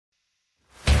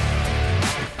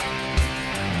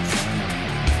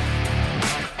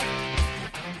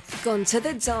Gone to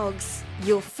the Dogs,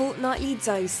 your fortnightly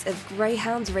dose of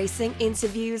greyhound racing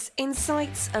interviews,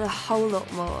 insights, and a whole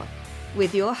lot more.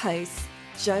 With your hosts,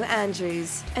 Joe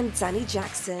Andrews and Danny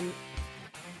Jackson.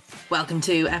 Welcome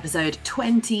to episode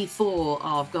 24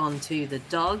 of Gone to the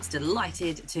Dogs.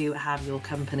 Delighted to have your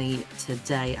company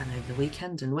today and over the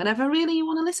weekend and whenever really you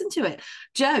want to listen to it.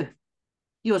 Joe,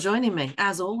 you're joining me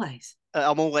as always.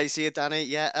 I'm always here, Danny.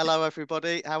 Yeah. Hello,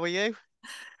 everybody. How are you?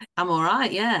 I'm all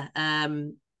right, yeah.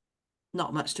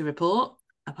 Not much to report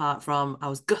apart from I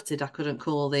was gutted I couldn't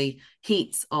call the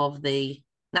heats of the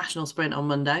national sprint on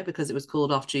Monday because it was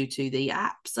called off due to the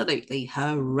absolutely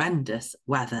horrendous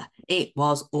weather. It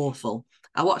was awful.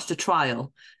 I watched a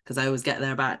trial because I always get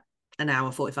there about an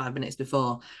hour, 45 minutes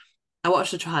before. I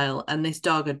watched a trial and this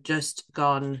dog had just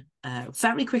gone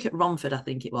very quick at Romford, I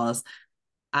think it was.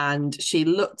 And she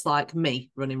looked like me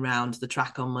running around the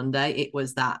track on Monday. It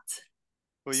was that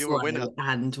well, you were a winner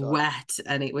and wet,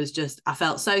 and it was just, I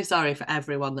felt so sorry for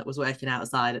everyone that was working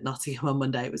outside at Nottingham on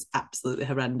Monday. It was absolutely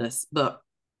horrendous, but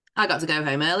I got to go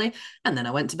home early and then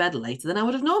I went to bed later than I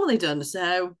would have normally done.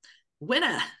 So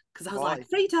winner, because I was like,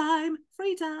 free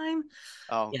time.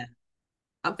 Oh yeah,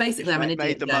 basically I'm an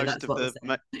idiot. The Joe, most of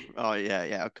the oh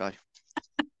yeah, okay.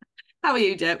 How are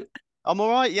you, Joe? I'm all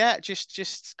right. Yeah,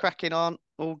 just cracking on.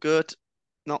 All good.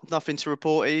 Nothing to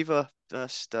report either.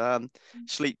 Just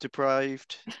sleep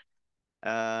deprived.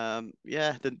 Yeah,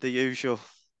 the usual.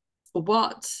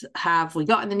 What have we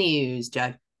got in the news,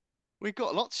 Joe? We've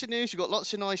got lots of news. We've got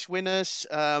lots of nice winners.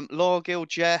 Laura Gill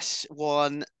Jess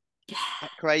won at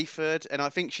Crayford, and I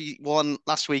think she won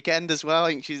last weekend as well. I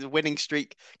think she's a winning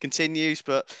streak continues,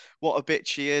 but what a bit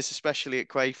she is, especially at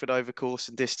Crayford over course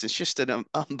and distance. Just an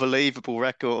unbelievable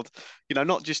record. You know,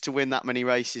 not just to win that many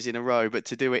races in a row, but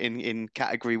to do it in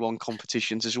Category 1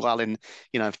 competitions as well. And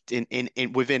you know,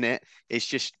 in within it, it's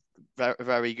just very,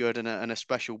 very good and a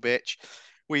special bitch.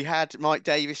 We had Mike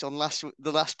Davis on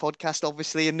the last podcast,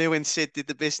 obviously, and New and Sid did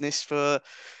the business for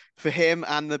him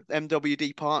and the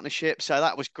MWD partnership. So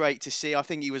that was great to see. I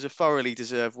think he was a thoroughly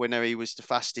deserved winner. He was the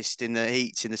fastest in the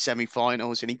heats in the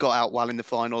semi-finals, and he got out well in the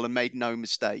final and made no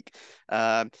mistake.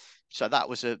 So that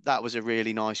was a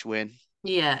really nice win.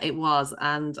 Yeah, it was.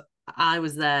 And I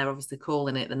was there obviously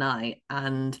calling it the night,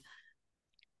 and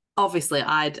obviously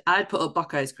I'd put up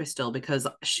Bocco's Crystal because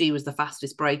she was the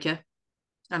fastest breaker.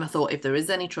 And I thought if there is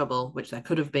any trouble, which there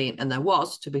could have been, and there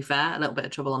was, to be fair, a little bit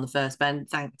of trouble on the first bend.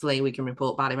 Thankfully, we can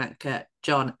report Ballymac,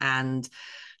 John and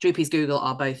Droopy's Google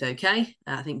are both okay.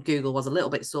 I think Google was a little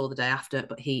bit sore the day after,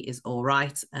 but he is all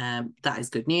right. That is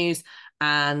good news.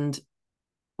 And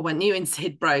when New and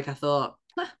Sid broke, I thought,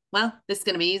 well, this is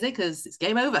going to be easy because it's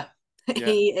game over. Yeah.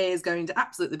 He is going to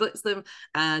absolutely blitz them,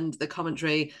 and the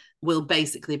commentary will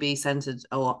basically be centered,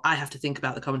 or I have to think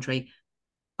about the commentary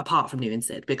apart from New and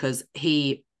Sid, because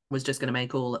he was just going to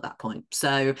make all at that point.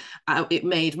 So it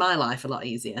made my life a lot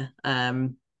easier.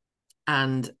 And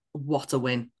what a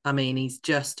win. I mean, he's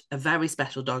just a very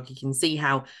special dog. You can see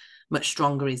how much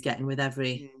stronger he's getting with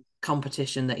every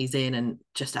competition that he's in, and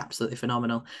just absolutely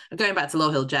phenomenal. And going back to Law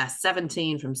Hill Jess,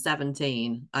 17 from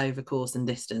 17 over course and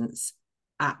distance.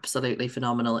 Absolutely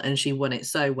phenomenal. And she won it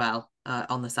so well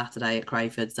on the Saturday at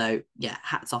Crayford. So yeah,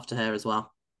 hats off to her as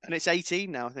well. And it's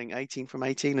 18 now, I think. 18 from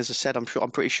 18, as I said. I'm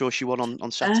pretty sure she won on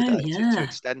Saturday to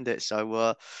extend it.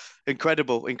 So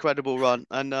incredible run.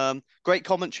 And great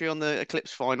commentary on the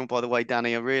Eclipse final, by the way,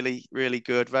 Danny. A really, really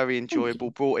good, very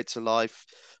enjoyable, brought it to life.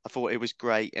 I thought it was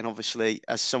great. And obviously,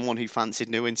 as someone who fancied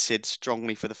New and Sid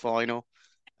strongly for the final,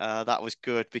 that was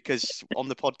good, because on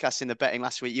the podcast in the betting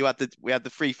last week, we had the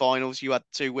three finals. You had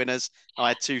two winners. I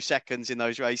had 2 seconds in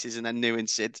those races, and then New and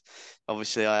Sid.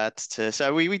 Obviously, I had to.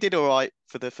 So we did all right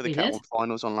for the Cat 1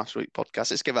 finals on last week's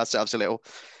podcast. Let's give ourselves a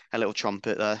little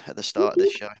trumpet there at the start of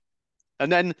this show.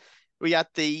 And then we had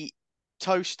the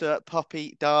Toaster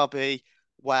Puppy Derby.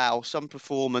 Wow, some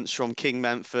performance from King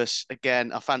Memphis.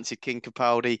 Again, I fancied King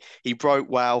Capaldi. He broke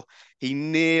well. He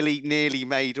nearly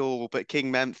made all, but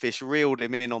King Memphis reeled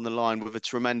him in on the line with a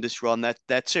tremendous run.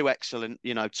 They're two excellent,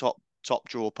 top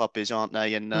draw puppies, aren't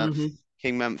they? And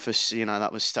King Memphis,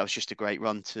 that was just a great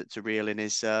run to reel in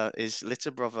his litter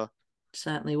brother.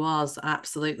 Certainly was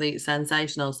absolutely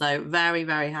sensational. So very,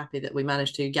 very happy that we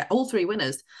managed to get all 3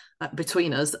 winners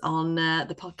between us on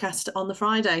the podcast on the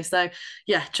Friday. So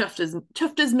yeah, chuffed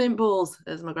as mint balls,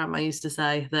 as my grandma used to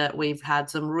say, that we've had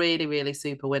some really, really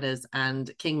super winners.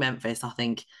 And King Memphis, I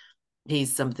think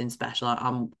he's something special.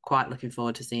 I'm quite looking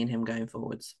forward to seeing him going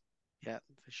forwards. Yeah,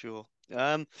 for for sure.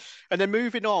 And then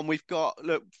moving on, we've got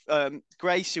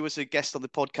Grace, who was a guest on the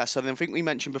podcast. And I think we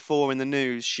mentioned before in the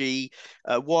news, she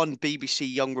won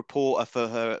BBC Young Reporter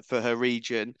for her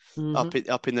region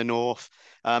up in the north.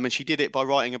 And she did it by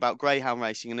writing about greyhound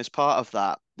racing. And as part of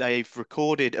that, they've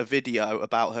recorded a video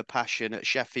about her passion at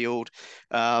Sheffield.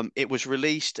 It was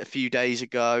released a few days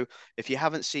ago. If you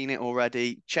haven't seen it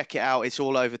already, check it out. It's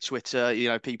all over Twitter. You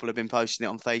know, people have been posting it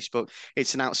on Facebook.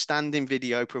 It's an outstanding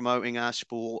video promoting our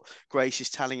sport. Grace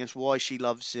is telling us why she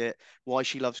loves it, why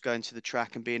she loves going to the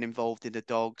track and being involved in the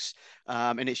dogs.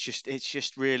 And it's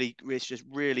just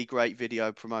really great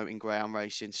video promoting greyhound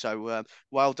racing. So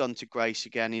well done to Grace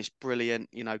again. It's brilliant.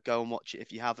 You know, go and watch it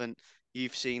if you haven't.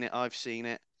 You've seen it. I've seen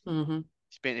it.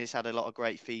 It's had a lot of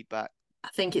great feedback. I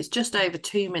think it's just over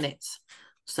 2 minutes,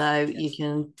 so you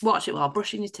can watch it while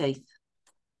brushing your teeth.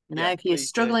 You know, if you're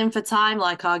struggling for time,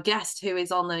 like our guest who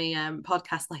is on the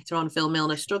podcast later on, Phil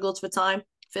Milner, struggled for time.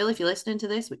 Phil, if you're listening to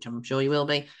this, which I'm sure you will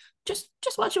be, just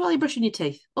watch it while you're brushing your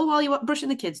teeth or while you're brushing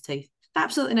the kids' teeth.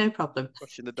 Absolutely no problem.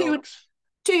 Brushing the dogs.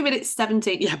 2 minutes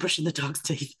 17. Yeah, brushing the dog's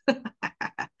teeth.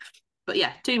 But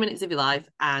yeah, 2 minutes of your life,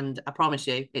 and I promise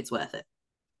you, it's worth it.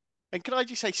 And can I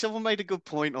just say, someone made a good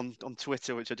point on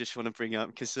Twitter, which I just want to bring up,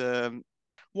 because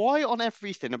why on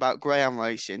everything about greyhound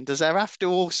racing does there have to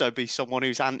also be someone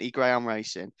who's anti-greyhound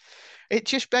racing? It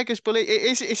just beggars belief.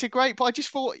 It's a great, but I just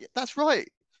thought that's right.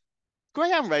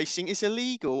 Greyhound racing is a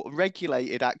legal,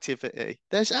 regulated activity.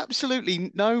 There's absolutely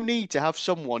no need to have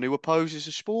someone who opposes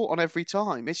a sport on every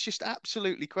time. It's just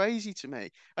absolutely crazy to me.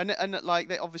 And like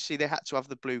they had to have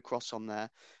the Blue Cross on there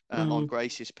on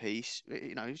Grace's piece.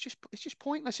 You know, it's just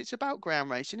pointless. It's about greyhound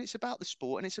racing. It's about the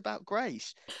sport, and it's about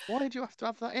Grace. Why did you have to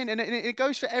have that in? And it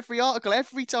goes for every article.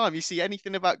 Every time you see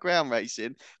anything about greyhound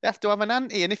racing, they have to have an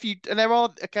anti. And there are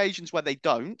occasions where they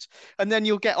don't, and then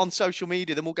you'll get on social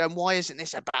media, them all going, "Why isn't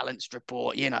this a balanced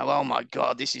report? You know, oh my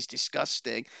God, this is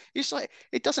disgusting." It's like,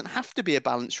 it doesn't have to be a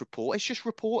balanced report. It's just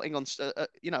reporting on,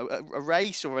 a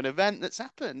race or an event that's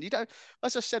happened. You don't,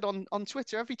 as I said on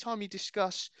Twitter, every time you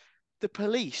discuss the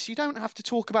police, you don't have to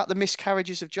talk about the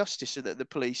miscarriages of justice that the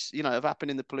police, have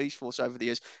happened in the police force over the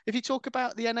years. If you talk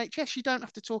about the NHS, you don't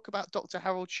have to talk about Dr.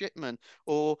 Harold Shipman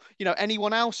or,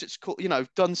 anyone else that's,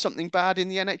 done something bad in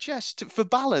the NHS for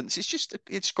balance.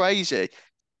 It's crazy.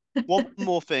 One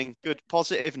more thing, good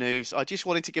positive news. I just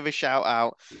wanted to give a shout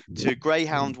out to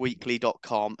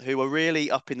greyhoundweekly.com, who are really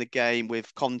up in the game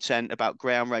with content about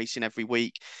greyhound racing every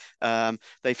week.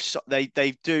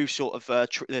 They do sort of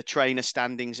the trainer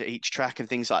standings at each track and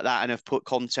things like that, and have put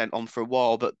content on for a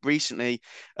while. But recently,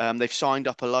 they've signed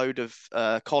up a load of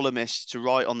columnists to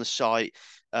write on the site.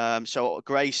 So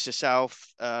Grace herself,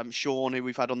 Sean, who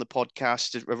we've had on the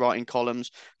podcast, are writing columns.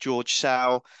 George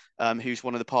Sow, who's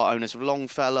one of the part owners of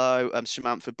Longfellow.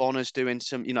 Samantha Bonner's doing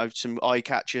some eye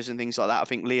catchers and things like that. I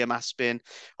think Liam Aspin.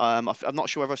 I'm not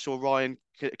sure whether I saw Ryan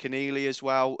Keneally as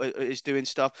well is doing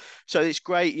stuff. So it's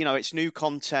great. It's new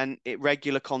content,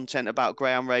 regular content about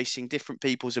greyhound racing, different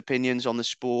people's opinions on the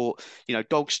sport,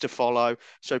 dogs to follow.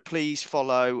 So please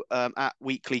follow at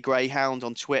Weekly Greyhound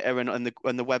on Twitter, and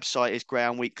the website is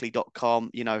greyhoundweekly.com,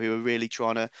 who are really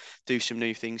trying to do some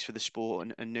new things for the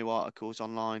sport and new articles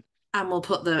online. And we'll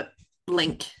put the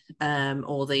link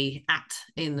or the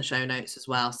in the show notes as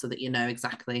well, so that you know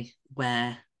exactly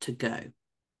where to go.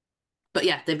 But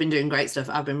yeah, they've been doing great stuff.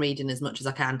 I've been reading as much as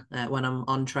I can when I'm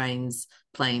on trains,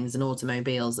 planes and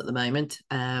automobiles at the moment.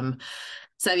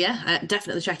 So yeah,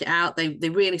 definitely check it out. They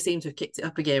really seem to have kicked it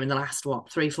up a gear in the last,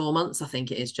 3-4 months, I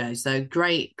think it is, Joe. So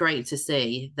great to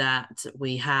see that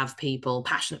we have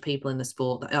passionate people in the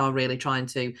sport that are really trying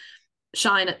to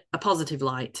shine a positive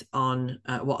light on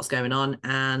what's going on.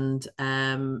 And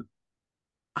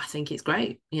I think it's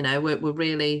great. We're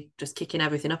really just kicking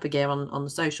everything up a gear on the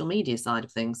social media side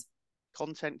of things.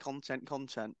 Content.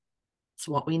 It's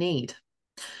what we need.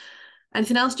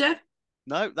 Anything else, Joe?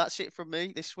 No, that's it from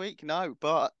me this week. No,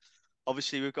 but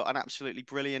obviously we've got an absolutely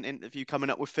brilliant interview coming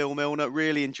up with Phil Milner.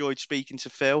 Really enjoyed speaking to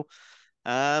Phil.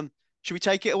 Should we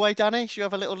take it away, Danny? Should you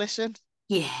have a little listen?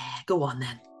 Yeah, go on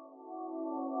then.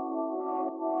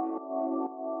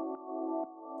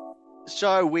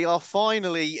 So we are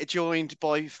finally joined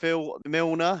by Phil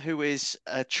Milner, who is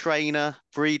a trainer,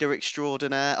 breeder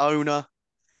extraordinaire, owner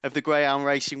of the greyhound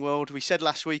racing world. We said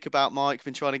last week about Mike,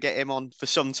 been trying to get him on for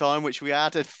some time, which we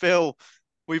had. And Phil,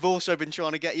 we've also been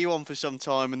trying to get you on for some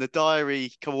time, and the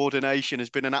diary coordination has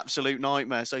been an absolute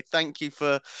nightmare. So thank you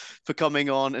for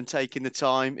coming on and taking the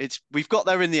time. We've got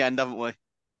there in the end, haven't we?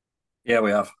 Yeah,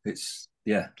 we have.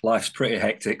 Life's pretty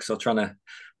hectic, so trying to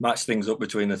match things up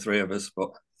between the three of us. But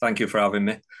thank you for having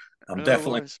me. I'm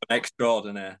definitely an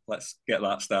extraordinaire. Let's get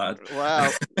that started. Wow,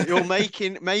 you're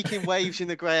making waves in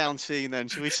the greyhound scene. Then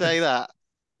should we say that?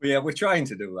 Yeah, we're trying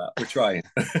to do that. We're trying.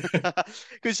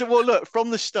 Because well, look from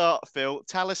the start, Phil.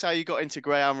 Tell us how you got into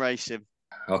greyhound racing.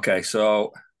 Okay,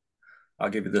 so I'll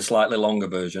give you the slightly longer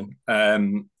version.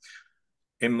 In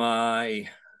my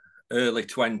early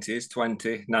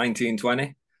 20s, 19,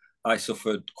 20, I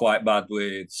suffered quite bad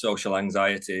with social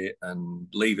anxiety and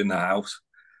leaving the house.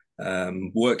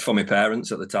 Worked for my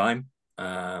parents at the time.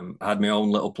 I had my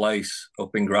own little place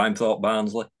up in Grimethorpe,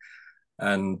 Barnsley.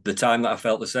 And the time that I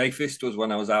felt the safest was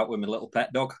when I was out with my little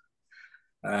pet dog.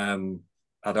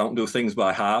 I don't do things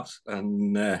by halves,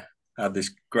 and I had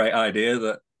this great idea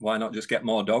that why not just get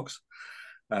more dogs?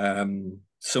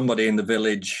 Somebody in the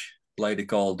village, a lady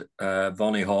called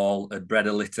Vonnie Hall, had bred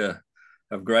a litter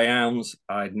of greyhounds.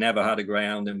 I'd never had a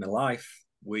greyhound in my life.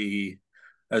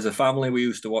 As a family, we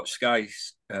used to watch Sky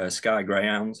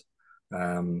Greyhounds.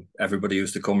 Everybody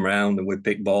used to come round and we'd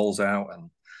pick balls out and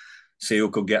see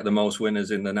who could get the most winners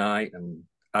in the night. And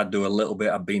I'd do a little bit.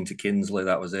 I'd been to Kinsley,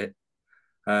 that was it.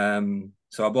 So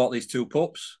I bought these 2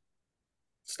 pups,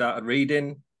 started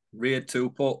reared 2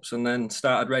 pups, and then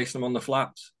started racing them on the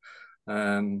flats.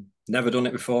 Never done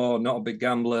it before, not a big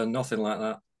gambler, nothing like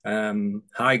that.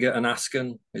 Highgate and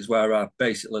Asken is where I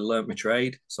basically learnt my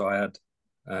trade. So I had,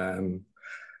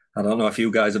 I don't know if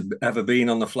you guys have ever been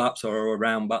on the flats or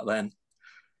around back then.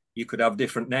 You could have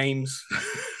different names.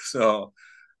 So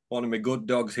one of my good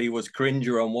dogs, he was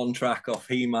Cringer on one track off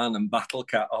He-Man and Battle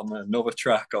Cat on another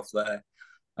track off there.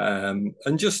 And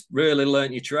just really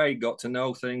learnt your trade, got to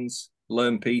know things,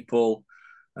 learn people,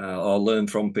 or learn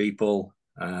from people.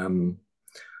 And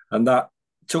that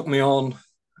took me on.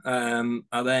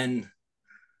 I then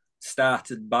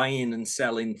started buying and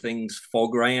selling things for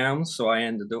greyhounds. So I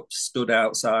ended up stood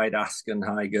outside Asken,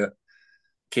 Highgate,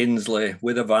 Kinsley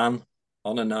with a van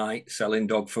on a night, selling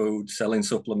dog food, selling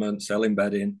supplements, selling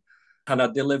bedding. And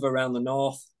I'd deliver around the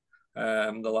north.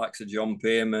 The likes of John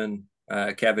Pearman,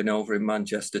 Kevin over in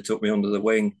Manchester took me under the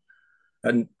wing.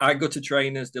 And I'd go to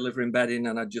trainers delivering bedding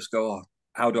and I'd just go, oh,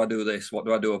 how do I do this? What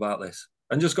do I do about this?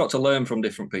 And just got to learn from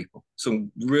different people.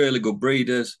 Some really good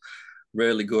breeders,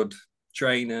 really good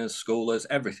trainers, schoolers,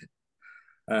 everything.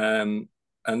 And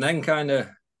then kind of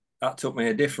that took me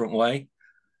a different way.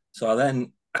 So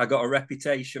I got a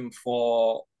reputation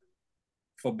for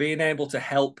being able to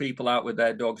help people out with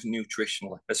their dogs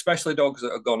nutritionally, especially dogs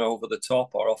that have gone over the top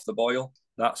or off the boil.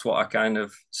 That's what I kind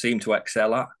of seem to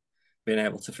excel at, being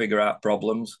able to figure out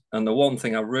problems. And the one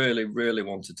thing I really, really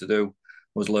wanted to do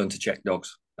was learn to check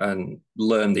dogs and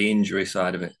learn the injury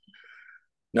side of it.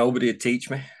 Nobody would teach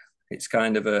me. It's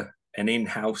kind of an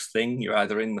in-house thing. You're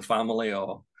either in the family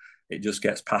or it just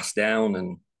gets passed down.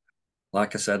 And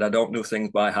like I said, I don't do things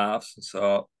by halves.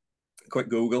 So quick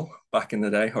Google back in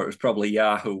the day, or it was probably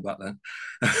Yahoo back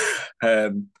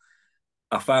then.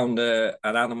 I found an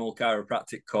animal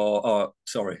chiropractic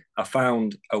I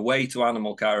found a way to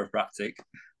animal chiropractic,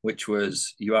 which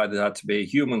was you either had to be a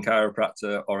human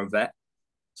chiropractor or a vet.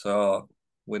 So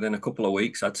within a couple of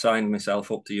weeks, I'd signed myself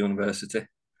up to university,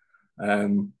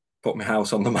 put my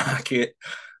house on the market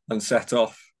and set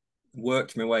off,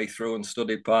 worked my way through and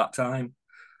studied part-time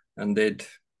and did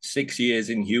 6 years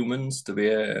in humans to be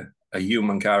a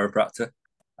human chiropractor.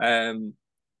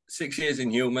 6 years in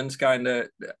humans,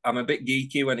 I'm a bit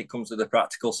geeky when it comes to the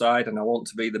practical side and I want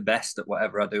to be the best at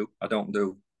whatever I do. I don't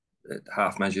do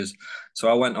half measures. So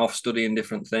I went off studying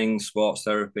different things, sports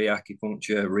therapy,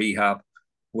 acupuncture, rehab,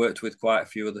 worked with quite a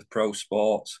few of the pro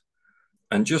sports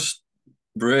and just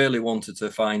really wanted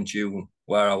to fine tune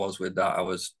where I was with that. I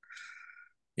was,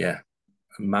 a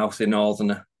mouthy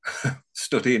northerner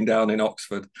studying down in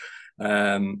Oxford,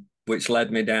 which led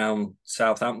me down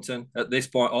Southampton. At this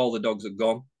point, all the dogs had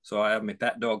gone. So I had my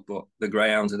pet dog, but the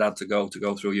greyhounds had to go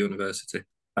through university.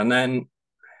 And then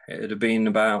it had been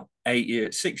about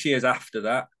 6 years after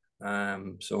that.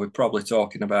 So we're probably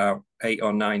talking about 8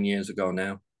 or 9 years ago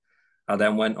now. I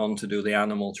then went on to do the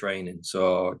animal training.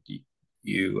 So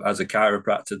you as a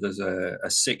chiropractor, there's a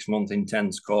 6-month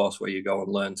intense course where you go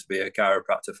and learn to be a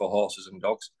chiropractor for horses and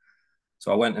dogs.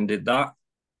 So I went and did that.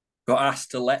 Got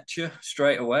asked to lecture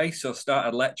straight away. So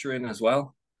started lecturing as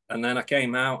well. And then I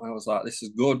came out and I was like, this is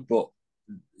good, but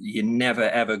you're never,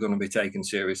 ever going to be taken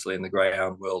seriously in the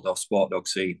greyhound world or sport dog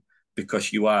scene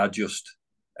because you are just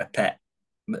a pet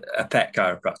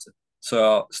chiropractor.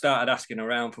 So started asking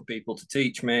around for people to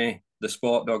teach me the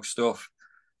sport dog stuff.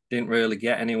 Didn't really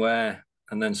get anywhere.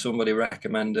 And then somebody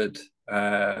recommended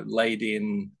a lady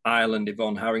in Ireland,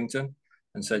 Yvonne Harrington,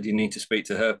 and said, you need to speak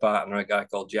to her partner, a guy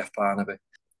called Jeff Parnaby.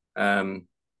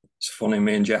 It's funny,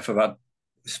 me and Jeff have had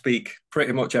speak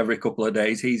pretty much every couple of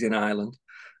days. He's in Ireland.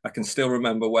 I can still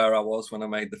remember where I was when I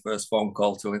made the first phone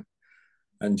call to him.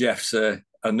 And Jeff's a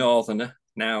northerner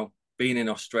now, been in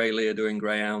Australia doing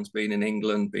greyhounds, been in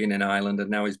England, been in Ireland, and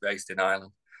now he's based in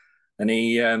Ireland. And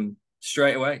he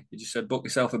straight away, he just said, book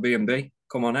yourself a B&B,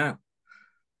 come on out.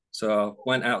 So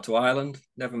went out to Ireland,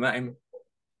 never met him.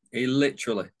 He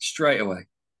literally straight away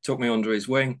took me under his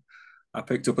wing. I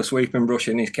picked up a sweeping brush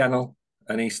in his kennel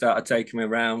and he started taking me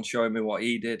around, showing me what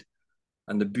he did.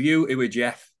 And the beauty with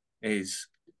Jeff is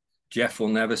Jeff will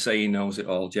never say he knows it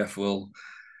all.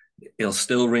 He'll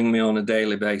still ring me on a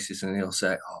daily basis and he'll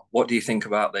say, oh, what do you think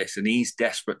about this? And he's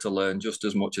desperate to learn just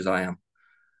as much as I am.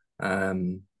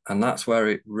 And that's where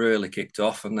it really kicked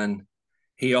off. And then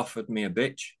he offered me a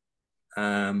bitch.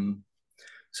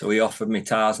 So he offered me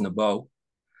Tarzana Bow,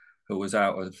 who was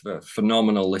out of a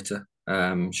phenomenal litter.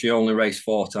 She only raced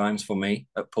 4 times for me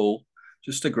at Poole,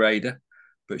 just a grader,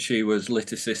 but she was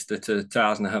litter sister to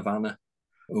Tarzana Havana,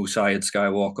 who sired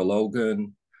Skywalker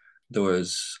Logan. There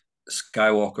was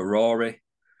Skywalker Rory,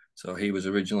 so he was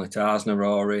originally Tarzana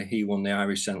Rory. He won the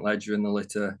Irish St. Ledger in the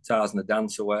litter. Tarzana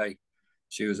Danceaway,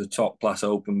 she was a top class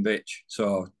open bitch,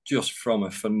 so just from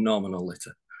a phenomenal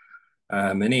litter.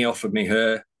 And he offered me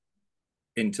her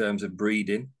in terms of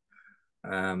breeding.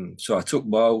 So I took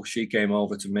Bo, she came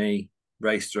over to me,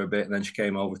 raced her a bit, and then she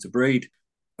came over to breed.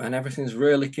 And everything's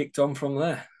really kicked on from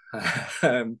there.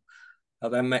 I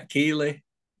then met Keely.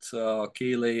 So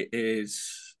Keely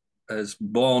is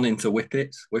born into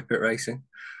whippet racing.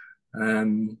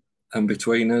 And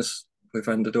between us, we've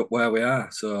ended up where we are.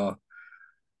 So I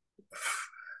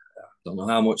don't know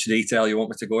how much detail you want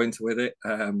me to go into with it.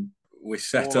 We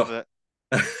set More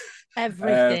up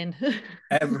everything.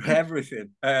 everything.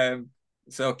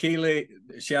 So Keely,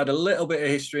 she had a little bit of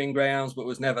history in greyhounds, but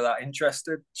was never that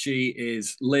interested. She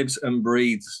lives and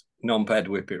breathes non-ped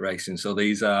whippet racing. So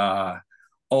these are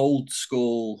old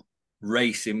school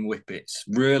racing whippets,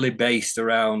 really based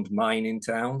around mining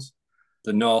towns,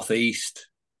 the Northeast,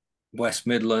 West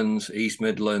Midlands, East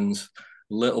Midlands,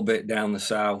 a little bit down the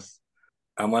south.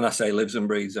 And when I say lives and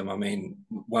breathes them, I mean,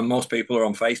 when most people are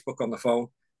on Facebook on the phone,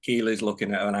 Keely's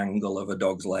looking at an angle of a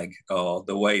dog's leg or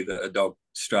the way that a dog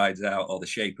strides out or the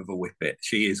shape of a whippet.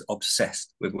 She is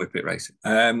obsessed with whippet racing.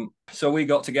 So we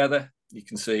got together. You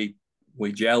can see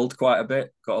we gelled quite a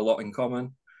bit, got a lot in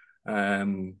common.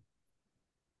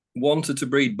 Wanted to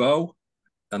breed Bo,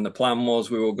 and the plan was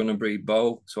we were going to breed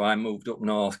Bo. So I moved up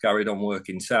north, carried on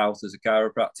working south as a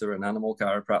chiropractor, an animal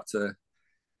chiropractor.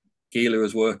 Keely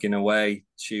was working away.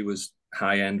 She was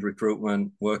high-end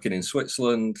recruitment, working in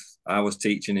Switzerland. I was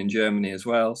teaching in Germany as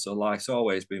well. So life's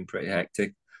always been pretty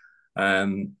hectic.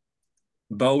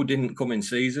 Bo didn't come in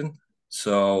season.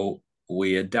 So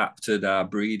we adapted our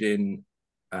breeding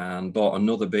and bought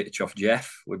another bitch off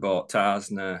Jeff. We bought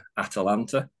Tarzana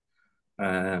Atalanta.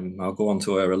 I'll go on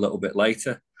to her a little bit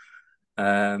later.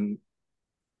 And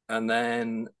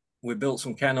then we built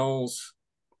some kennels.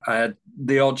 I had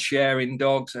the odd share in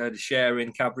dogs. I had a share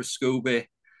in Cabra Scooby,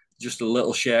 just a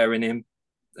little share in him.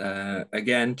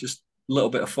 Again, just a little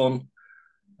bit of fun,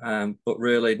 but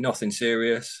really nothing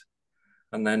serious.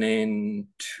 And then in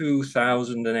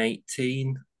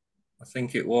 2018, I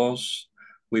think it was,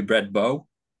 we bred Bo.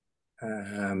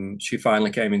 She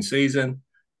finally came in season.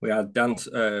 We had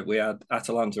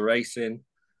Atalanta racing.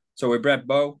 So we bred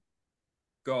Bo,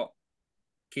 got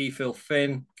Keyfield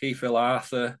Finn, Keyfield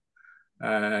Arthur,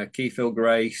 Keyfield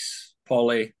Grace,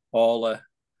 Polly, Orla,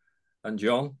 and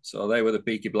John. So they were the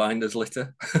Peaky Blinders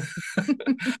litter.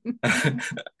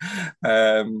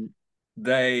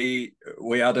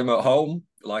 We had them at home.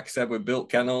 Like I said, we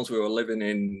built kennels. We were living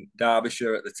in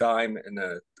Derbyshire at the time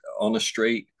on a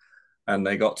street, and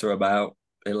they got to about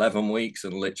 11 weeks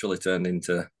and literally turned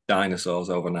into dinosaurs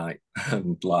overnight.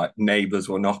 And like neighbours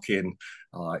were knocking,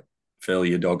 like, Phil,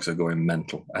 your dogs are going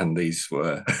mental. And these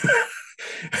were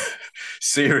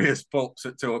serious pups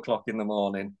at 2:00 in the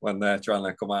morning when they're trying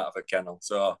to come out of a kennel.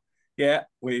 So yeah,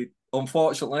 we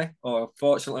fortunately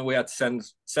we had to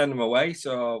send them away.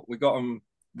 So we got them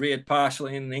reared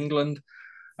partially in England,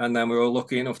 and then we were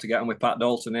lucky enough to get them with Pat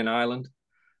Dalton in Ireland.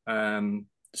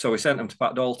 So we sent them to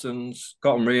Pat Dalton's,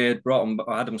 got them reared,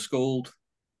 had them schooled,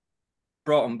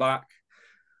 brought them back.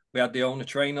 We had the owner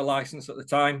trainer license at the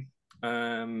time.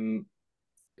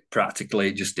 Practically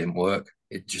it just didn't work.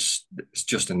 It's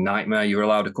just a nightmare. You were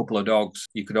allowed a couple of dogs.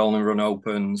 You could only run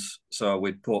opens. So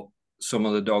we'd put some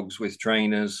of the dogs with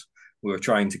trainers. We were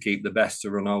trying to keep the best to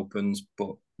run opens,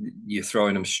 but you're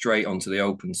throwing them straight onto the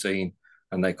open scene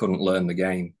and they couldn't learn the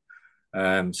game.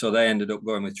 So they ended up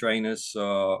going with trainers.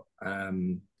 So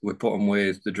we put them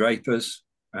with the Drapers.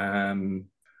 And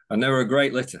they were a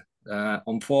great litter.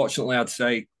 Unfortunately, I'd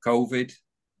say COVID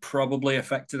probably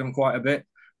affected them quite a bit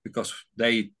because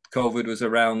COVID was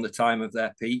around the time of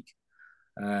their peak.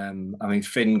 I mean,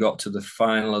 Finn got to the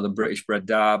final of the British Bred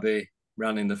Derby,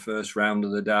 ran in the first round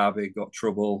of the Derby, got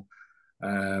trouble.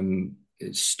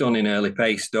 It's stunning early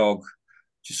pace dog.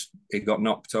 It got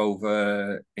knocked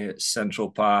over at Central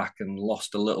Park and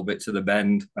lost a little bit to the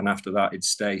bend. And after that, he'd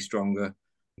stay stronger.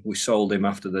 We sold him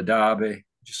after the Derby.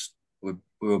 We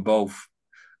were both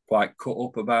quite cut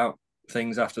up about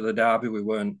things after the Derby. We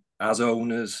weren't as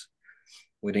owners.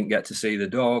 We didn't get to see the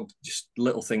dog. Just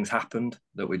little things happened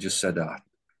that we just said,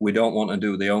 we don't want to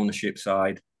do the ownership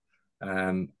side.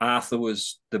 Arthur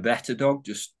was the better dog.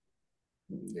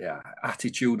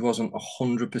 Attitude wasn't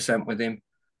 100% with him,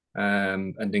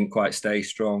 and didn't quite stay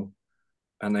strong.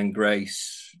 And then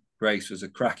Grace was a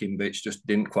cracking bitch, just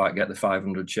didn't quite get the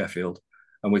 500 Sheffield.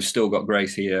 And we've still got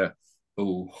Grace here,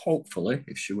 who hopefully,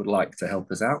 if she would like to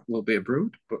help us out, will be a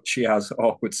brood, but she has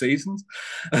awkward seasons.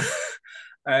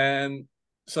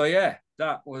 So yeah,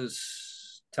 that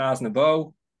was Tars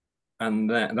Bow, and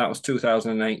that was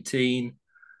 2018.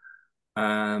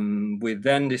 We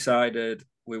then decided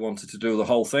we wanted to do the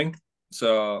whole thing.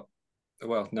 So,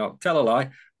 well, no, tell a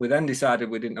lie. We then decided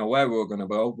we didn't know where we were going to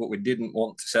go, but we didn't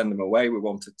want to send them away. We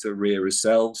wanted to rear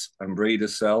ourselves and breed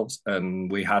ourselves,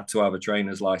 and we had to have a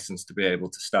trainer's license to be able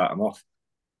to start them off.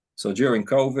 So during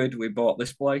COVID, we bought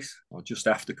this place, or just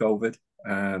after COVID.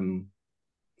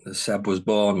 As Seb was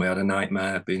born, we had a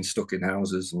nightmare being stuck in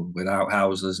houses and without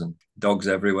houses and dogs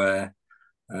everywhere.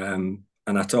 And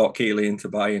I talked Keely into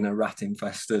buying a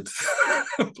rat-infested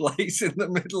place in the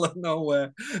middle of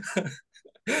nowhere.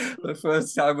 The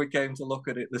first time we came to look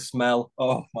at it, the smell,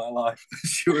 oh my life.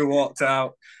 She walked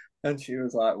out and she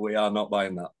was like, we are not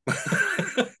buying that.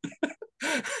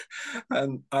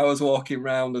 And I was walking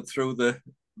around and through the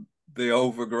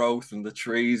overgrowth and the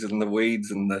trees and the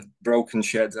weeds and the broken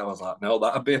sheds. I was like, no,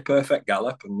 that'd be a perfect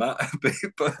gallop and that'd be a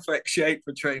perfect shape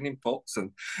for training pups.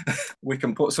 And we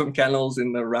can put some kennels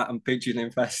in the rat and pigeon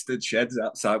infested sheds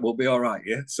outside. We'll be all right,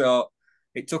 yeah? So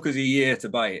it took us a year to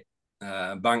buy it.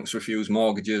 Banks refused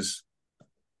mortgages.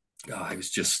 It was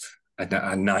just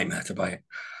a nightmare to buy it.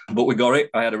 But we got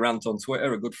it. I had a rant on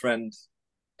Twitter. A good friend,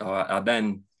 a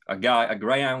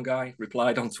greyhound guy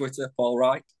replied on Twitter, Paul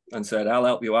Wright, and said, I'll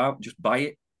help you out, just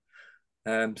buy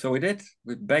it. So we did.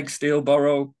 We begged, steal,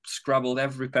 borrow, scrabbled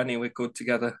every penny we could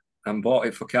together and bought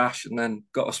it for cash, and then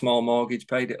got a small mortgage,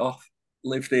 paid it off,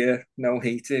 lived here, no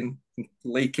heating,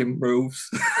 leaking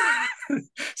roofs.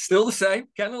 Still the same.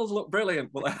 Kennels look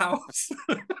brilliant, but the house.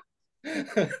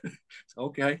 It's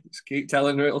okay. Just keep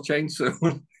telling her it'll change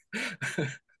soon.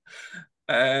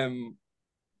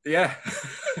 Yeah.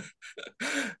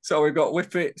 So we've got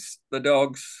Whippets, the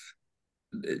dogs.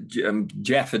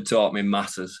 Jeff had taught me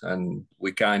masses, and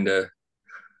we kind of,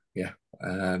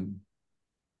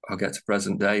 I'll get to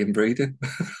present day in breeding.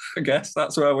 I guess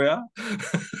that's where we are.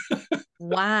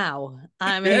 Wow.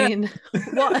 I mean,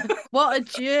 what a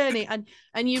journey.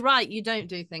 And you're right, you don't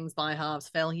do things by halves,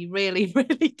 Phil. You really,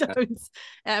 really don't.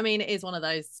 I mean, it is one of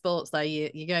those sports though,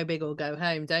 you go big or go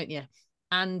home, don't you?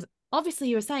 And obviously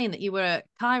you were saying that you were a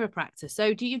chiropractor.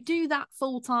 So do you do that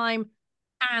full time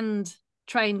and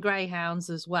train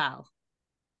greyhounds as well?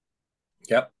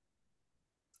 Yep.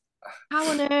 How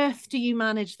on earth do you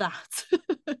manage that?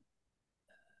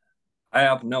 I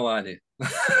have no idea.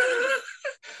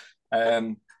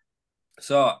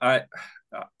 So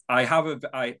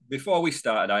before we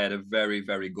started, I had a very,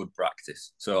 very good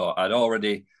practice. So I'd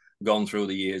already gone through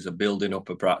the years of building up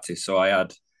a practice. So I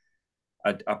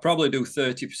probably do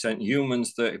 30%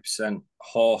 humans, 30%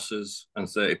 horses, and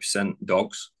 30%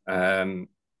 dogs.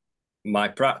 My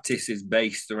practice is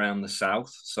based around the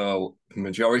south, so the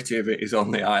majority of it is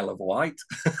on the Isle of Wight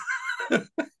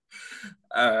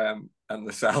and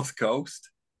the south coast.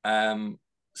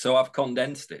 So I've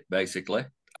condensed it, basically.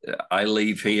 I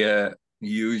leave here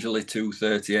usually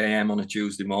 2:30 a.m. on a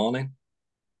Tuesday morning,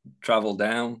 travel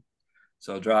down.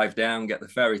 So drive down, get the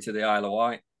ferry to the Isle of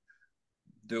Wight,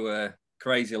 do a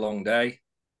crazy long day,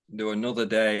 do another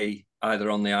day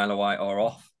either on the Isle of Wight or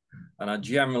off. And I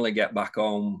generally get back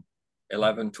home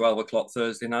 11, 12 o'clock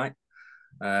Thursday night.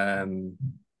 And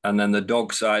then the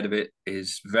dog side of it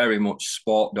is very much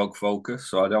sport dog focus.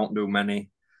 So I don't do many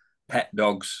pet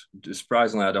dogs.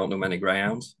 Surprisingly, I don't do many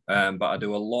greyhounds, but I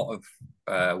do a lot of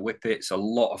whippets, a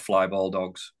lot of fly ball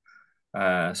dogs,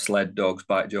 sled dogs,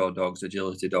 bite jaw dogs,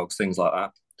 agility dogs, things like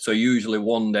that. So usually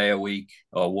one day a week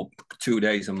or 2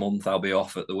 days a month, I'll be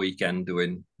off at the weekend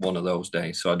doing one of those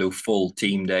days. So I do full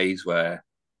team days where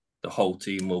the whole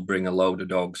team will bring a load of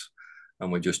dogs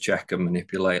and we just check them,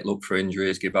 manipulate, look for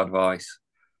injuries, give advice.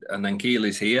 and then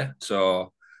Keely's here.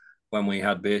 So when we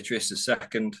had Beatrice, the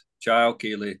second child,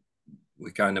 Keely,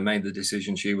 we kind of made the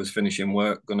decision she was finishing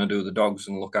work, going to do the dogs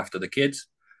and look after the kids.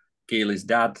 Keely's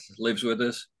dad lives with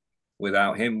us.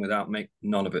 Without him, without me,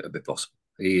 none of it would be possible.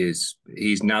 He's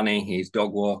nanny, he's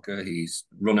dog walker, he's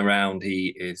run around,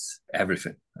 he is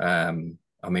everything.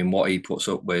 I mean, what he puts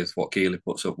up with, what Keely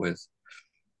puts up with,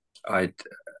 I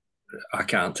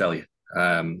can't tell you.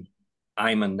 I'm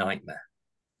a nightmare.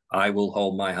 I will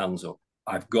hold my hands up.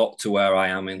 I've got to where I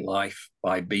am in life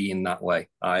by being that way.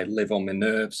 I live on my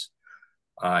nerves.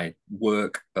 I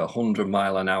work 100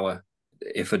 miles an hour.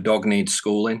 If a dog needs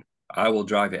schooling, I will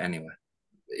drive it anywhere.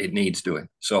 It needs doing.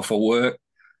 So for work,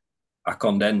 I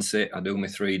condense it. I do my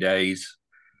 3 days.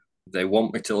 They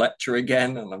want me to lecture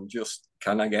again, and I'm just,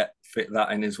 can I fit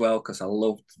that in as well? Because I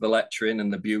loved the lecturing,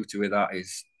 and the beauty with that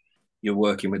is you're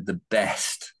working with the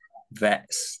best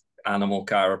vets, animal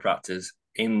chiropractors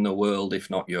in the world, if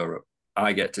not Europe.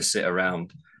 I get to sit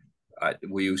around.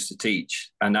 We used to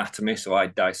teach anatomy, so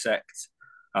I'd dissect.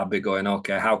 I'd be going,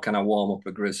 okay, how can I warm up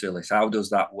a gracilis? How does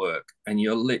that work? And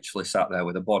you're literally sat there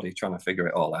with a body trying to figure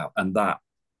it all out. And that's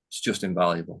just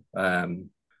invaluable.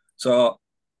 So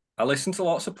I listen to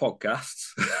lots of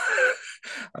podcasts.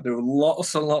 I do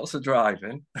lots and lots of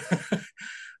driving.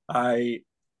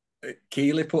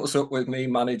 Keely puts up with me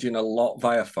managing a lot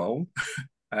via phone.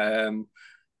 And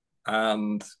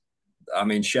I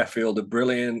mean, Sheffield are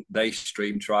brilliant. They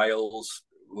stream trials.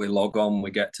 We log on.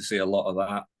 We get to see a lot of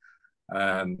that.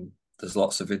 There's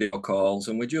lots of video calls,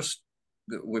 and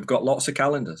we've got lots of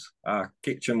calendars. Our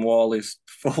kitchen wall is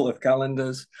full of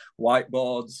calendars,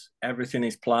 whiteboards, everything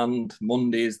is planned.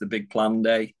 Monday is the big plan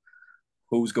day.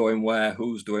 Who's going where,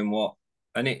 who's doing what.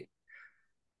 And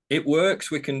it works.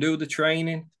 We can do the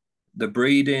training, the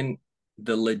breeding,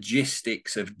 the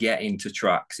logistics of getting to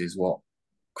tracks is what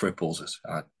cripples us.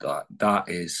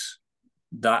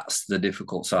 That's the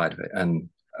difficult side of it. And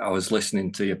I was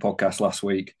listening to your podcast last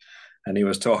week, and he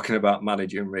was talking about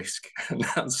managing risk, and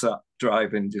that's that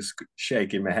driving, just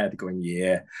shaking my head, going,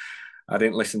 "Yeah, I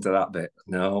didn't listen to that bit.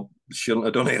 No, shouldn't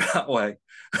have done it that way."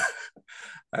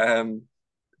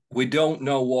 We don't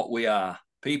know what we are.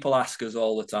 People ask us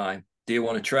all the time, "Do you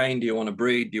want to train? Do you want to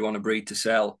breed? Do you want to breed to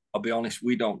sell?" I'll be honest,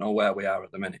 we don't know where we are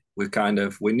at the minute.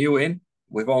 We're new in.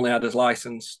 We've only had his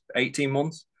license 18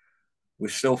 months. We're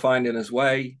still finding his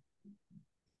way.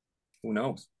 Who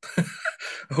knows?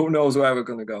 Who knows where we're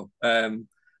going to go?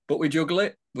 But we juggle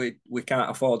it. We can't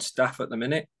afford staff at the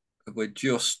minute. We're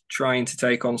just trying to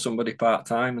take on somebody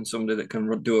part-time and somebody that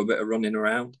can do a bit of running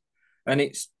around. And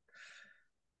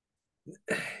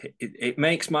it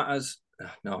makes matters.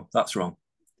 No, that's wrong.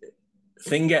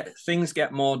 Things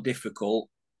get more difficult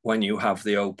when you have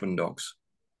the open dogs.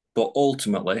 But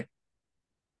ultimately,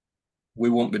 we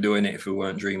wouldn't be doing it if we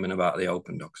weren't dreaming about the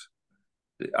open dogs.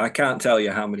 I can't tell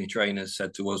you how many trainers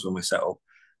said to us when we set up,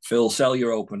 "Phil, sell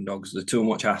your open dogs. They're too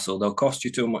much hassle. They'll cost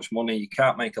you too much money. You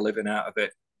can't make a living out of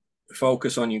it.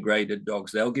 Focus on your graded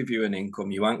dogs. They'll give you an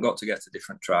income. You ain't got to get to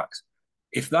different tracks."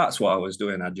 If that's what I was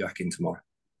doing, I'd jack in tomorrow.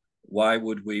 Why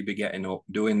would we be getting up,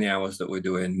 doing the hours that we're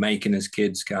doing, making us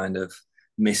kids kind of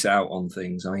miss out on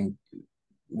things? I mean,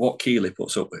 what Keely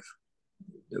puts up with.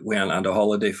 We haven't had a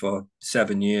holiday for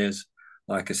 7 years.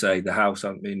 Like I say, the house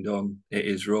hasn't been done. It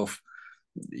is rough.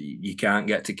 You can't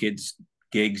get to kids'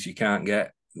 gigs. He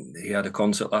had a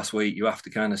concert last week. You have to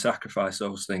kind of sacrifice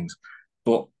those things.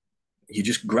 But you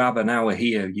just grab an hour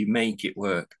here, you make it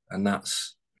work. And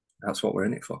that's what we're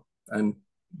in it for. And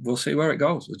we'll see where it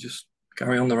goes. We'll just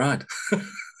carry on the ride.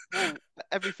 Well,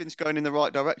 everything's going in the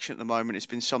right direction at the moment. It's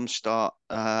been some start,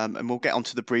 and we'll get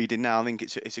onto the breeding now. I think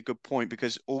it's a good point,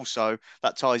 because also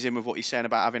that ties in with what you're saying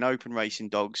about having open racing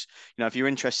dogs. You know, if you're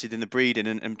interested in the breeding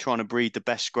and trying to breed the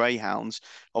best greyhounds,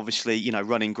 obviously, you know,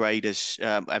 running graders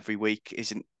every week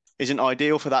isn't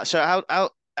ideal for that. So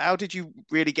how did you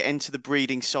really get into the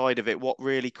breeding side of it? What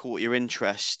really caught your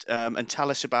interest? And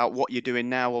tell us about what you're doing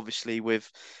now, obviously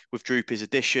with Droopy's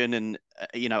Edition and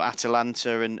you know,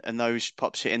 Atalanta and those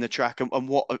pups hitting the track, and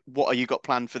what are you got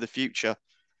planned for the future?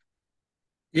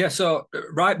 Yeah, so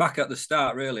right back at the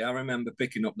start, really, I remember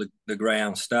picking up the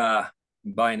Greyhound Star,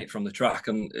 buying it from the track,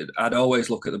 and I'd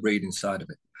always look at the breeding side of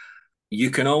it.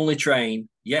 You can only train.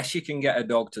 Yes, you can get a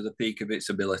dog to the peak of its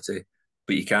ability,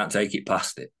 but you can't take it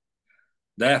past it.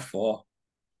 Therefore,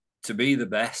 to be the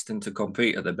best and to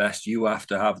compete at the best, you have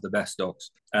to have the best dogs.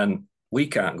 And we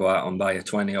can't go out and buy a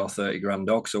 20 or 30 grand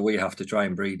dog, so we have to try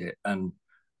and breed it. And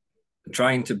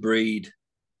trying to breed,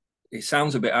 it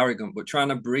sounds a bit arrogant, but trying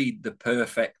to breed the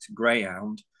perfect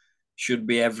greyhound should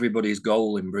be everybody's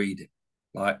goal in breeding.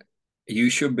 Like, you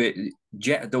should be,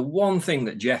 the one thing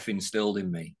that Jeff instilled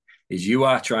in me is you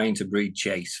are trying to breed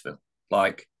chase, Phil.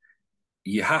 Like,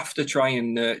 you have to try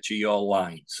and nurture your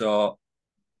line. So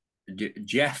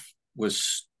Jeff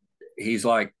he's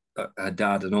like a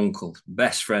dad and uncle,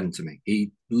 best friend to me.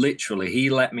 He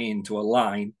let me into a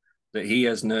line that he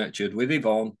has nurtured with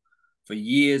Yvonne for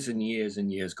years and years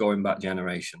and years, going back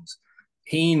generations.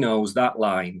 He knows that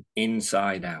line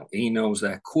inside out. He knows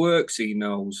their quirks. He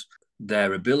knows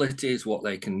their abilities, what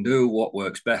they can do, what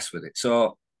works best with it.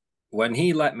 So when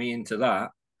he let me into that,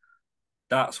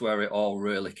 that's where it all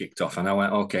really kicked off. And I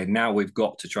went, okay, now we've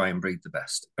got to try and breed the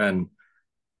best. And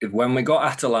when we got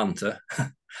Atalanta,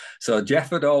 so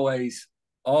Jeff had always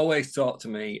talked to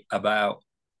me about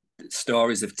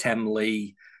stories of Tem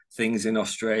Lee, things in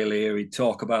Australia. He'd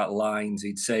talk about lines.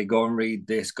 He'd say, go and read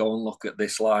this, go and look at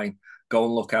this line, go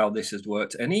and look how this has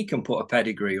worked. And he can put a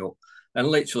pedigree up and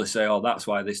literally say, oh, that's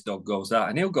why this dog goes that.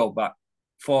 And he'll go back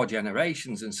 4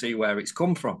 generations and see where it's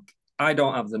come from. I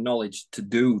don't have the knowledge to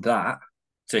do that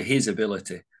to his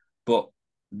ability, but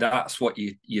that's what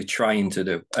you're trying to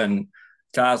do. And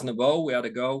Taz Nabo, we had a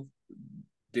go,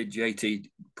 did JT,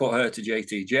 put her to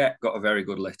JT Jet, got a very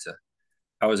good litter.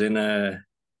 I was in I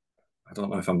don't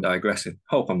know if I'm digressing.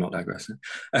 Hope I'm not digressing.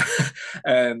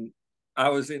 I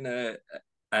was in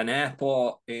an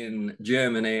airport in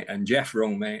Germany, and Jeff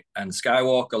rung me, and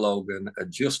Skywalker Logan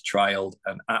had just trialed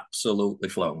and absolutely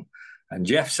flown. And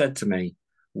Jeff said to me,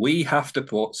 we have to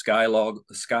put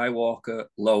Skywalker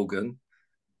Logan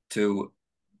to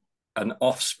an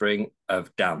offspring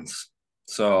of Dance.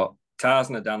 So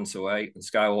Tarzana Dance away, and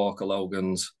Skywalker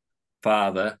Logan's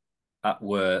father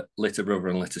were litter brother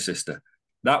and litter sister.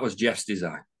 That was Jeff's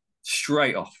design,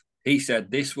 straight off. He said,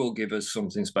 this will give us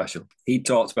something special. He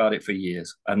talked about it for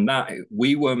years, and that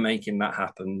we were making that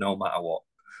happen no matter what.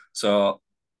 So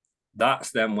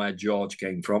that's then where George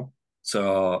came from.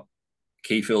 So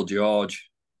Keyfield George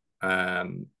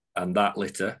and that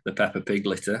litter, the Peppa Pig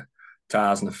litter,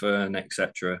 Tarzana Fern,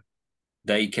 etc.,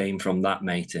 they came from that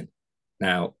mating.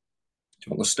 Now, do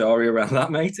you want the story around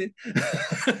that mating?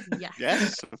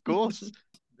 Yes, of course.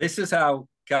 This is how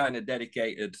kind of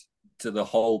dedicated to the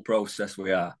whole process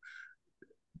we are.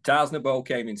 Tarzana Bow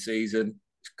came in season,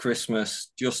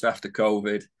 Christmas, just after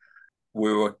COVID.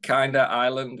 We were kind of,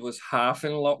 Ireland was half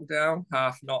in lockdown,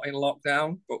 half not in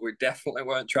lockdown, but we definitely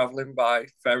weren't traveling by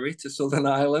ferry to Southern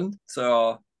Ireland.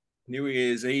 So New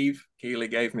Year's Eve, Keely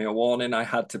gave me a warning. I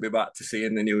had to be back to see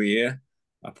in the new year.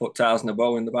 I put Tarzana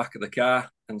Bow in the back of the car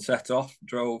and set off,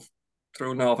 drove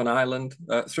through Northern Ireland,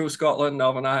 through Scotland,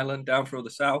 Northern Ireland, down through the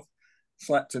south,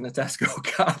 slept in a Tesco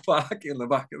car park in the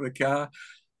back of the car,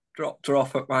 dropped her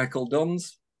off at Michael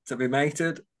Dunn's to be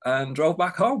mated, and drove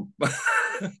back home.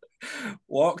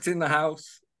 Walked in the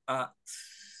house at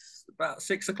about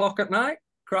 6 o'clock at night,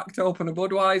 cracked open a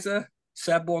Budweiser.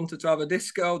 Seb wanted to have a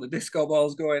disco. The disco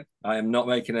ball's going. I am not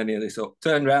making any of this up.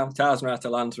 Turned around, Tarzana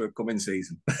Atalanta had come in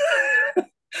season.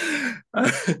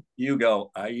 You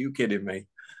go, are you kidding me?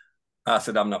 I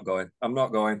said, I'm not going. I'm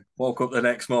not going. Woke up the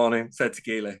next morning, said to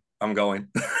Keely, I'm going.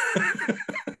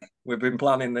 We've been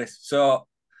planning this. So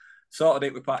sorted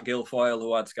it with Pat Guilfoyle,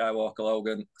 who had Skywalker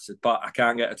Logan. I said, Pat, I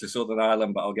can't get her to Southern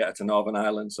Ireland, but I'll get her to Northern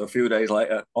Ireland. So a few days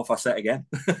later, off I set again.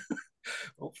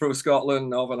 Up through Scotland,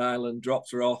 Northern Ireland,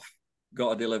 dropped her off,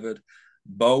 got her delivered.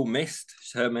 Bo missed.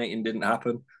 Her mating didn't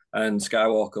happen. And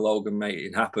Skywalker Logan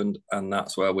mating happened. And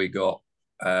that's where we got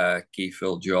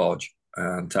Keyfield George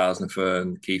and Tarzana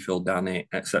Fern, Keyfield Danny,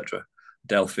 etc.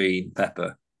 Delphine,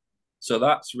 Pepper. So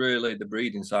that's really the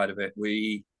breeding side of it.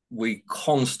 We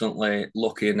constantly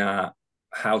looking at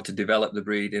how to develop the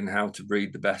breeding, how to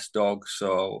breed the best dogs.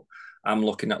 So I'm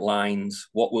looking at lines,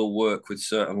 what will work with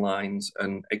certain lines.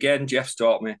 And again, Jeff's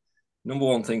taught me, number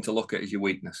one thing to look at is your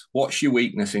weakness. What's your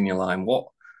weakness in your line? What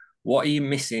are you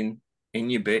missing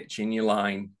in your bitch, in your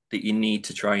line that you need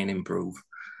to try and improve?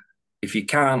 If you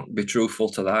can't be truthful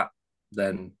to that,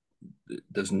 then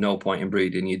there's no point in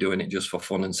breeding. You're doing it just for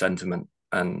fun and sentiment,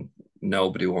 and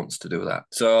nobody wants to do that.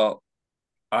 So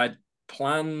I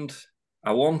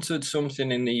wanted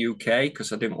something in the UK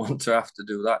because I didn't want to have to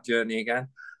do that journey again.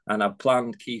 And I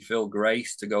planned Keyfield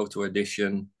Grace to go to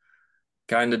Edition,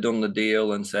 kind of done the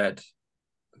deal and said,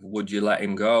 would you let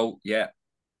him go? Yeah.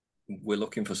 We're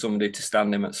looking for somebody to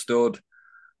stand him at stud.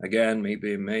 Again, me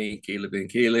being me, Keely being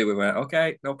Keely, we went,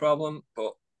 okay, no problem,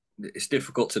 but it's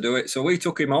difficult to do it. So we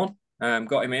took him on,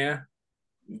 got him here.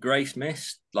 Grace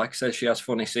missed. Like I said, she has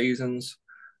funny seasons.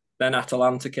 Then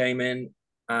Atalanta came in,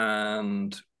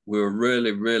 and we were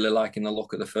really, really liking the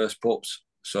look of the first pups.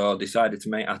 So I decided to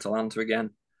make Atalanta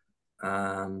again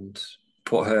and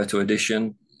put her to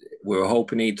Edition. We were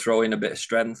hoping he'd throw in a bit of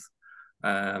strength.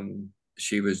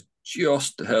 She was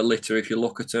just, her litter, if you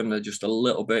look at them, they're just a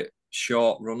little bit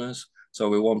short runners, so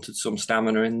we wanted some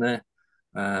stamina in there.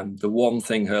 The one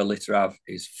thing her litter have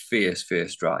is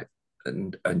fierce drive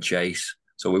and chase,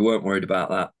 so we weren't worried about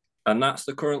that. And that's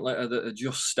the current litter that are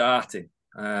just starting.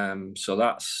 So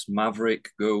that's Maverick,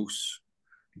 Goose,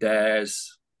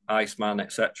 Dares, Iceman,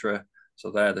 etc.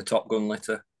 So they're the Top Gun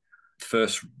litter.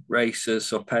 First races,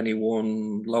 so Penny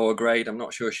won lower grade. I'm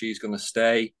not sure she's going to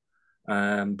stay.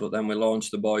 But then we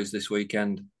launched the boys this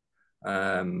weekend.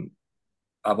 I've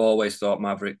always thought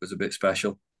Maverick was a bit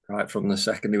special. Right from the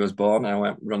second he was born, I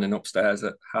went running upstairs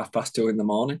at 2:30 in the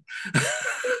morning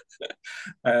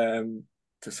to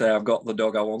say I've got the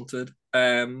dog I wanted.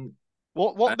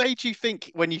 What made you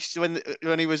think when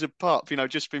he was a pup,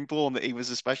 just been born, that he was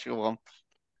a special one?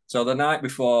 So the night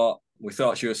before we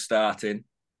thought she was starting,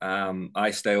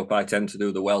 I stay up. I tend to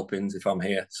do the whelpings if I'm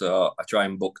here, so I try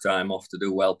and book time off to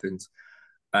do whelpings.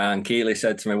 And Keely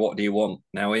said to me, "What do you want?"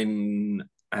 Now in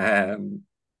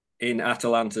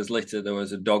Atalanta's litter, there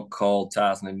was a dog called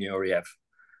Tarzan and Nureyev,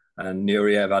 and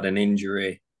Nureyev had an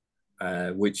injury,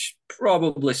 which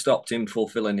probably stopped him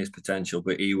fulfilling his potential.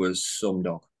 But he was some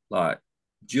dog, like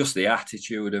just the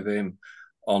attitude of him,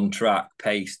 on track,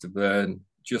 pace to burn.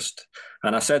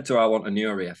 And I said to her, "I want a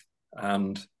Nureyev,"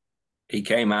 and he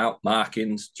came out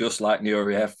markings just like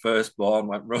Nureyev, firstborn,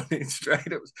 went running straight.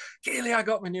 It was, "Keely, I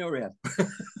got my Nureyev."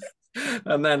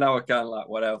 And then I was kind of like,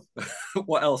 what else?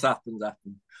 What else happens?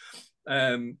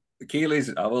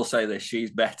 Keely's, I will say this,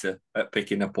 she's better at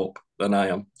picking a pup than I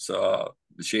am. So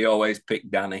she always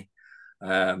picked Danny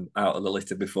out of the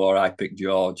litter before I picked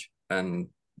George, and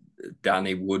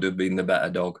Danny would have been the better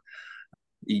dog.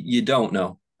 You don't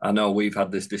know. I know we've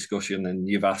had this discussion and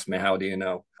you've asked me, how do you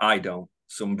know? I don't.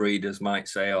 Some breeders might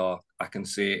say, "Oh, I can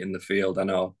see it in the field." I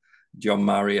know John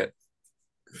Marriott,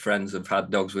 friends have had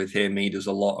dogs with him. He does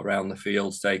a lot around the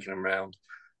fields, taking them around.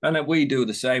 And we do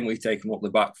the same. We take them up the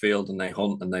backfield and they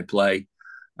hunt and they play.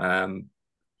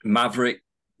 Maverick,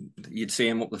 you'd see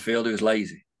him up the field, he was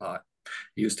lazy. Like,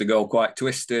 he used to go quite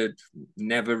twisted,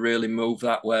 never really move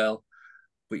that well.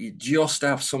 But you just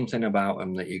have something about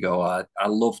him that you go, I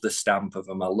love the stamp of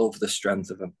him. I love the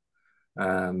strength of him.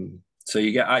 So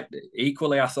you get,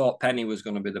 equally, I thought Penny was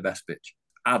going to be the best bitch.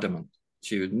 Adamant.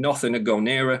 She was nothing to go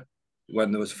near her.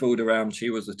 When there was food around, she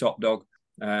was the top dog.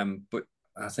 But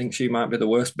I think she might be the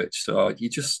worst bitch. So you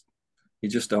just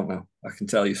don't know. I can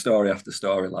tell you story after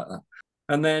story like that.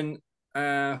 And then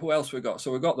who else we got?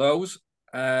 So we've got those.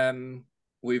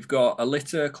 We've got a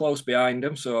litter close behind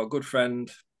them. So a good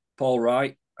friend, Paul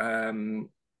Wright, and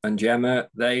Gemma,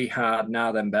 they had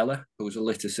Now Then Bella, who's a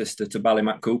litter sister to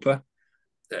Ballymac Cooper.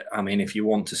 I mean, if you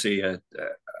want to see a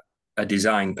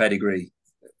design pedigree,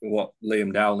 what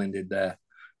Liam Dowling did there,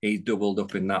 he doubled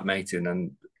up in that mating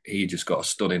and he just got a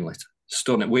stunning litter.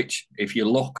 Stunning, which, if you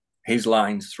look, his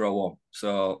lines throw on.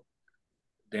 So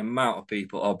the amount of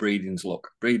people, breeding's luck.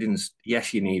 Breeding's,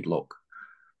 yes, you need luck,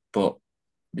 but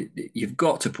you've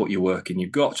got to put your work in.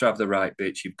 You've got to have the right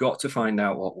bitch. You've got to find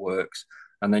out what works,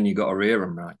 and then you've got to rear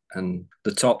them right. And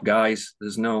the top guys,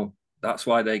 that's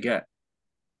why they get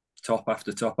top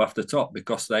after top after top,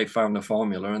 because they found a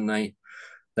formula and they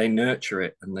nurture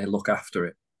it and they look after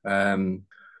it.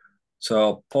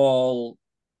 So Paul,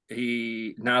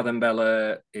 Now Then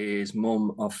Bella is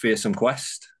mum of Fearsome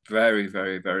Quest. Very,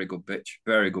 very, very good bitch.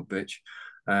 Very good bitch.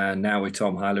 Now with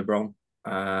Tom Hilebron.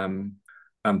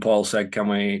 And Paul said,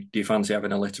 do you fancy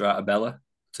having a litter out of Bella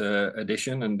to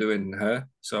addition and doing her?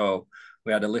 So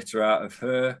we had a litter out of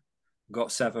her,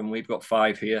 got 7, we've got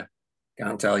 5 here.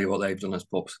 Can't tell you what they've done as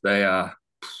pups. They are,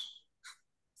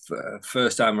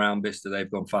 first time round Bicester,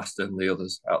 they've gone faster than the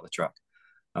others out the track.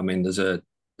 I mean, they've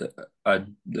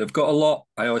got a lot.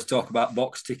 I always talk about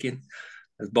box ticking.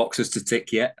 There's boxes to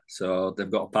tick yet. So they've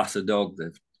got to pass a dog.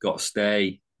 They've got to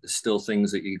stay. There's still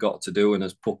things that you've got to do. And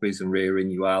as puppies and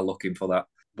rearing, you are looking for that.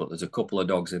 But there's a couple of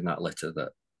dogs in that litter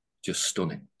that just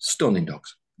stunning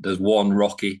dogs. There's one,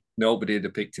 Rocky. Nobody would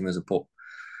have picked him as a pup.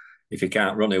 If he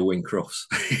can't run, he'll win cross.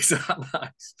 He's that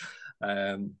nice.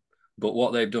 But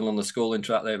what they've done on the schooling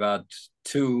track, they've had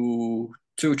two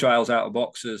trials out of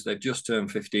boxes. They've just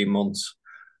turned 15 months.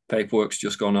 Paperwork's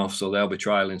just gone off, so they'll be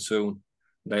trialling soon.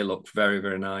 They look very,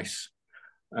 very nice.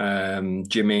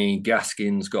 Jimmy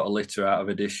Gaskin's got a litter out of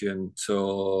addition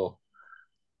to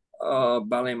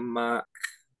Ballymac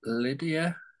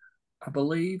Lydia, I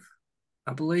believe.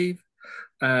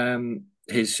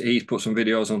 He's put some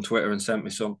videos on Twitter and sent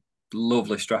me some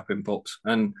lovely strapping pups.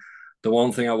 And the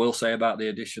one thing I will say about the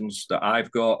additions that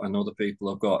I've got and other people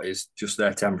have got is just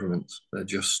their temperaments. They're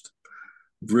just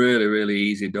really, really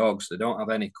easy dogs. They don't have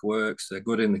any quirks. They're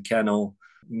good in the kennel.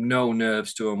 No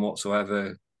nerves to them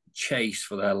whatsoever. Chase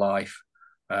for their life.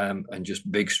 and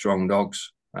just big, strong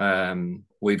dogs.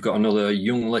 We've got another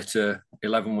young litter,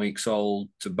 11 weeks old,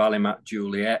 to Ballymat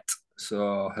Juliet.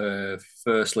 So her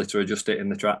first litter are just hitting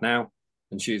the track now,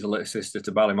 and she's a litter sister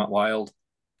to Ballymat Wild.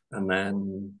 And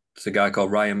then there's a guy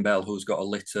called Ryan Bell who's got a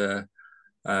litter,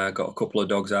 got a couple of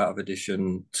dogs out of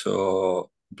addition to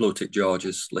Blue Tick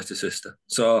George's litter sister.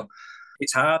 So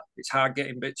it's hard. It's hard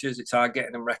getting bitches. It's hard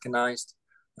getting them recognised.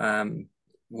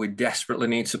 We desperately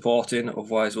need supporting,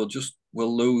 otherwise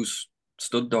we'll lose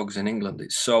stud dogs in England.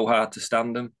 It's so hard to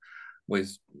stand them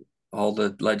with all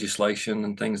the legislation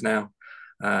and things now.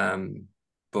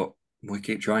 But we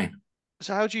keep trying.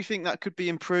 So how do you think that could be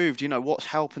improved? What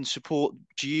help and support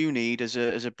do you need as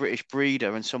a British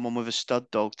breeder and someone with a stud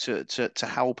dog to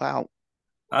help out?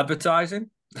 Advertising.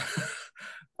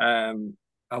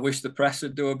 I wish the press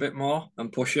would do a bit more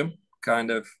and push them.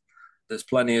 There's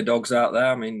plenty of dogs out there.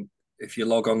 I mean, if you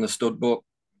log on the stud book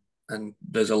and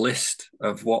there's a list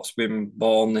of what's been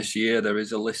born this year, there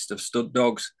is a list of stud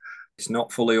dogs. It's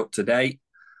not fully up to date.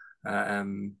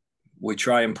 We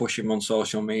try and push him on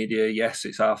social media. Yes,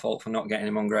 it's our fault for not getting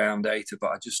him on greyhound data,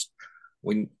 but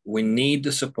we need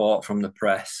the support from the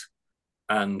press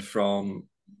and from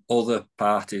other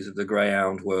parties of the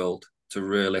greyhound world to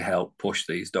really help push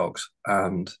these dogs.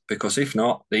 And because if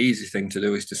not, the easy thing to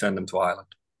do is to send them to Ireland.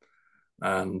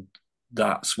 And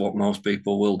that's what most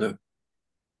people will do.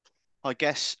 I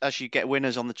guess as you get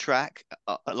winners on the track,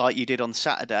 like you did on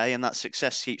Saturday, and that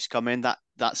success keeps coming,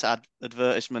 that's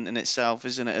advertisement in itself,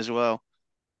 isn't it, as well?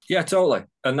 Yeah, totally.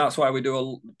 And that's why we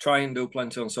try and do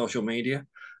plenty on social media.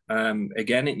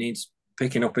 Again, it needs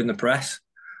picking up in the press.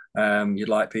 You'd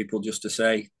like people just to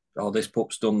say, oh, this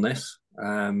pup's done this.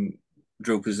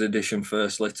 Drooper's edition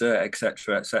first litter,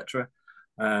 etc., etc.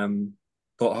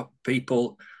 But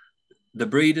people, the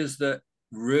breeders that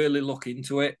really look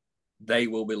into it, they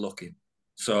will be looking.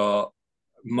 So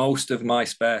most of my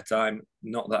spare time,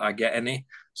 not that I get any,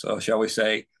 so shall we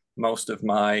say most of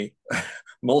my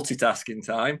multitasking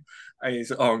time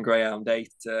is on greyhound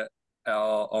data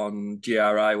or on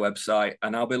GRI website,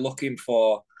 and I'll be looking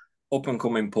for up and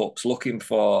coming pups, looking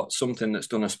for something that's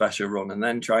done a special run, and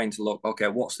then trying to look, okay,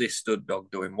 what's this stud dog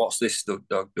doing? What's this stud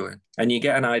dog doing? And you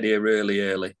get an idea really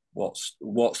early what's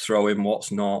throwing,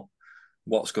 what's not,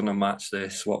 what's going to match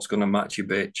this, what's going to match your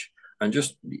bitch, and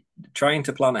just trying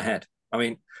to plan ahead. I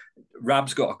mean,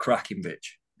 Rab's got a cracking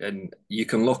bitch, and you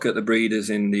can look at the breeders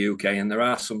in the UK, and there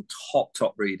are some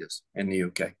top breeders in the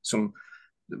UK, some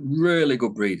really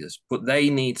good breeders, but they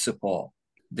need support.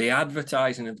 The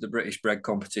advertising of the British bred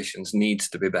competitions needs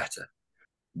to be better.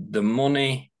 The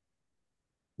money,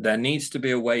 there needs to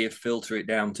be a way of filtering it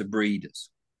down to breeders,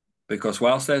 because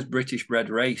whilst there's British bred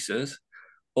racers,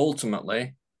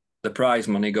 ultimately the prize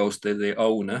money goes to the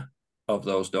owner of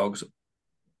those dogs,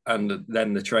 and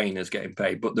then the trainer's getting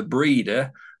paid. But the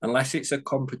breeder, unless it's a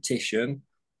competition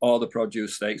or the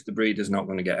produce stakes, the breeder's not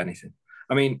going to get anything.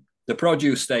 I mean, the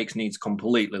produce stakes needs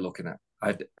completely looking at.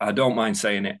 I don't mind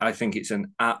saying it. I think it's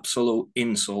an absolute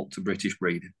insult to British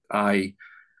breeding.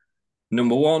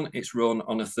 Number one, it's run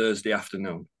on a Thursday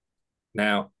afternoon.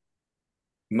 Now,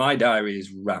 my diary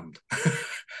is rammed.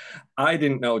 I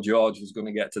didn't know George was going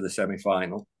to get to the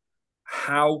semi-final.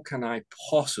 How can I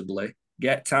possibly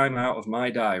get time out of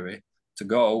my diary to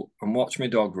go and watch my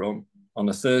dog run on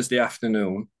a Thursday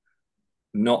afternoon,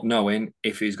 not knowing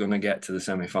if he's going to get to the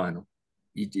semi-final?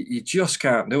 You just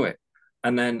can't do it.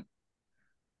 And then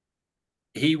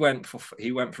he went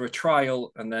for a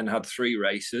trial and then had 3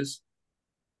 races.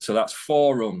 So that's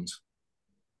 4 runs.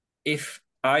 If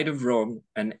I'd have run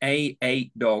an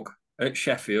A8 dog at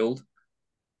Sheffield,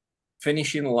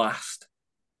 finishing last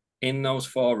in those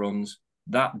 4 runs,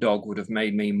 that dog would have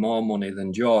made me more money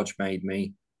than George made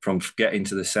me from getting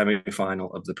to the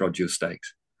semi-final of the Produce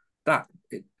Stakes. That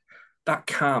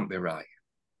can't be right.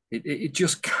 It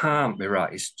just can't be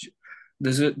right.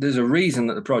 There's a reason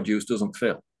that the produce doesn't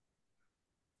fill.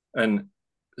 And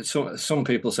some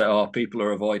people say, oh, people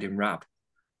are avoiding Rab.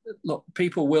 Look,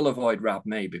 people will avoid Rab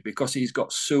maybe because he's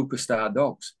got superstar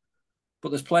dogs, but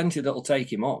there's plenty that'll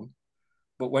take him on.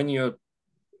 But when you're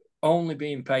only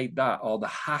being paid that, or the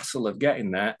hassle of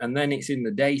getting there, and then it's in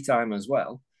the daytime as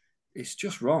well, it's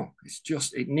just wrong.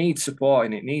 It needs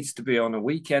supporting. It needs to be on a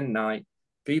weekend night.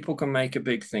 People can make a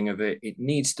big thing of it. It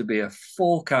needs to be a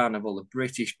full carnival of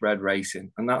British bred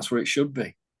racing, and that's where it should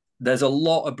be. There's a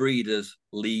lot of breeders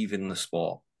leaving the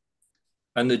sport.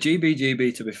 And the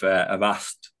GBGB, to be fair, have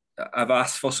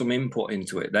asked for some input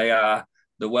into it. They are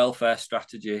the welfare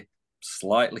strategy,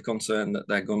 slightly concerned that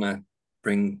they're going to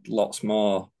bring lots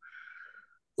more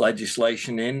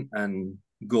legislation in and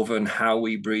govern how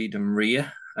we breed and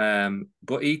rear.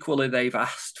 But equally, they've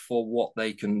asked for what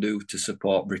they can do to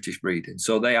support British breeding.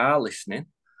 So they are listening.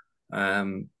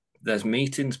 There's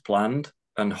meetings planned,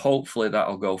 and hopefully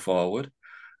that'll go forward.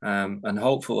 And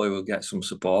hopefully we'll get some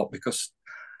support, because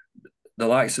the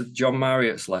likes of John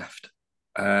Marriott's left.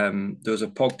 There was a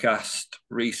podcast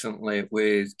recently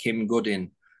with Kim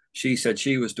Goodin. She said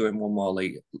she was doing one more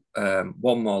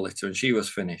litter, and she was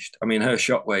finished. I mean, her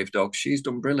Shockwave dog, she's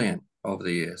done brilliant over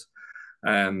the years.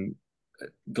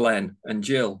 Glenn and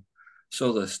Jill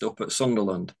Southurst up at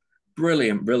Sunderland,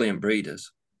 brilliant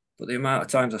breeders. But the amount of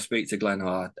times I speak to Glenn,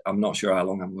 I'm not sure how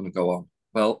long I'm going to go on.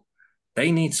 Well,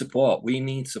 they need support. We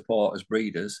need support as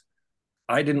breeders.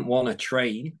 I didn't want to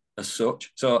train as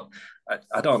such. So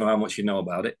I don't know how much you know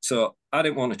about it. So I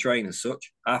didn't want to train as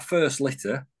such. Our first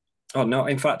litter, oh no,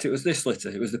 in fact, it was this litter.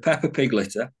 It was the Peppa Pig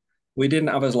litter. We didn't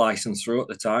have his license through at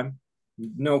the time.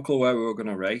 No clue where we were going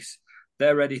to race.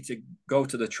 They're ready to go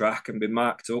to the track and be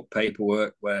marked up,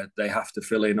 paperwork where they have to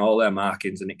fill in all their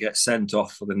markings and it gets sent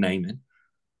off for the naming.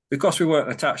 Because we weren't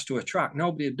attached to a track,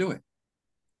 nobody would do it.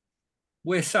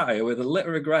 We're sat here with a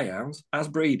litter of greyhounds as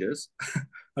breeders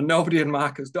and nobody would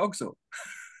mark us dogs up.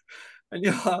 And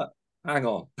you're like, hang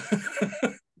on.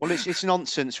 Well, it's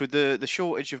nonsense with the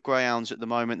shortage of greyhounds at the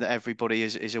moment that everybody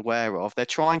is aware of. They're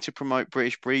trying to promote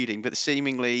British breeding, but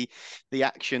seemingly the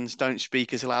actions don't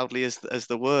speak as loudly as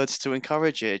the words to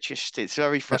encourage it. It's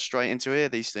very frustrating to hear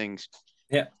these things.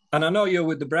 Yeah, and I know you're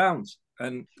with the Browns,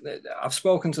 and I've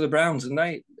spoken to the Browns, and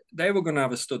they were going to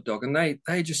have a stud dog, and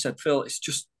they just said, Phil,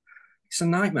 it's a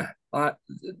nightmare. Like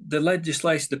the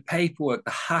legislation, the paperwork,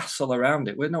 the hassle around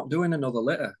it. We're not doing another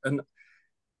litter, and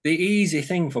the easy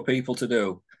thing for people to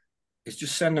do is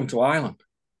just send them to Ireland.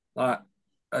 Like,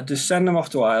 I just send them off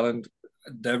to Ireland.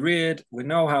 They're reared. We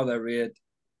know how they're reared.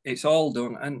 It's all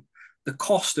done. And the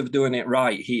cost of doing it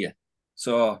right here.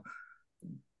 So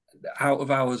out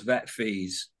of hours vet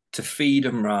fees, to feed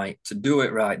them right, to do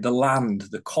it right, the land,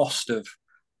 the cost of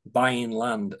buying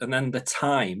land, and then the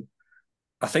time.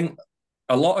 I think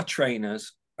a lot of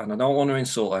trainers, and I don't want to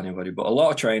insult anybody, but a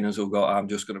lot of trainers will go, I'm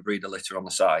just going to breed a litter on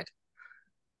the side.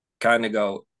 Kind of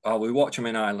go, oh, we watch them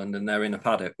in Ireland and they're in a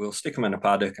paddock. We'll stick them in a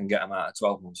paddock and get them out at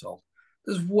 12 months old.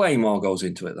 There's way more goes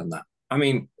into it than that. I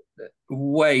mean,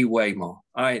 way more.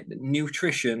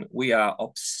 Nutrition, we are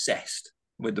obsessed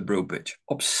with the brood bitch.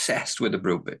 Obsessed with the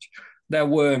brood bitch. They're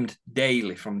wormed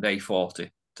daily from day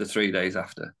 40 to 3 days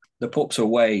after. The pups are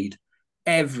weighed.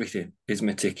 Everything is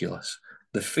meticulous.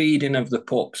 The feeding of the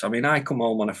pups. I mean, I come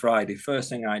home on a Friday. First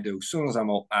thing I do, as soon as I'm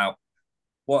up, out,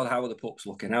 how are the pups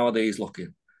looking? How are these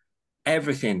looking?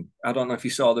 Everything. I don't know if you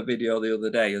saw the video the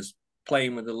other day, as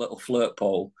playing with a little flirt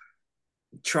pole,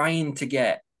 trying to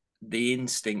get the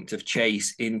instinct of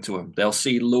chase into them. They'll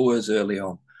see lures early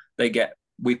on.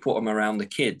 We put them around the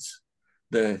kids.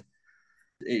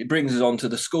 It brings us on to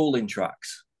the schooling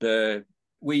tracks.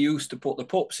 We used to put the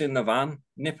pups in the van,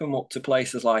 nip them up to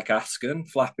places like Asken,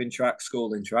 flapping track,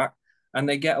 schooling track, and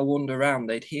they get a wander around.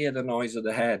 They'd hear the noise of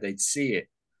the hare. They'd see it.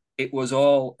 It was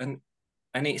all, and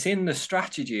it's in the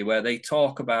strategy where they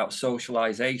talk about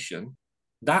socialization.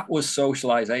 That was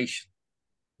socialization.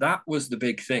 That was the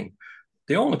big thing.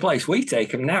 The only place we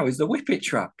take them now is the whippet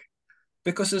track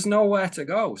because there's nowhere to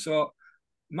go. So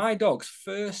my dog's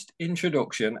first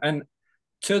introduction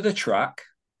to the track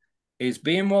is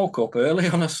being woke up early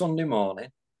on a Sunday morning,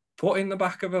 put in the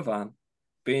back of a van,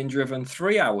 being driven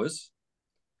 3 hours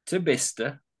to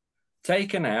Bicester,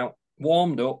 taken out,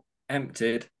 warmed up,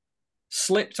 emptied,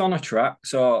 slipped on a track,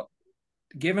 so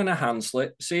given a hand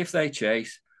slip, see if they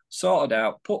chase, sorted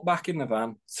out, put back in the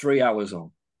van, 3 hours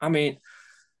on. I mean,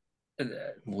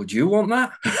 would you want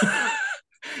that?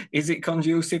 Is it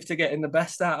conducive to getting the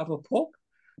best out of a pup?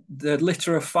 The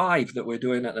litter of 5 that we're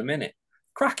doing at the minute,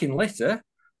 cracking litter.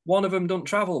 One of them don't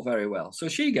travel very well. So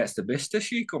she gets to Bicester,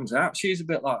 she comes out, she's a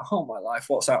bit like, oh my life,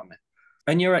 what's happening?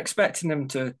 And you're expecting them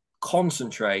to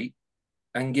concentrate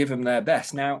and give them their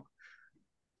best. Now,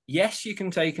 yes, you can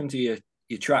take them to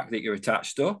your track that you're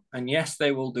attached to, and yes,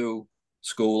 they will do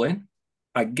schooling.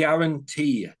 I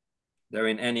guarantee you they're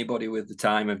in anybody with the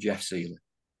time of Jeff Seeley.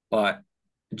 Like,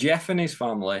 Jeff and his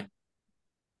family,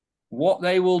 what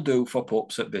they will do for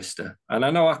pups at Bicester. And I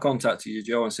know I contacted you,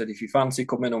 Joe, and said, if you fancy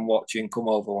coming and watching, come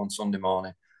over on Sunday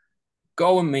morning.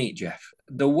 Go and meet Jeff.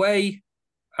 The way,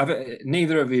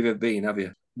 neither of you have been, have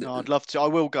you? No, I'd love to. I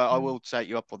will go. I will take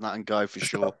you up on that and go for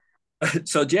sure.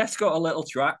 So Jeff's got a little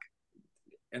track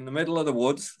in the middle of the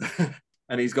woods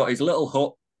and he's got his little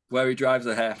hut where he drives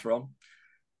the hare from,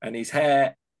 and his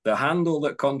hare, the handle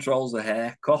that controls the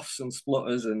hare, coughs and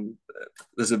splutters, and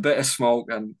there's a bit of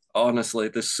smoke, and honestly,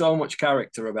 there's so much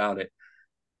character about it.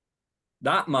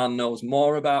 That man knows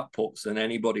more about pups than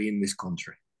anybody in this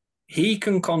country. He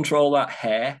can control that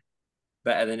hair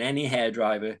better than any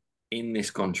hairdriver in this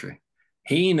country.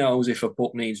 He knows if a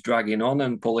pup needs dragging on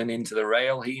and pulling into the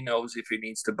rail. He knows if he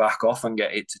needs to back off and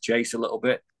get it to chase a little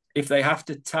bit. If they have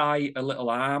to tie a little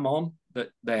arm on that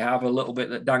they have a little bit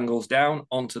that dangles down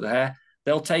onto the hair,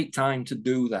 they'll take time to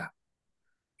do that.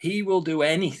 He will do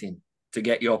anything to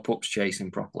get your pups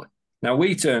chasing properly. Now,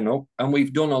 we turn up and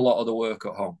we've done a lot of the work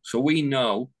at home. So we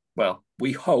know, well,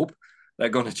 we hope they're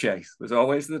going to chase. There's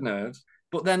always the nerves.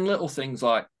 But then little things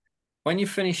like, when you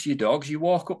finish your dogs, you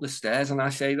walk up the stairs, and I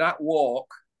say that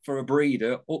walk for a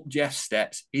breeder up Jeff's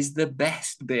steps is the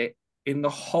best bit in the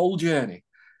whole journey,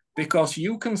 because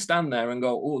you can stand there and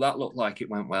go, oh, that looked like it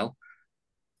went well.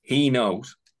 He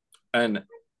knows, and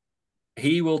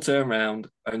he will turn around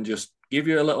and just give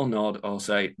you a little nod or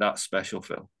say, that's special,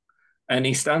 Phil. And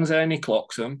he stands there and he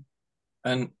clocks them.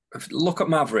 And look at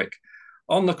Maverick.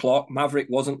 On the clock, Maverick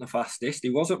wasn't the fastest.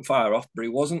 He wasn't far off, but he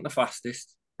wasn't the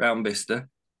fastest round Bicester.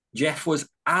 Jeff was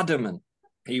adamant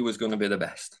he was going to be the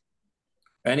best.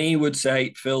 And he would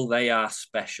say, Phil, they are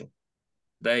special.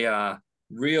 They are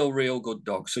real, real good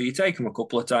dogs. So you take them a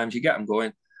couple of times, you get them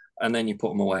going, and then you put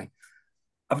them away.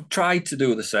 I've tried to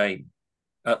do the same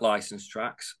at licensed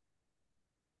tracks.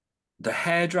 The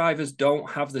hairdrivers don't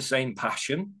have the same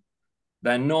passion.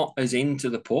 They're not as into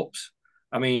the pups.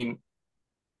 I mean,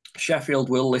 Sheffield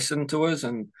will listen to us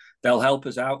and they'll help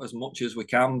us out as much as we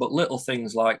can. But little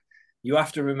things like, you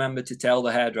have to remember to tell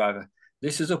the hairdriver,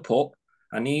 this is a pup.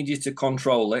 I need you to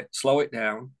control it, slow it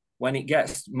down. When it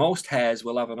gets, most hairs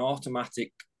will have an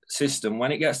automatic system.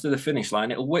 When it gets to the finish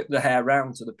line, it'll whip the hair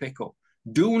round to the pickup.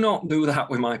 Do not do that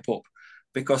with my pup,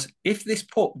 because if this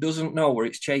pup doesn't know where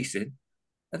it's chasing,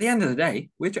 at the end of the day,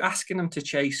 we're asking them to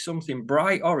chase something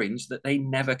bright orange that they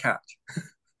never catch.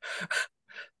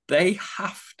 They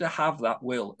have to have that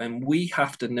will, and we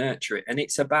have to nurture it. And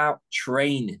it's about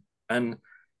training. And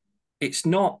it's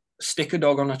not stick a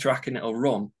dog on a track and it'll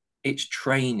run. It's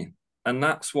training. And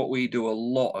that's what we do a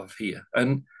lot of here.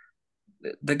 And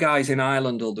the guys in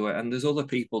Ireland will do it, and there's other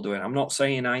people doing it. I'm not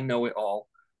saying I know it all,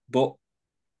 but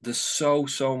there's so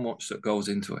much that goes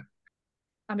into it.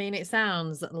 I mean, it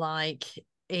sounds like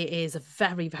it is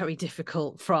very, very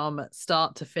difficult from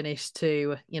start to finish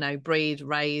to, breed,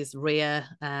 raise, rear.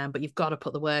 But you've got to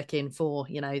put the work in for,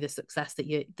 the success that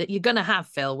you're going to have,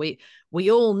 Phil.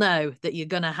 We all know that you're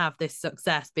going to have this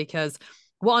success because,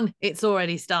 one, it's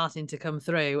already starting to come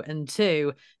through, and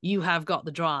two, you have got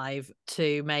the drive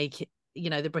to make,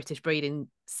 the British breeding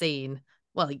scene.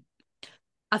 Well,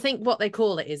 I think what they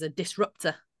call it is a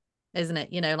disruptor, isn't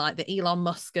it? Like the Elon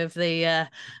Musk of the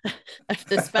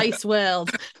space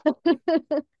world.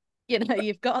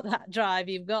 You've got that drive,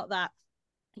 you've got that,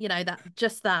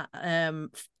 that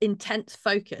intense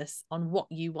focus on what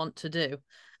you want to do.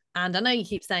 And I know you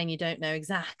keep saying you don't know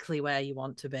exactly where you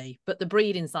want to be, but the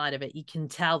breeding side of it, you can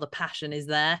tell the passion is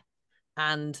there.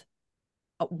 And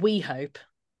we hope,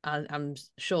 I'm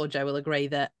sure Joe will agree,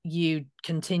 that you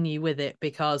continue with it,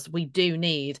 because we do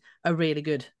need a really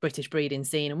good British breeding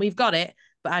scene, and we've got it.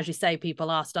 But as you say,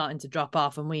 people are starting to drop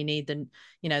off, and we need the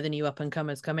new up and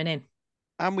comers coming in.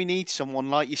 And we need someone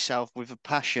like yourself with a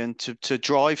passion to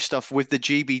drive stuff with the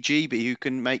GBGB who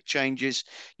can make changes,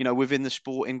 within the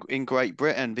sport in Great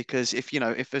Britain. Because if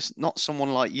there's not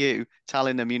someone like you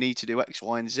telling them you need to do X,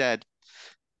 Y, and Z,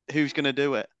 who's going to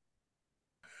do it?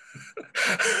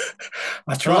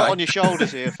 I try. A lot on your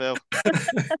shoulders here, Phil.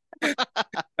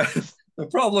 The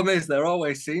problem is there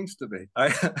always seems to be. I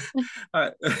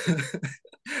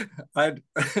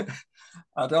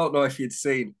don't know if you'd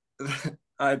seen.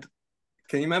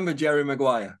 Can you remember Jerry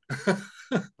Maguire?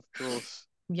 Of course.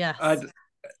 Yes.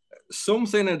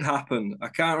 Something had happened. I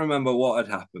can't remember what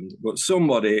had happened, but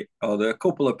somebody or a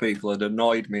couple of people had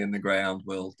annoyed me in the greyhound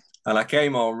world, and I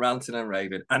came home ranting and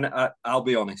raving. And I'll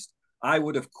be honest, I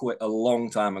would have quit a long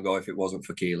time ago if it wasn't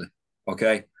for Keely.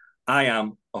 Okay, I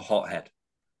am a hothead.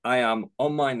 I am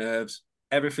on my nerves.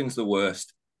 Everything's the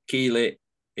worst. Keely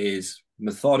is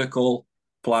methodical,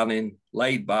 planning,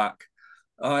 laid back.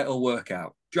 Oh, it'll work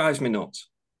out. Drives me nuts.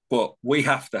 But we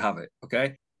have to have it,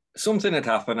 okay? Something had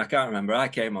happened. I can't remember. I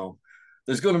came home.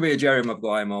 There's going to be a Jerry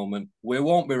Maguire moment. We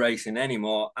won't be racing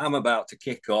anymore. I'm about to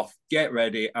kick off. Get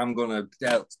ready. I'm going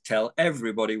to tell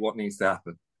everybody what needs to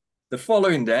happen. The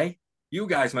following day, you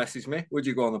guys messaged me. Would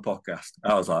you go on the podcast?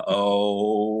 I was like,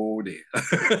 oh, dear.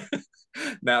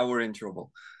 Now we're in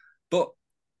trouble. But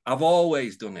I've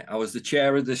always done it. I was the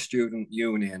chair of the student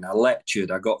union. I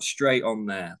lectured. I got straight on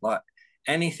there. Like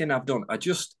anything I've done, I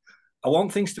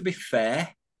want things to be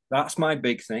fair. That's my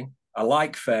big thing. I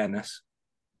like fairness.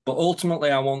 But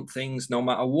ultimately, I want things, no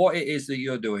matter what it is that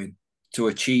you're doing, to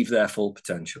achieve their full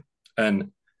potential.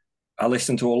 And I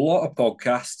listen to a lot of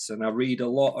podcasts and I read a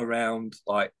lot around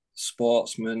like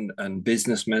sportsmen and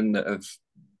businessmen that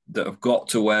have got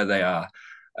to where they are.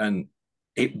 And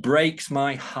it breaks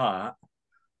my heart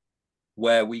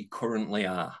where we currently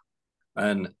are.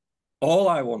 And all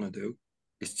I want to do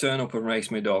is turn up and race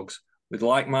my dogs with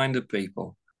like-minded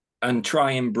people and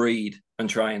try and breed and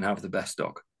try and have the best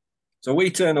dog. So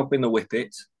we turn up in the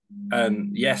Whippets,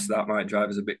 and yes, that might drive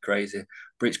us a bit crazy,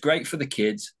 but it's great for the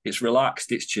kids. It's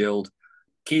relaxed, it's chilled.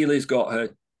 Keely's got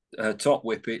her top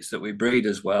Whippets that we breed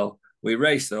as well. We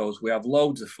race those. We have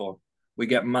loads of fun. We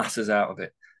get masses out of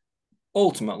it.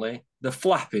 Ultimately, the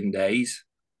flapping days,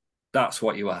 that's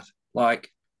what you had.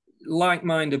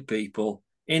 Like-minded people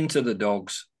into the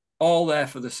dogs, all there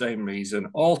for the same reason,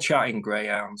 all chatting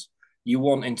greyhounds. You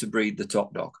wanting to breed the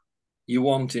top dog. You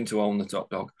wanting to own the top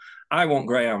dog. I want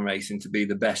greyhound racing to be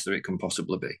the best that it can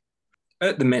possibly be.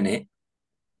 At the minute,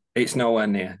 it's nowhere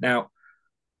near. Now,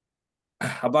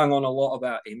 I bang on a lot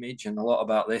about image and a lot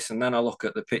about this, and then I look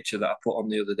at the picture that I put on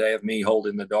the other day of me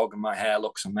holding the dog and my hair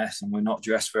looks a mess and we're not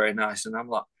dressed very nice. And I'm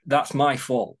like, that's my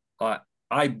fault. Like,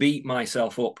 I beat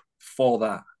myself up for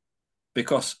that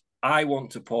because I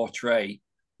want to portray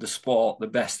the sport the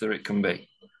best that it can be,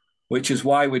 which is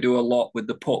why we do a lot with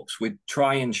the pups. We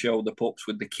try and show the pups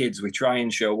with the kids. We try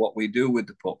and show what we do with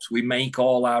the pups. We make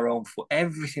all our own food.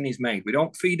 Everything is made. We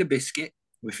don't feed a biscuit.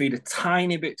 We feed a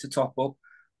tiny bit to top up.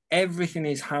 Everything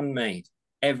is handmade,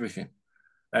 everything.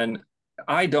 And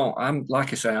I'm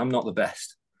like I say, I'm not the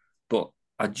best, but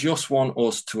I just want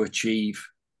us to achieve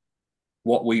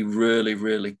what we really,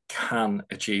 really can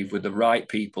achieve with the right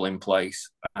people in place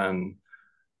and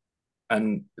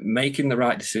making the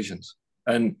right decisions.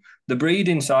 And the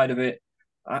breeding side of it,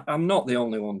 I'm not the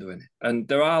only one doing it. And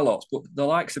there are lots, but the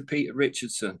likes of Peter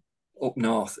Richardson up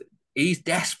north, he's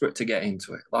desperate to get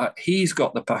into it. Like, he's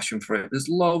got the passion for it. There's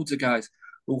loads of guys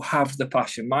who have the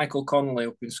passion. Michael Connolly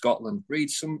up in Scotland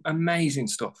reads some amazing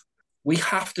stuff. We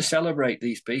have to celebrate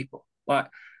these people. Like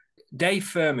Dave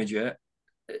Firmager,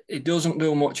 it doesn't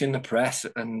do much in the press,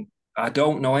 and I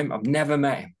don't know him. I've never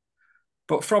met him.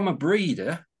 But from a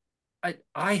breeder,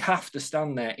 I have to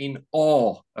stand there in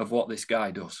awe of what this guy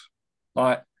does.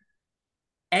 Like,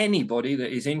 anybody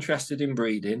that is interested in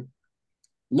breeding,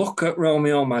 look at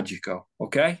Romeo Magico,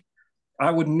 okay? I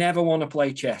would never want to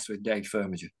play chess with Dave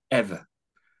Firmager, ever.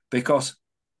 Because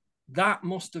that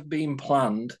must have been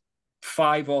planned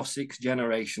 5 or 6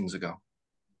 generations ago.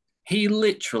 He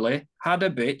literally had a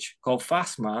bitch called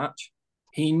Fast March.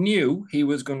 He knew he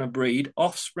was going to breed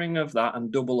offspring of that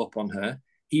and double up on her.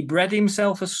 He bred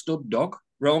himself a stud dog,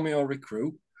 Romeo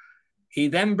Recruit. He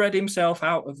then bred himself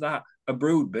out of that a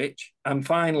brood bitch and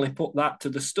finally put that to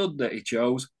the stud that he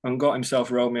chose and got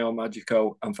himself Romeo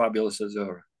Magico and Fabulous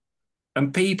Azura.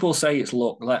 And people say it's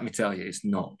luck. Let me tell you, it's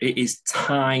not. It is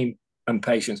time and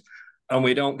patience. And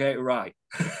we don't get it right.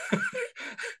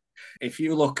 If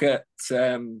you look at,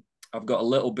 I've got a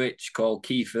little bitch called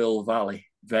Keithville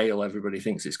Vale, everybody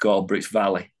thinks it's called, but it's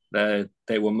Valley. They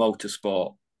were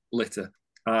motorsport litter.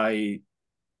 I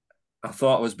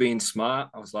thought I was being smart.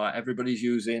 I was like, everybody's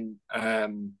using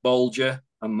Bolger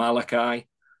and Malachi,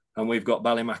 and we've got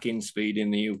Ballymac InSpeed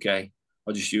in the UK.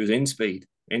 I'll just use InSpeed.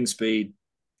 InSpeed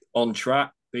on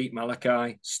track, beat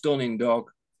Malachi, stunning dog,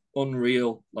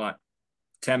 unreal, like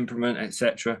temperament,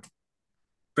 etc.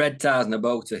 Bred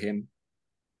Tarsnabo to him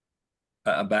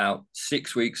at about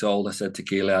 6 weeks old. I said to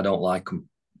Keely, I don't like them.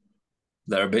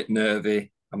 They're a bit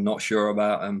nervy. I'm not sure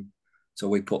about them. So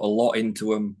we put a lot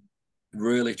into them,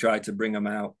 really tried to bring them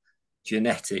out.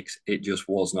 Genetics, it just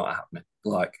was not happening.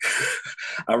 Like,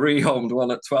 I rehomed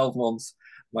one at 12 months.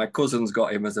 My cousin's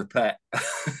got him as a pet.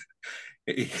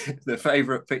 The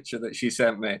favourite picture that she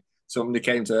sent me, somebody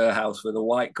came to her house with a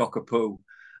white cockapoo,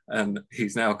 and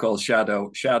he's now called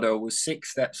Shadow. Shadow was 6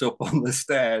 steps up on the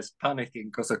stairs, panicking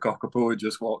because a cockapoo had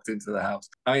just walked into the house.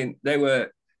 I mean,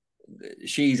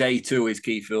 she's A2 is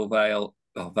Keithville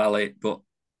Valley, but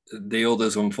the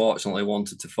others unfortunately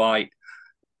wanted to fight.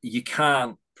 You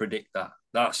can't predict that.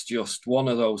 That's just one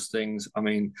of those things. I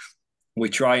mean, we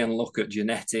try and look at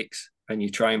genetics and you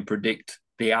try and predict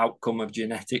the outcome of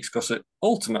genetics, because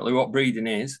ultimately what breeding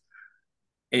is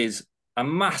a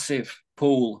massive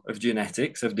pool of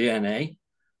genetics, of DNA,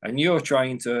 and you're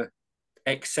trying to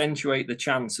accentuate the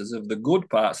chances of the good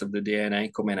parts of the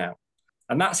DNA coming out.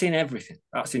 And that's in everything.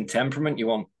 That's in temperament you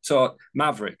want. So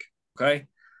Maverick, okay?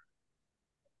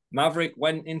 Maverick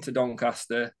went into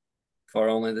Doncaster for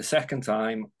only the second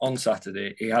time on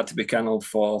Saturday. He had to be kennelled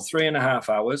for 3.5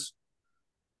 hours.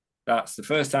 That's the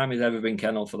first time he's ever been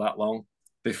kennelled for that long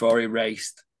before he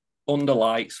raced under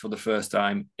lights for the first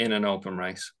time in an open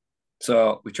race.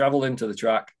 So we travelled into the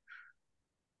track.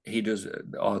 He does,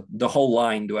 or the whole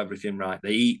line do everything right.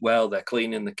 They eat well, they're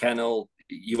cleaning the kennel.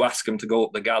 You ask them to go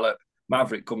up the gallop.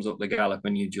 Maverick comes up the gallop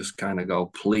and you just kind of go,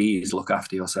 please look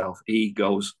after yourself.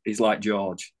 He's like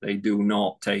George. They do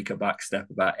not take a back step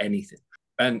about anything.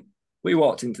 And we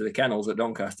walked into the kennels at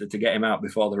Doncaster to get him out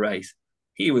before the race.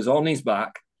 He was on his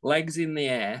back, legs in the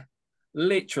air,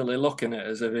 literally looking at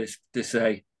us as if to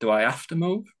say, do I have to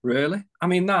move? Really? I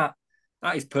mean, that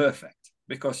is perfect,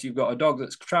 because you've got a dog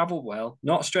that's travelled well,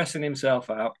 not stressing himself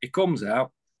out. He comes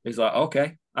out, he's like,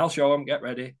 okay, I'll show him, get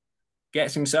ready.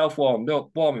 Gets himself warmed up,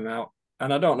 warm him out.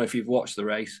 And I don't know if you've watched the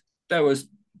race. There was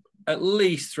at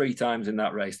least 3 times in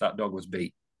that race that dog was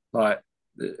beat. Like,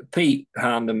 Pete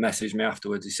Harnden messaged me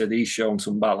afterwards. He said he's shown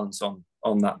some balance on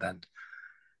that bend.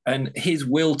 And his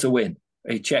will to win.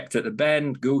 He checked at the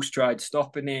bend. Goose tried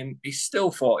stopping him. He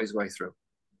still fought his way through.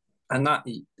 And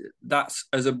that's,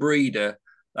 as a breeder,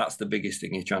 that's the biggest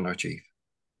thing you're trying to achieve.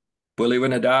 Will he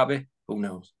win a derby? Who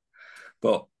knows?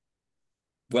 But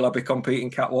will I be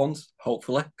competing Cat 1s?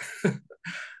 Hopefully.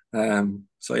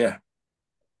 So yeah,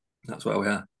 that's where we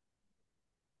are.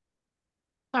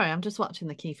 Sorry, I'm just watching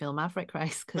the Keyfield Maverick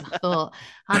race because I thought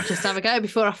I'd just have a go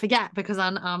before I forget, because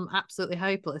I'm absolutely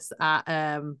hopeless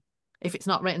at if it's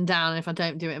not written down and if I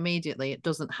don't do it immediately, it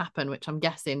doesn't happen, which I'm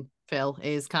guessing, Phil,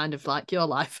 is kind of like your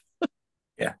life.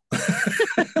 Yeah.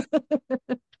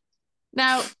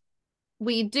 Now,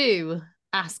 we do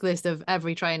ask this of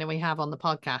every trainer we have on the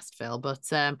podcast, Phil, but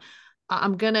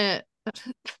I'm gonna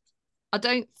I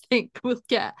don't think we'll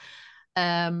get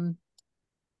well,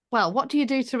 what do you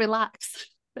do to relax,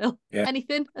 Phil? Yeah.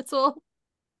 Anything at all?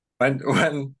 When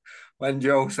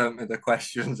Joe sent me the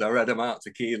questions, I read them out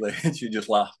to Keely and she just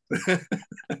laughed.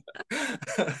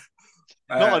 Not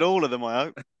at all of them, I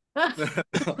hope.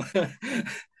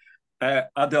 I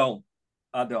don't.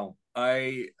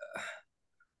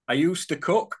 I used to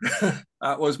cook.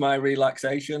 That was my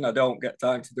relaxation. I don't get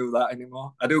time to do that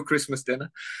anymore. I do Christmas dinner.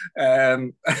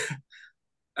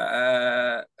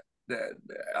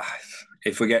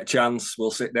 If we get a chance,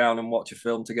 we'll sit down and watch a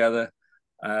film together.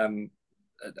 I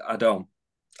don't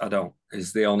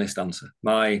is the honest answer.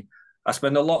 I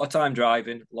spend a lot of time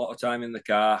driving, a lot of time in the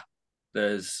car.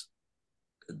 There's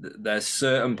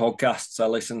certain podcasts I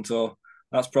listen to.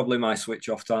 That's probably my switch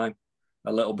off time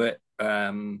a little bit.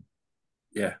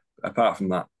 Yeah, apart from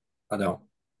that, I don't.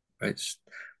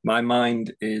 My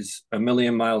mind is a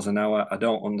million miles an hour. I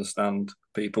don't understand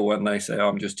people when they say, oh,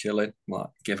 I'm just chilling. I'm like,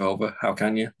 give over. How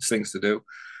can you? There's things to do.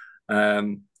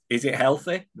 Is it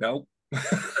healthy? No.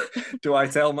 Do I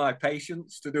tell my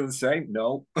patients to do the same?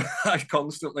 No. I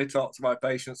constantly talk to my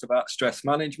patients about stress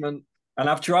management. And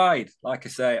I've tried. Like I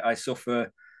say, I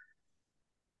suffered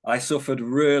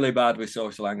really bad with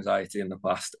social anxiety in the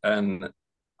past. And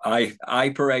I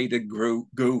paraded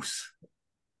Goose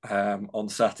on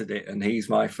Saturday, and he's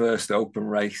my first open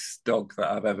race dog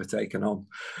that I've ever taken on.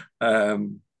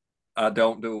 I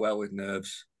don't do well with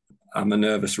nerves. I'm a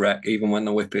nervous wreck, even when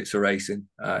the whippets are racing.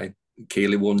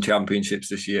 Keely won championships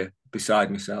this year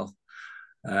beside myself.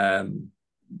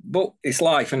 But it's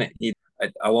life, isn't it?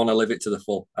 I want to live it to the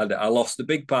full. I lost a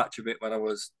big patch of it when I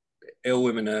was ill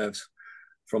with my nerves.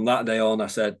 From that day on, I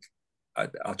said,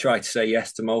 I try to say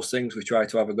yes to most things. We try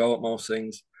to have a go at most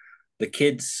things. The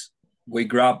kids, we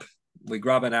grab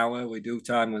an hour. We do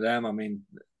time with them. I mean,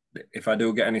 if I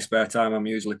do get any spare time, I'm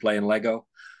usually playing Lego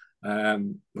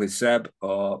with Seb,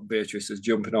 or Beatrice is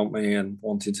jumping on me and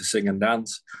wanting to sing and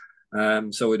dance.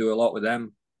 So we do a lot with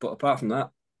them. But apart from that,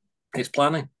 it's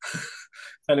planning.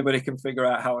 If anybody can figure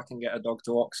out how I can get a dog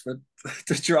to Oxford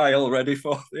to trial ready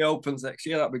for the Opens next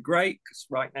year, that'd be great. Because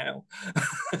right now,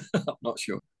 I'm not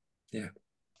sure. Yeah.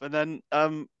 And then,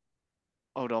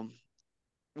 hold on.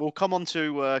 We'll come on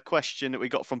to a question that we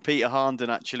got from Peter Harnden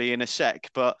actually in a sec.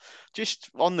 But just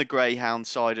on the greyhound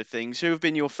side of things, who have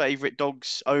been your favourite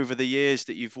dogs over the years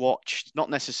that you've watched? Not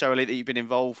necessarily that you've been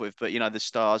involved with, but, you know, the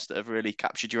stars that have really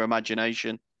captured your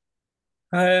imagination.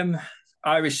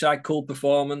 Irish Cycle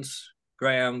Performance,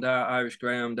 Irish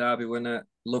Greyhound Derby winner.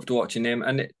 Loved watching him.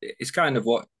 And it's kind of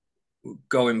what,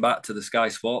 going back to the Sky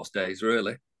Sports days,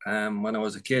 really, when I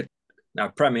was a kid. Now,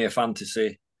 Premier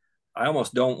Fantasy, I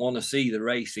almost don't want to see the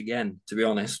race again, to be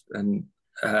honest. And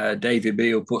David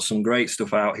Beale put some great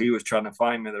stuff out. He was trying to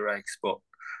find me the race, but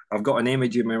I've got an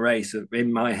image in my race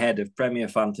in my head of Premier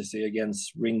Fantasy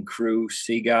against Ring Crew,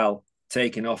 Seagal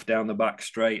taking off down the back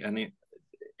straight. And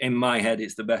in my head,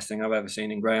 it's the best thing I've ever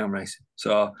seen in greyhound racing.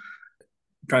 So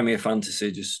Premier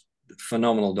Fantasy, just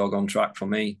phenomenal dog on track for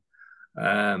me.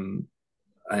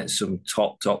 It's some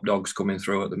top dogs coming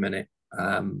through at the minute.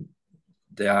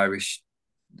 the Irish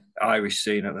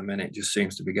scene at the minute just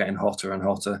seems to be getting hotter and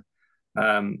hotter.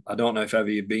 I don't know if ever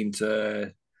you've been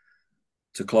to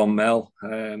Clonmel.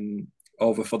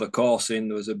 Over for the coursing,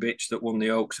 there was a bitch that won the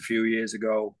Oaks a few years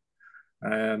ago,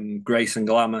 Grace and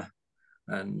Glamour.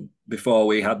 And before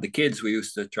we had the kids, we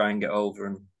used to try and get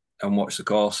over and watch the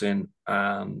coursing.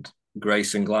 And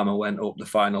Grace and Glamour went up the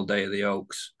final day of the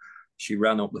Oaks. She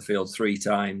ran up the field 3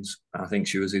 times. I think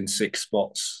she was in 6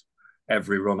 spots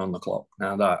every run on the clock.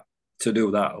 Now to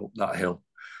do that up that hill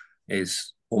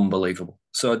is unbelievable.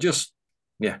 So just,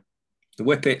 yeah, the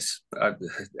Whippets.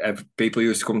 People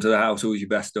used to come to the house, who's your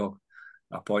best dog?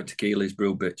 I point to Keely's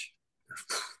brood bitch.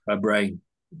 Her brain,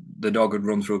 the dog would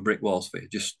run through brick walls for you.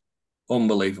 Just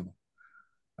unbelievable.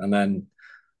 And then,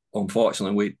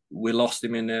 unfortunately, we lost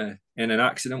him in an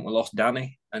accident. We lost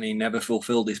Danny, and he never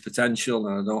fulfilled his potential.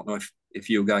 And I don't know if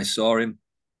you guys saw him.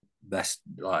 Best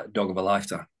dog of a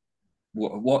lifetime.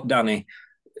 What Danny,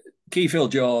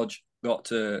 Keyfield George got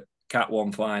to Cat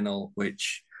 1 final,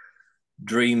 which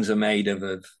dreams are made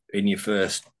of in your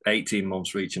first 18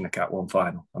 months reaching a Cat 1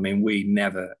 final. I mean, we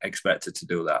never expected to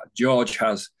do that. George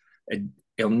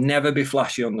he'll never be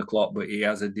flashy on the clock, but he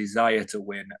has a desire to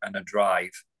win and a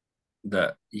drive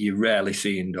that you rarely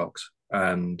see in dogs.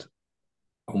 And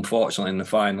unfortunately, in the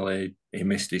final, he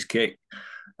missed his kick.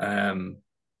 But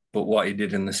what he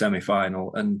did in the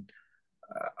semi-final, and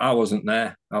I wasn't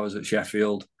there. I was at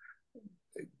Sheffield.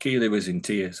 Keely was in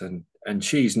tears, and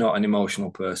she's not an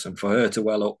emotional person. For her to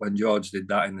well up when George did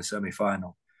that in the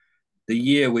semi-final, the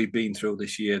year we've been through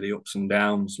this year, the ups and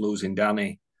downs, losing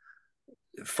Danny,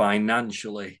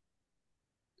 financially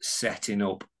setting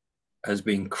up has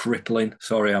been crippling.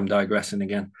 Sorry, I'm digressing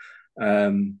again.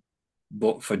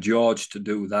 But for George to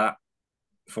do that,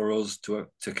 for us to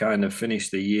kind of finish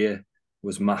the year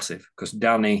was massive, because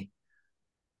Danny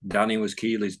was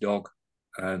Keely's dog,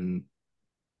 and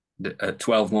at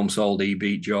 12 months old, he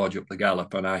beat George up the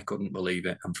gallop, and I couldn't believe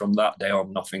it. And from that day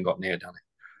on, nothing got near Danny.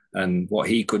 And what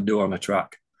he could do on a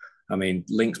track. I mean,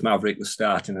 Lynx Maverick was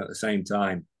starting at the same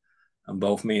time, and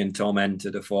both me and Tom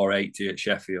entered a 480 at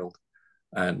Sheffield,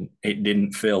 and it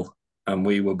didn't fill. And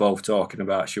we were both talking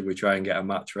about, should we try and get a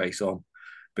match race on?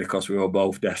 Because we were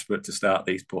both desperate to start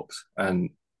these pups. And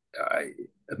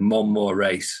one more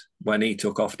race, when he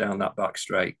took off down that back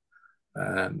straight.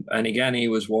 And again, he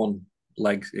was one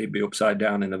leg, he'd be upside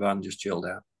down in the van, just chilled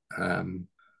out.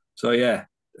 So yeah,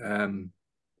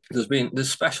 there's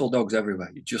special dogs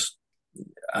everywhere.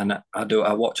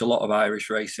 I watch a lot of Irish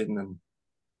racing, and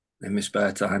in my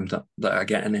spare time that I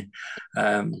get any,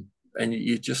 and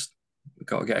you just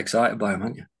got to get excited by them,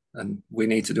 haven't you? And we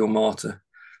need to do more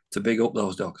to big up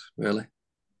those dogs, really.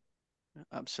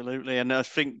 Absolutely. And I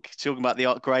think, talking about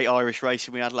the great Irish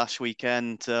racing we had last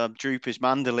weekend, Droopy's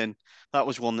Mandolin, that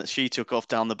was one that she took off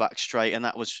down the back straight. And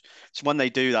so when they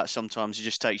do that, sometimes it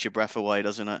just takes your breath away,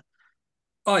 doesn't it?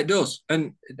 Oh, it does.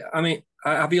 And I mean,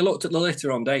 have you looked at the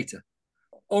litter on data?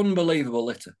 Unbelievable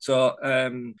litter. So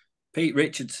Pete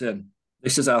Richardson,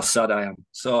 this is how sad I am.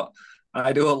 So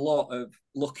I do a lot of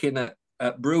looking at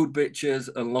brood bitches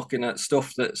and looking at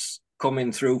stuff that's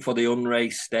coming through for the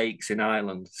unraced stakes in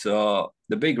Ireland. So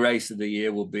the big race of the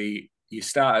year will be, you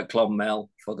start at Clonmel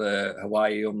for the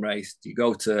Hawaii unraced, you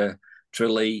go to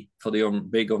Tralee for the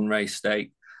big unraced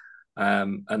stake,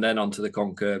 and then onto the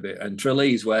Concurb. And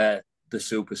Tralee's where the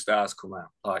superstars come out.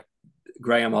 Like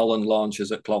Graham Holland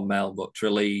launches at Clonmel, but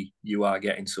Tralee, you are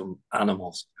getting some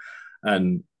animals.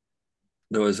 And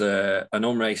there was an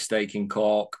unraced stake in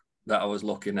Cork that I was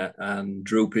looking at, and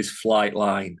Droopy's Flight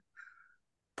Line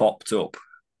popped up,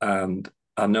 and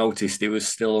I noticed he was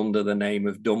still under the name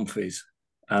of Dumfries.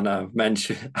 And I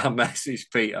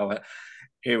messaged Pete, I went,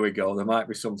 here we go, there might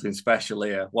be something special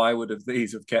here. Why would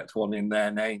these have kept one in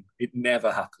their name? It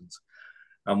never happens.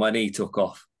 And when he took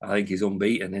off, I think he's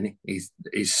unbeaten, isn't he?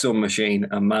 He's some machine,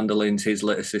 and Mandolin's his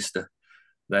little sister.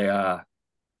 They are.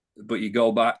 But you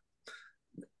go back,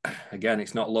 again,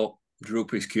 it's not luck.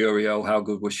 Droopy's Curio, how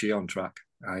good was she on track?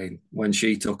 When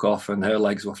she took off and her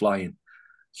legs were flying,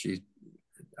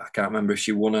 I can't remember if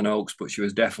she won an Oaks, but she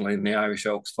was definitely in the Irish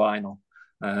Oaks final.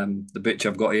 The bitch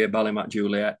I've got here, Ballymac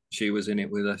Juliet, she was in it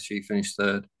with her. She finished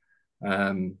third.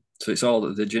 So it's all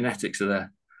that the genetics are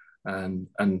there,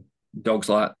 and dogs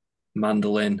like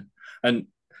Mandolin, and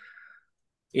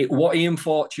what Ian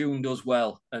Fortune does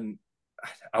well. And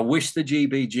I wish the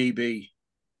GBGB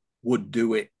would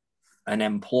do it and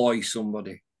employ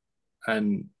somebody.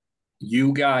 And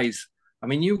you guys,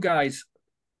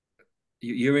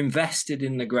 you're invested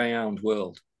in the greyhound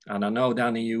world, and I know,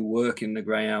 Danny, you work in the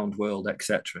greyhound world,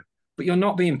 etc. But you're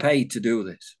not being paid to do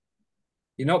this.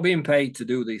 You're not being paid to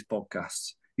do these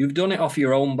podcasts. You've done it off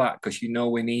your own back because you know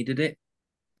we needed it.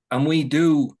 And we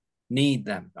do need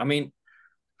them. I mean,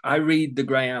 I read the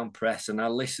greyhound press and I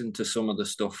listen to some of the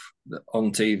stuff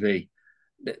on TV.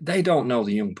 They don't know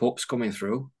the young pups coming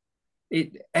through.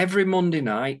 Every Monday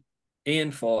night,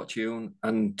 Ian Fortune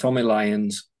and Tommy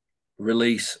Lyons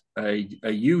release a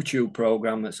YouTube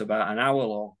program that's about an hour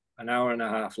long, an hour and a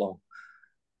half long.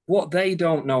 What they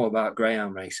don't know about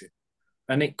greyhound racing.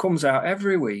 And it comes out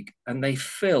every week and they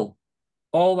fill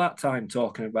all that time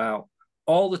talking about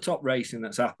all the top racing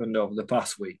that's happened over the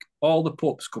past week, all the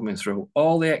pups coming through,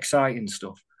 all the exciting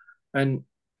stuff. And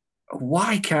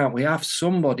why can't we have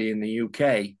somebody in the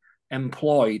UK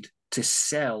employed to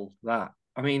sell that?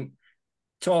 I mean,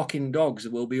 Talking Dogs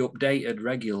will be updated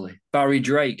regularly. Barry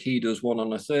Drake, he does one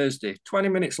on a Thursday, 20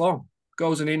 minutes long,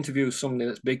 goes and interviews somebody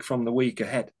that's big from the week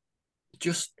ahead.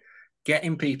 Just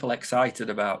getting people excited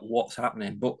about what's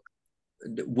happening. But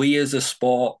we as a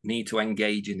sport need to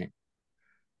engage in it.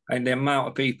 And the amount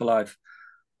of people I've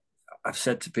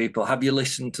said to people, have you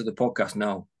listened to the podcast?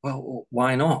 No. Well,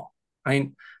 why not? I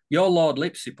mean, your Lord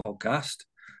Lipsy podcast,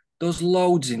 there's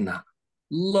loads in that.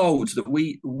 Loads that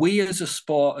we as a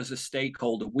sport, as a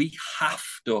stakeholder, we have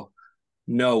to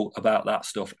know about that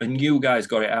stuff. And you guys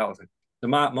got it out of it. The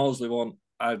Mark Mosley one,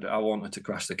 I wanted to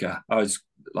crash the car. I was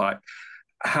like,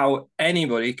 how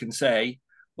anybody can say,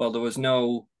 well, there was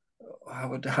no,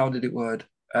 how did it word?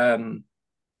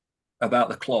 About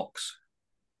the clocks.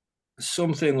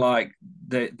 Something like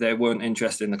they weren't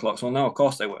interested in the clocks. Well, no, of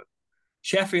course they weren't.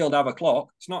 Sheffield have a clock.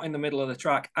 It's not in the middle of the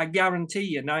track. I guarantee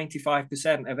you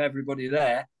 95% of everybody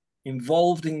there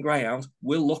involved in greyhounds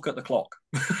will look at the clock.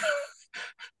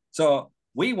 So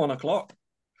we want a clock.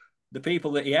 The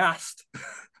people that he asked,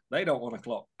 they don't want a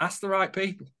clock. Ask the right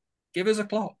people. Give us a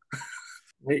clock.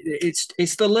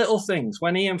 It's the little things.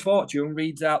 When Ian Fortune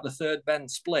reads out the third bend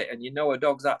split and you know a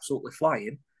dog's absolutely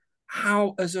flying,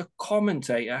 how, as a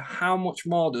commentator, how much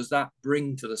more does that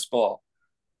bring to the sport?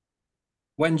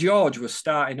 When George was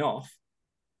starting off,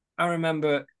 I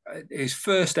remember his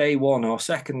first A1 or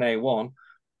second A1.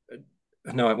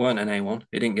 No, it weren't an A1.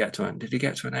 He didn't get to it. Did he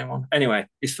get to an A1? Anyway,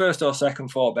 his first or second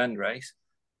four bend race.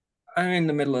 I'm in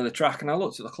the middle of the track and I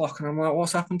looked at the clock and I'm like,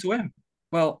 what's happened to him?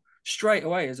 Well, straight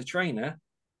away as a trainer,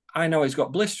 I know he's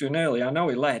got blistering early. I know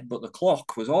he led, but the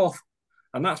clock was awful.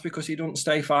 And that's because he doesn't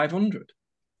stay 500.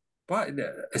 But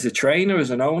as a trainer,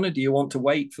 as an owner, do you want to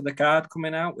wait for the card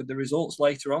coming out with the results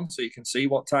later on so you can see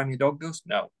what time your dog does?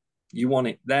 No. You want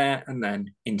it there and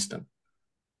then, instant.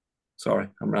 Sorry,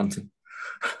 I'm ranting.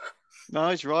 No,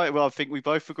 it's right. Well, I think we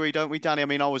both agree, don't we, Danny? I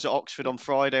mean, I was at Oxford on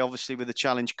Friday, obviously with the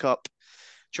Challenge Cup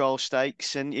trial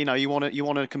stakes, and you want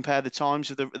to compare the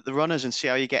times of the runners and see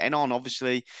how you're getting on.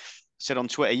 Obviously, said on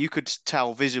Twitter, you could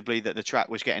tell visibly that the track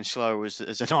was getting slower as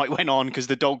the night went on because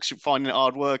the dogs were finding it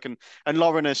hard work. And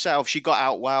Lauren herself, she got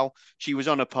out well. She was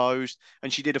unopposed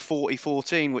and she did a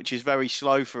 40-14, which is very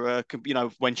slow for her,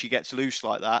 when she gets loose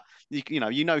like that.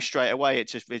 You know straight away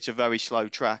it's a very slow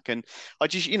track. And I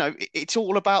just, it's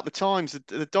all about the times.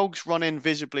 The dogs running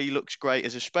visibly looks great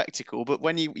as a spectacle, but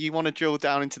when you want to drill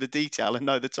down into the detail and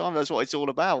know the time, that's what it's all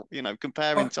about,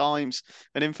 comparing times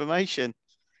and information.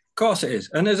 Of course it is.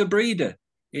 And as a breeder,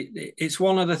 it's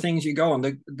one of the things you go on.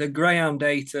 The greyhound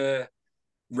data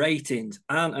ratings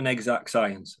aren't an exact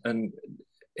science. And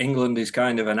England is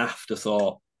kind of an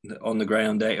afterthought on the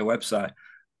greyhound data website.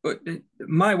 But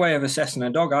my way of assessing a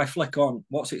dog, I flick on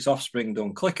what's its offspring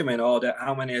done, click them in order,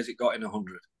 how many has it got in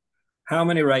 100? How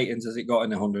many ratings has it got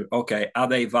in 100? Okay, are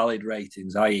they valid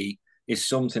ratings? I.e., is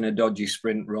something a dodgy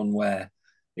sprint run where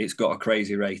it's got a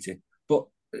crazy rating? But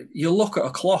you look at a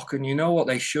clock and you know what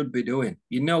they should be doing.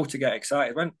 You know to get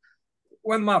excited.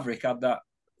 When Maverick had that,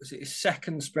 was it his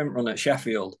second sprint run at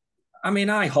Sheffield? I mean,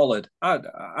 I hollered.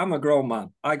 I'm a grown man.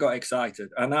 I got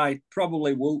excited and I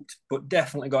probably whooped, but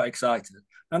definitely got excited.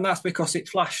 And that's because it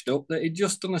flashed up that he'd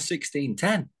just done a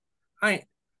 16:10.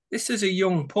 This is a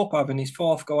young pup having his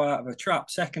fourth go out of a trap,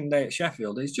 second day at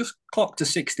Sheffield. He's just clocked a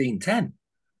 16:10.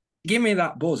 Give me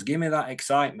that buzz. Give me that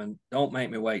excitement. Don't make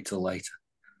me wait till later.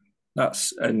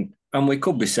 And we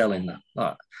could be selling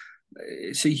that.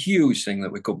 It's a huge thing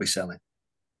that we could be selling.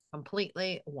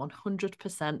 Completely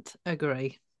 100%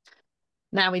 agree.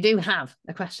 Now, we do have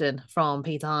a question from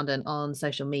Peter Harden on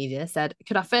social media. Said,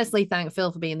 could I firstly thank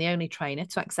Phil for being the only trainer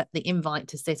to accept the invite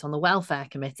to sit on the welfare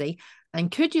committee? And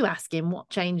could you ask him what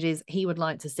changes he would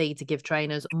like to see to give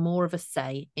trainers more of a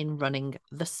say in running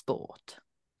the sport?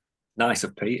 Nice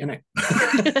of Pete, isn't it?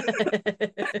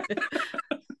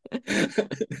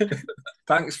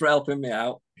 Thanks for helping me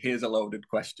out. Here's a loaded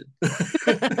question.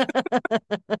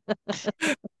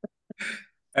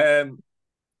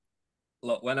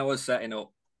 Look, when I was setting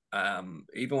up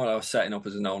even when I was setting up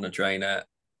as an owner trainer,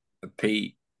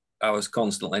 Pete, I was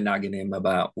constantly nagging him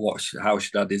about how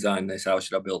should I design this, how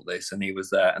should I build this, and he was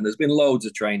there. And there's been loads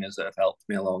of trainers that have helped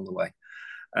me along the way.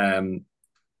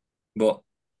 But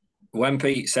when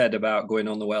Pete said about going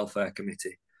on the welfare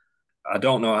committee, I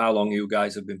don't know how long you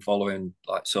guys have been following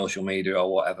like social media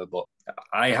or whatever, but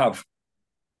I have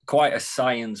quite a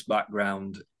science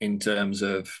background in terms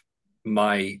of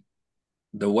the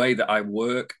way that I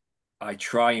work. I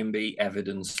try and be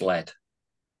evidence led.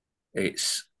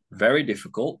 It's very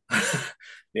difficult.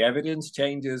 The evidence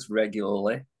changes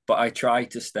regularly, but I try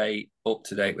to stay up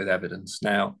to date with evidence.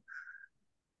 Now,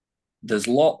 there's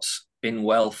lots in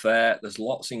welfare, there's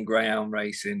lots in greyhound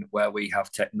racing where we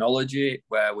have technology,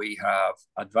 where we have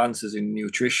advances in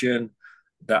nutrition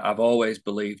that I've always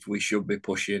believed we should be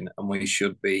pushing, and we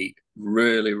should be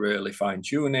really, really fine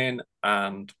tuning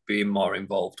and being more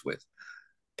involved with.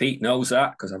 Pete knows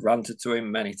that because I've ranted to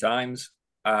him many times,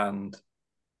 and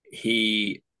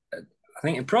I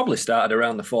think it probably started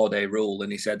around the 4-day rule,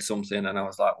 and he said something, and I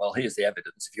was like, well, here's the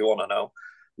evidence if you want to know.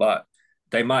 Like,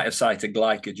 they might have cited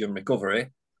glycogen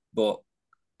recovery, but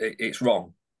it's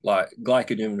wrong. Like,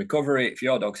 glycogen recovery, if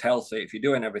your dog's healthy, if you're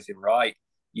doing everything right,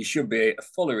 you should be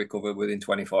fully recovered within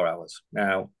 24 hours.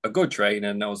 Now, a good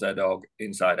trainer knows their dog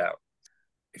inside out.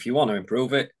 If you want to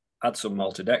improve it, add some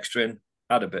maltodextrin,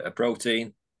 add a bit of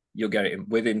protein, you'll get it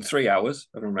within 3 hours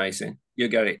of racing, you'll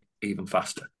get it even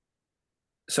faster.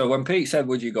 So when Pete said,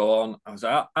 would you go on? I was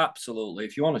like, absolutely.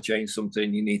 If you want to change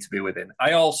something, you need to be within.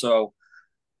 I also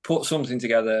put something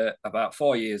together about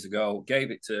 4 years ago,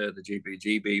 gave it to the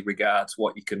GBGB regards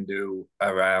what you can do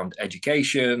around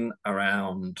education,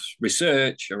 around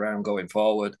research, around going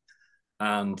forward.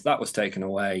 And that was taken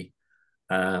away.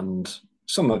 And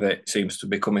some of it seems to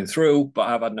be coming through, but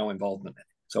I've had no involvement in it.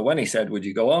 So when he said, would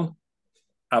you go on?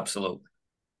 Absolutely.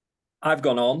 I've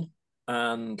gone on,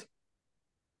 and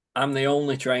I'm the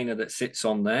only trainer that sits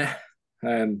on there.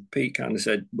 Pete kind of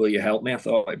said, will you help me? I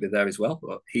thought I'd be there as well,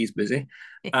 but he's busy.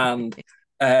 And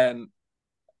I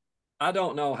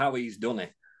don't know how he's done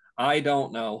it. I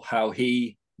don't know how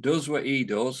he does what he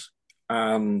does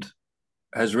and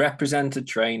has represented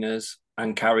trainers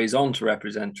and carries on to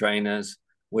represent trainers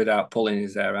without pulling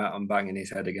his hair out and banging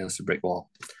his head against a brick wall.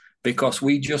 Because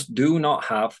we just do not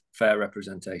have fair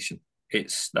representation.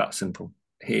 It's that simple.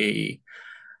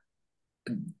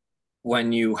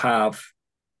 When you have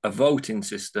a voting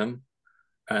system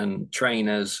and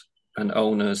trainers and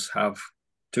owners have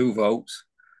 2 votes,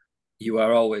 you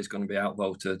are always going to be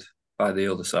outvoted by the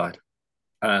other side.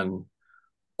 And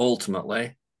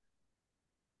ultimately,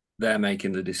 they're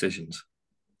making the decisions.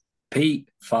 Pete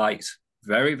fights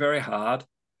very, very hard,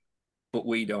 but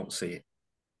we don't see it.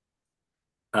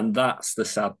 And that's the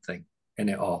sad thing in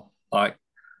it all. Like,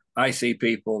 I see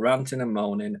people ranting and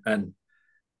moaning, and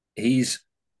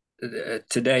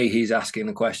today he's asking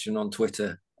a question on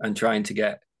Twitter and trying to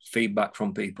get feedback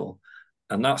from people.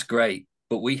 And that's great,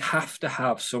 but we have to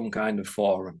have some kind of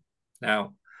forum.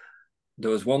 Now,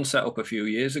 there was one set up a few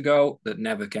years ago that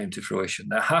never came to fruition.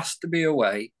 There has to be a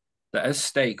way that as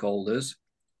stakeholders,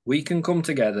 we can come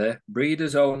together,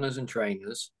 breeders, owners, and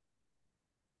trainers,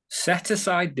 set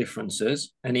aside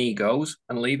differences and egos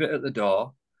and leave it at the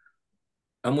door.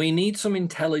 And we need some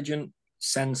intelligent,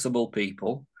 sensible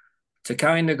people to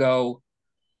kind of go,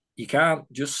 you can't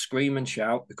just scream and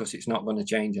shout because it's not going to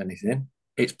change anything.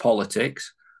 It's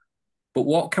politics. But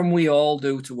what can we all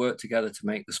do to work together to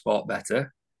make the sport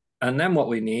better? And then what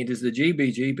we need is the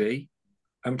GBGB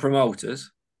and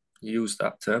promoters, use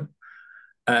that term,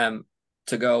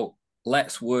 to go,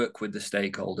 let's work with the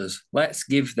stakeholders. Let's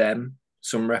give them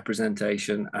some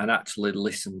representation and actually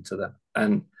listen to them.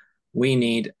 And we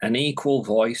need an equal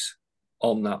voice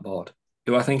on that board.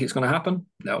 Do I think it's going to happen?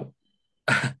 No.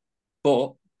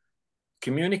 But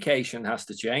communication has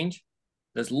to change.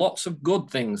 There's lots of good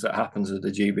things that happens at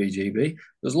the GBGB.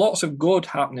 There's lots of good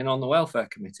happening on the welfare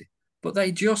committee, but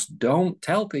they just don't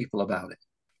tell people about it.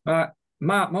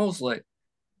 Mark Mosley,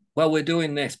 well, we're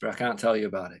doing this, but I can't tell you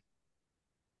about it.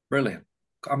 Brilliant.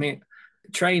 I mean,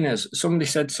 trainers, somebody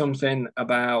said something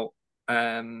about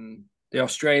the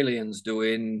Australians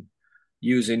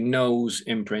using nose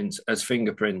imprints as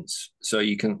fingerprints, so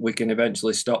we can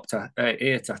eventually stop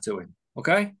ear tattooing.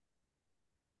 Okay,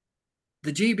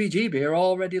 the GBGB are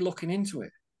already looking into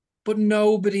it, but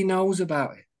nobody knows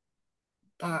about it.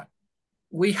 But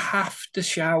we have to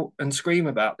shout and scream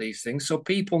about these things so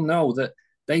people know that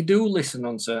they do listen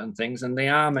on certain things and they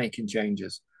are making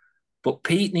changes. But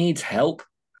Pete needs help,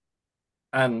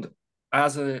 and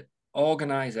as an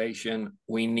organization,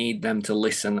 we need them to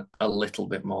listen a little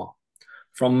bit more.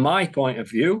 From my point of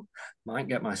view, might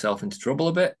get myself into trouble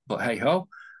a bit, but hey ho,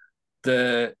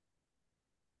 the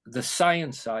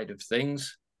science side of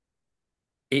things,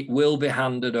 it will be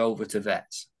handed over to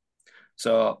vets.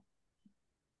 So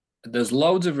there's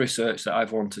loads of research that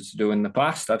I've wanted to do in the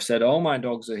past. I've said, all my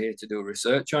dogs are here to do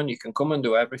research on. You can come and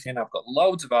do everything. I've got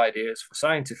loads of ideas for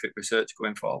scientific research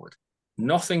going forward.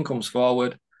 Nothing comes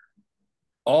forward.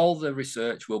 All the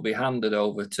research will be handed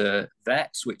over to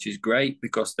vets, which is great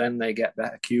because then they get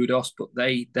better kudos, but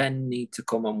they then need to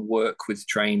come and work with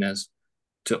trainers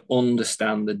to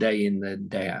understand the day in, the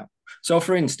day out. So,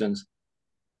 for instance,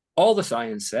 all the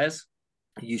science says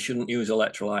you shouldn't use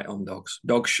electrolyte on dogs.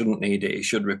 Dogs shouldn't need it. It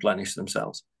should replenish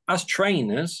themselves. As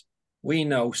trainers, we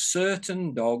know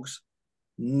certain dogs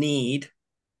need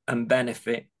and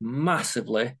benefit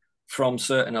massively from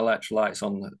certain electrolytes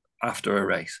after a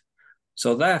race.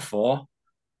 So therefore,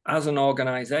 as an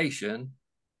organization,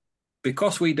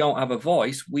 because we don't have a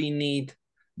voice, we need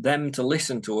them to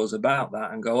listen to us about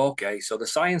that and go, okay, so the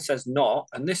science says not.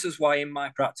 And this is why in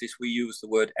my practice, we use the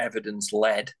word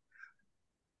evidence-led,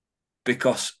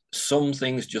 because some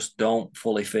things just don't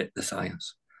fully fit the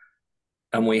science.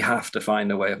 And we have to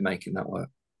find a way of making that work.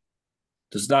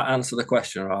 Does that answer the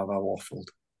question, or have I waffled?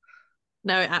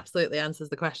 No, it absolutely answers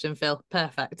the question, Phil.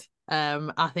 Perfect.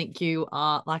 I think you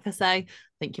are, like I say, I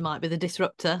think you might be the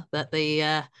disruptor that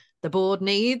the board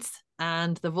needs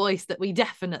and the voice that we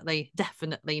definitely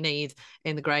need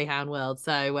in the greyhound world.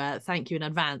 So thank you in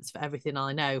advance for everything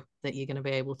I know that you're going to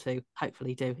be able to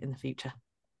hopefully do in the future.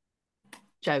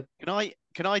 Joe.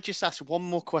 Can I just ask one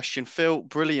more question? Phil,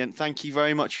 brilliant. Thank you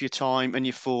very much for your time and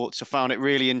your thoughts. I found it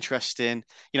really interesting.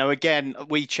 Again,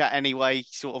 we chat anyway,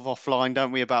 sort of offline,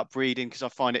 don't we, about breeding, because I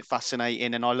find it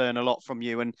fascinating and I learn a lot from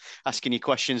you and asking you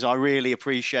questions. I really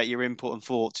appreciate your input and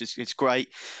thoughts. It's great.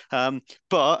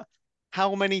 But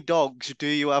how many dogs do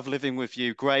you have living with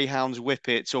you? Greyhounds,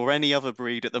 Whippets, or any other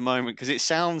breed at the moment? Because it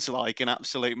sounds like an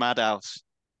absolute madhouse.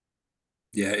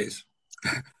 Yeah, it is.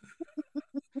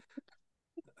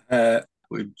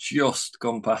 We've just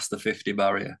gone past the 50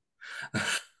 barrier.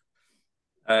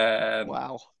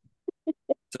 Wow.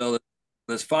 So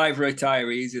there's 5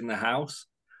 retirees in the house.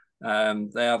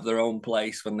 They have their own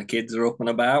place when the kids are up and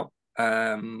about.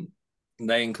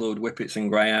 They include Whippets and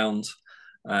Greyhounds.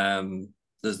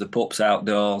 There's the pups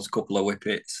outdoors, a couple of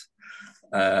Whippets.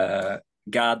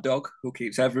 Guard dog who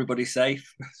keeps everybody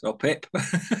safe. So Pip.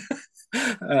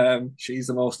 She's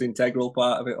the most integral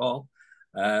part of it all.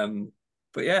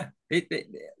 But yeah,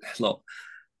 look,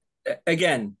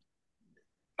 again,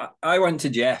 I went to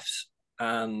Jeff's,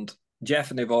 and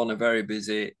Jeff and Yvonne are very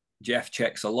busy. Jeff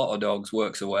checks a lot of dogs,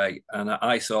 works away, and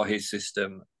I saw his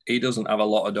system. He doesn't have a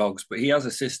lot of dogs, but he has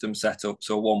a system set up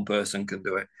so one person can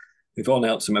do it. Yvonne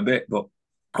helps him a bit, but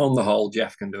on the whole,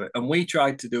 Jeff can do it. And we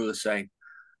tried to do the same,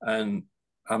 and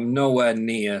I'm nowhere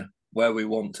near where we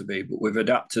want to be, but we've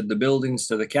adapted the buildings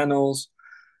to the kennels,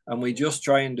 and we just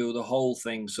try and do the whole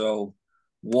thing so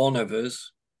one of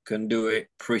us can do it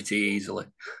pretty easily.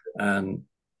 And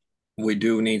we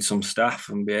do need some staff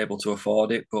and be able to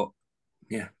afford it, but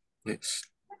yeah, it's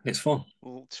fun.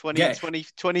 Well,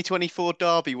 2024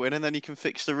 Derby win, and then you can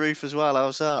fix the roof as well.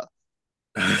 How's that?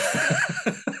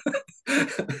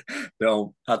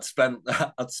 No, I'd spent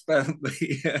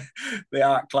the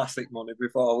Art Classic money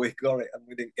before we got it, and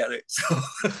we didn't get it. So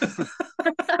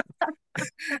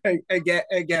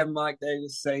again, Mike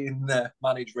Davis saying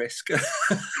manage risk.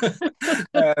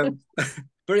 But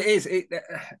it is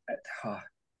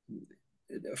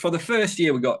for the first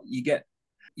year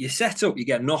you set up, you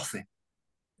get nothing.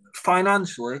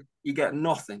 Financially, you get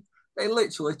nothing. They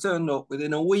literally turned up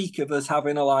within a week of us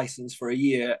having a license for a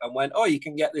year and went, oh, you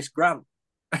can get this grant.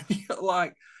 And you're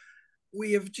like,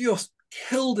 we have just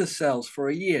killed ourselves for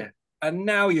a year. And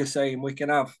now you're saying we can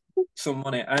have some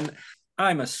money. And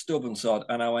I'm a stubborn sod.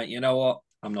 And I went, you know what?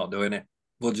 I'm not doing it.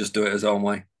 We'll just do it his own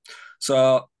way.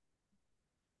 So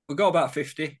we got about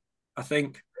 50, I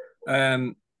think.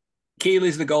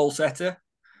 Keely's the goal setter.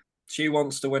 She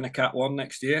wants to win a Cat 1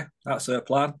 next year. That's her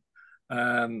plan.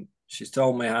 She's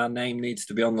told me her name needs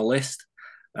to be on the list.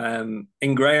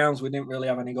 In Greyhounds, we didn't really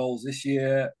have any goals this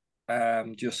year.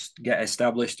 Just get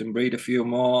established and breed a few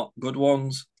more good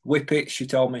ones. Whippets, she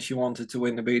told me she wanted to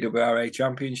win the BWRA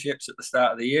Championships at the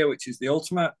start of the year, which is the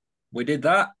ultimate. We did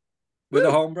that with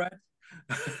a homebred.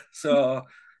 So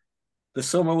the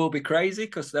summer will be crazy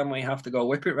because then we have to go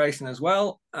Whippet racing as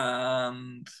well.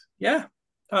 And yeah,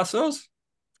 that's us.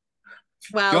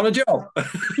 Well, do you want a job?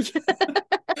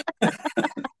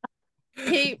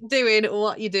 Keep doing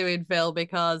what you're doing, Phil,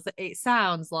 because it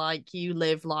sounds like you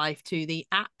live life to the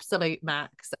absolute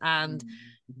max. And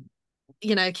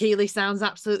you know, Keely sounds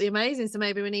absolutely amazing. So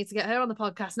maybe we need to get her on the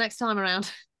podcast next time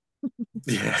around.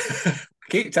 Yeah. I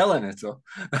keep telling her to.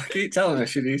 I keep telling her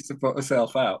she needs to put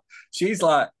herself out. She's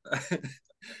like,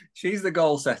 she's the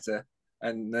goal setter.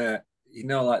 And, you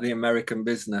know, like the American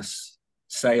business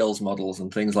sales models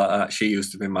and things like that, she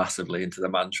used to be massively into the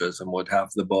mantras and would have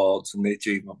the boards and the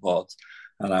achievement boards,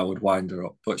 and I would wind her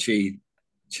up. But she's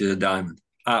a diamond,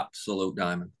 absolute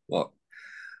diamond. What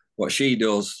she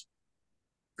does,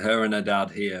 her and her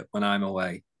dad here when I'm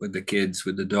away with the kids,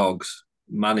 with the dogs,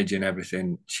 managing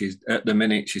everything. She's at the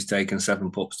minute she's taken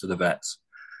 7 pups to the vets.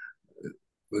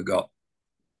 We've got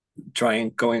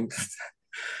going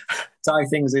tie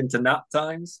things into nap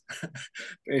times.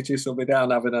 Beatrice will be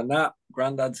down having a nap.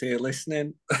 Granddad's here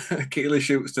listening. Keely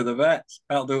shoots to the vets.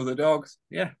 I'll do the dogs.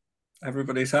 Yeah,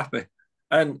 everybody's happy.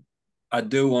 And I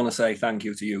do want to say thank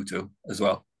you to you two as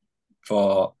well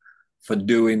for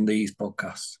doing these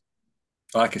podcasts.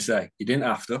 Like I say, you didn't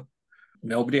have to.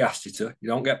 Nobody asked you to. You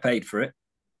don't get paid for it.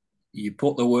 You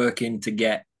put the work in to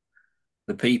get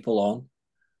the people on.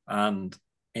 And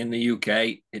in the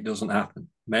UK, it doesn't happen.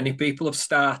 Many people have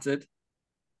started.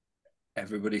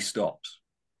 Everybody stops.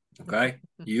 Okay?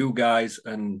 You guys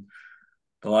and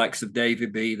the likes of Davey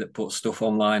B that put stuff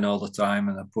online all the time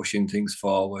and are pushing things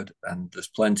forward. And there's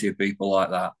plenty of people like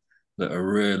that are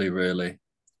really, really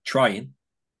trying.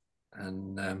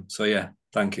 And so, yeah,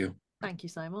 thank you. Thank you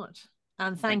so much.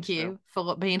 And thanks, you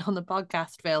for being on the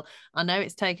podcast, Phil. I know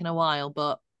it's taken a while,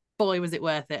 but boy, was it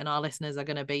worth it. And our listeners are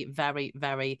going to be very,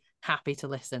 very happy to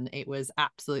listen. It was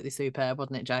absolutely superb,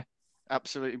 wasn't it, Joe?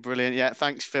 Absolutely brilliant. Yeah,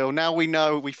 thanks, Phil. Now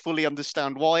we fully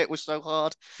understand why it was so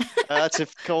hard to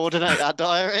coordinate our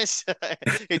diaries.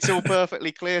 It's all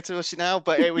perfectly clear to us now,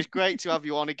 but it was great to have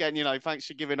you on again. You know, thanks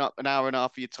for giving up an hour and a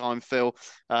half of your time, Phil.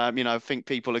 You know, I think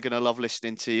people are going to love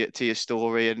listening to your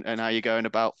story and how you're going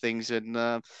about things.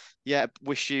 And yeah,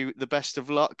 wish you the best of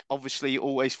luck. Obviously, you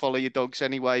always follow your dogs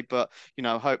anyway, but, you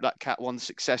know, hope that Cat 1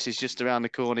 success is just around the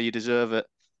corner. You deserve it.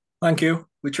 Thank you.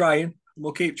 We're trying.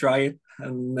 We'll keep trying.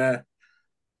 And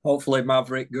hopefully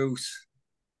Maverick, Goose,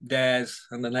 Dares,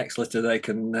 and the next litter they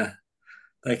can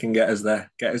get us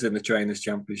there, get us in the Trainers'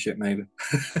 Championship, maybe.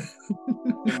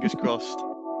 Fingers crossed.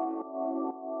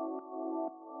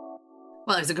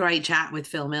 Well, it was a great chat with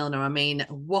Phil Milner. I mean,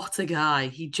 what a guy.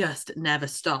 He just never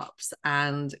stops.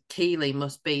 And Keely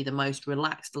must be the most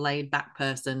relaxed, laid-back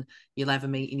person you'll ever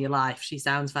meet in your life. She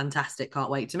sounds fantastic.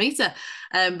 Can't wait to meet her.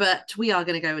 But we are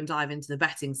going to go and dive into the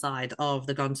betting side of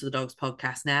the Gone to the Dogs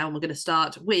podcast now. And we're going to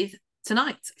start with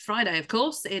tonight, Friday, of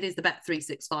course. It is the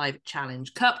Bet365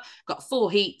 Challenge Cup. Got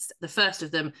 4 heats. The first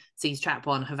of them sees Trap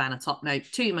 1 Havana Top Note,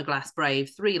 2 McGlass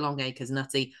Brave, 3 Long Acres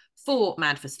Nutty, 4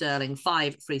 Mad for Sterling,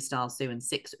 5 Freestyle Sue, and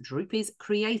 6 Droopy's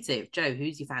Creative. Joe,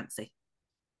 who's your fancy?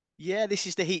 Yeah, this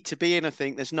is the heat to be in. I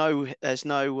think there's no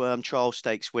trial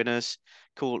stakes winners.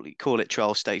 Call it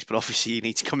trial stakes, but obviously you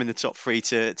need to come in the top 3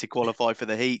 to qualify for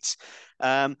the heats.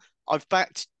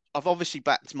 I've obviously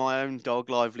backed my own dog,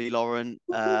 Lively Lauren,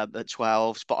 at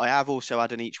 12s, but I have also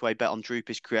had an each way bet on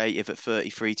Droopy's Creative at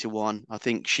 33-1. I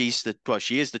think she is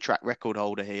the track record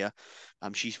holder here.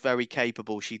 She's very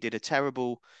capable. She did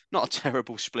not a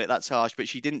terrible split, that's harsh, but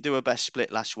she didn't do her best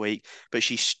split last week, but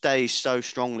she stays so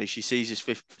strongly. She sees us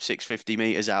 650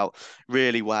 meters out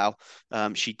really well.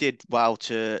 She did well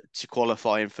to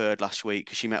qualify in 3rd last week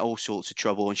because she met all sorts of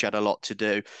trouble and she had a lot to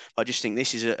do. I just think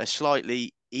this is a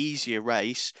slightly easier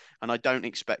race, and I don't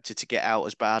expect her to get out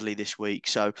as badly this week.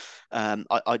 So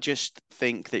I just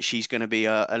think that she's going to be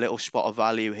a little spot of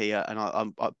value here, and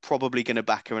I'm probably going to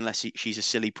back her unless she's a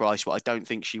silly price, but I don't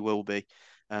think she will be.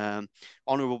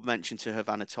 Honourable mention to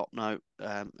Havana Top Note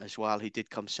as well, who did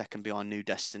come second behind New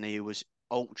Destiny, who was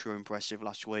ultra impressive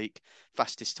last week,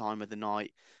 fastest time of the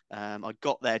night. I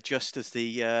got there just as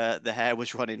the hare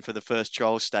was running for the first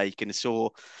trial stake and saw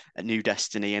a New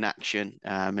Destiny in action,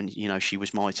 and you know she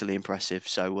was mightily impressive.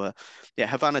 So yeah,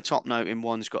 Havana Top Note in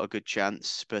 1's got a good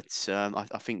chance, but I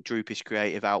think Droopy's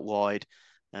Creative out wide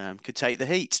could take the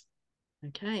heat.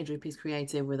 Okay, Droopy's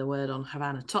Creative with a word on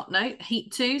Havana Top Note.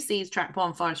 Heat 2 sees Track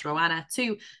 1 Forest Rowana,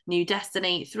 2 New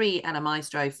Destiny, 3 Ella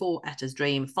Maestro, 4 Etta's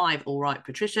Dream, 5 All Right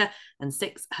Patricia, and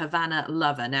 6 Havana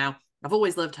Lover. Now, I've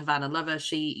always loved Havana Lover.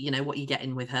 She, you know, what you get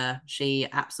in with her. She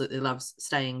absolutely loves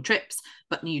staying trips.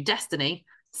 But New Destiny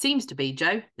seems to be,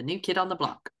 Joe, the new kid on the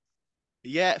block.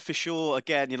 Yeah, for sure.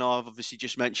 Again, you know, I've obviously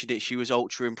just mentioned it. She was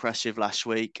ultra impressive last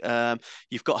week.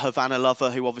 You've got Havana Lover,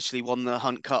 who obviously won the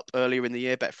Hunt Cup earlier in the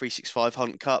year, Bet365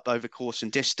 Hunt Cup over course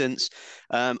and distance.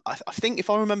 I think if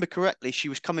I remember correctly, she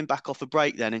was coming back off a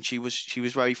break then, and she was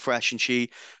very fresh, and she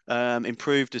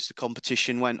improved as the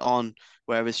competition went on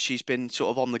whereas she's been sort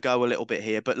of on the go a little bit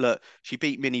here. But look, she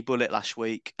beat Mini Bullet last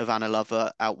week, Havana Lover,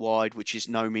 out wide, which is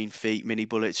no mean feat. Mini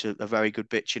Bullet's a very good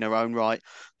bitch in her own right.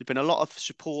 There's been a lot of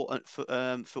support for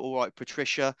All Right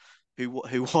Patricia,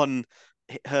 who won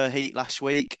her heat last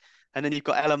week. And then you've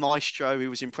got Ella Maestro, who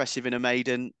was impressive in a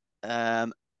maiden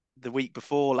the week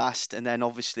before last, and then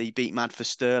obviously beat Mad for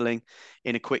Sterling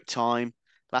in a quick time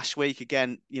last week.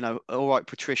 Again, All Right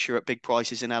Patricia at big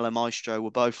prices and Ella Maestro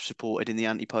were both supported in the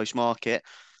anti-post market.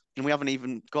 And we haven't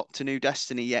even got to New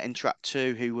Destiny yet in Trap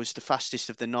 2, who was the fastest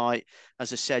of the night.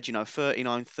 As I said,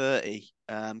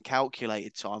 39:30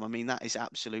 calculated time. I mean, that is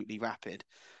absolutely rapid.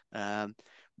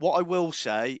 What I will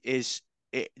say is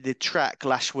the track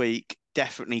last week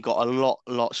definitely got a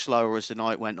lot slower as the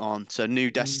night went on. So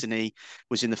New Destiny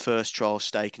was in the first trial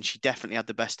stake, and she definitely had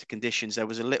the best of conditions. There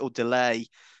was a little delay.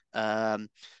 I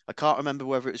can't remember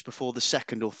whether it was before the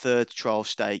second or third trial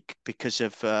stake because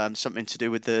of something to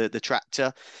do with the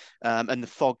tractor. And the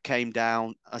fog came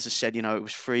down. As I said, it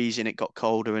was freezing, it got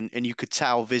colder, and you could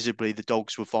tell visibly the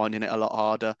dogs were finding it a lot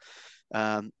harder.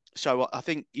 So I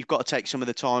think you've got to take some of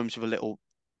the times with a little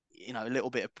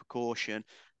bit of precaution.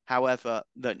 However,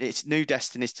 that it's New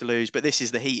Destinies to lose, but this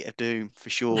is the heat of doom for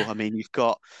sure. I mean, you've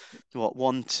got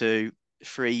one, two,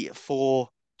 three, four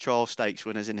trial stakes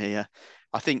winners in here.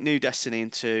 I think New Destiny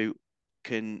and 2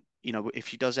 can, if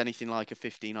she does anything like a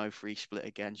 15:03 split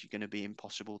again, she's going to be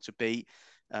impossible to beat.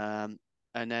 And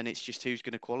then it's just who's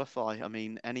going to qualify. I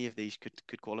mean, any of these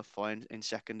could qualify in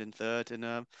second and third,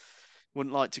 and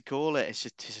wouldn't like to call it. It's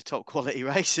a top quality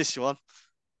race, this one.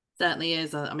 Certainly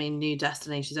is. I mean, New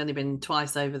Destiny, she's only been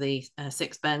twice over the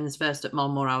 6 bends. First at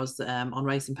Monmore, I was on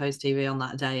Racing Post TV on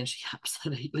that day, and she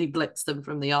absolutely blitzed them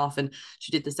from the off. And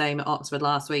she did the same at Oxford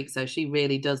last week. So she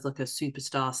really does look a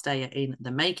superstar stayer in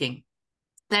the making.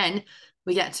 Then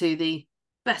we get to the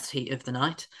best heat of the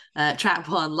night. Track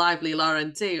 1, Lively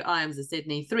Lauren. 2, I Am the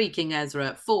Sydney. 3, King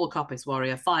Ezra. 4, Coppice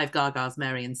Warrior. 5, Gaga's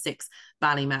Mary. And 6,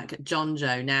 Ballymac John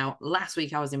Joe. Now, last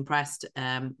week I was impressed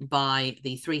by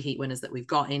the 3 heat winners that we've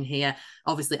got in here.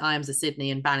 Obviously, I Am the Sydney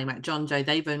and Ballymac John Joe,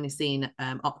 they've only seen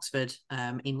Oxford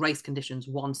in race conditions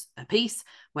once a piece,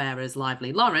 whereas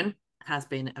Lively Lauren has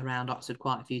been around Oxford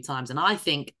quite a few times. And I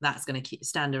think that's going to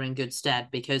stand her in good stead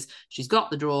because she's got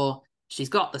the draw, she's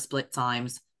got the split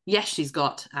times. Yes, she's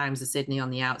got Arms of Sydney on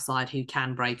the outside who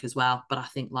can break as well. But I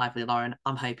think Lively Lauren,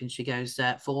 I'm hoping she goes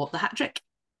for the hat trick.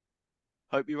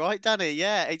 Hope you're right, Danny.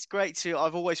 Yeah, it's great to.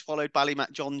 I've always followed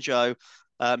Ballymac John Joe.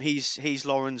 He's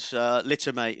Lauren's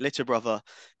litter brother,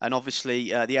 and obviously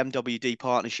the MWD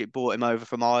partnership brought him over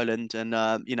from Ireland, and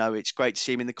it's great to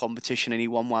see him in the competition, and he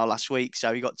won well last week.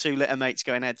 So he got 2 litter mates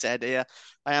going head to head here.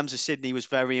 Iams of Sydney was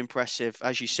very impressive,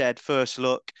 as you said. First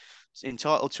look,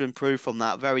 entitled to improve from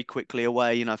that very quickly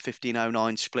away.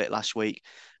 15:09 split last week,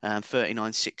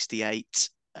 39:68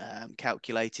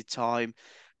 calculated time.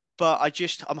 But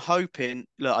I'm hoping,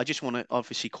 look, I just want to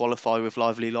obviously qualify with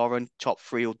Lively Lauren. Top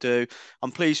 3 will do.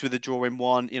 I'm pleased with the draw in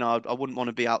 1. I wouldn't want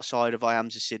to be outside of I Am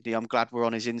Sydney. I'm glad we're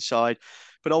on his inside.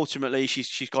 But ultimately,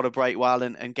 she's got to break well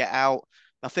and get out.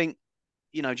 I think,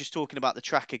 just talking about the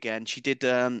track again, she did,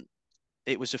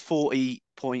 it was a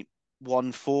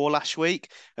 40.14 last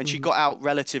week, and she got out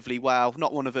relatively well.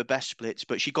 Not one of her best splits,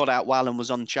 but she got out well and was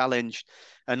unchallenged.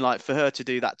 And like for her to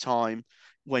do that time,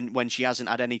 when she hasn't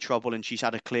had any trouble and she's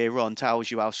had a clear run, tells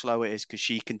you how slow it is, because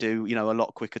she can do a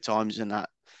lot quicker times than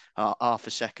that, half a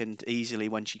second easily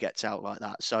when she gets out like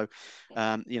that. So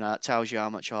that tells you how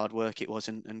much hard work it was,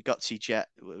 and Gutsy Jet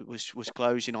was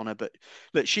closing on her. But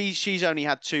look, she's only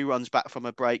had 2 runs back from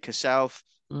a break herself.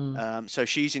 So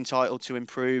she's entitled to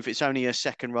improve. It's only her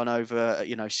second run over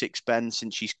 6 bends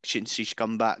since she's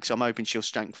come back, so I'm hoping she'll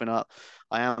strengthen up.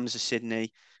 I Am the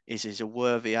Sydney is a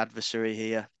worthy adversary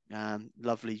here.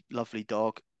 Lovely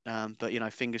dog.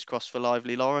 But fingers crossed for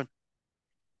Lively Lauren.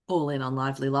 All in on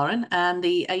Lively Lauren. And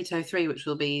the 803, which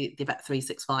will be the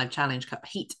Bet365 Challenge Cup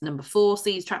Heat number 4,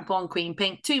 sees Track 1 Queen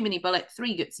Pink, 2 Mini Bullet,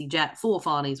 3 Gutsy Jet, 4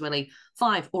 Farney's Willie,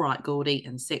 5 All Right Gordy,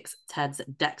 and 6 Ted's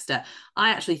Dexter. I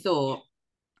actually thought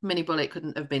Mini Bullet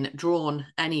couldn't have been drawn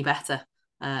any better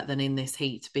than in this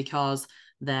heat, because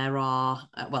there are,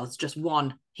 it's just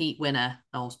one heat winner,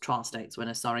 or trial stakes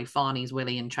winner, sorry, Farney's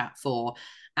Willie in Track 4.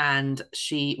 And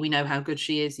we know how good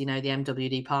she is, the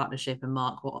MWD partnership and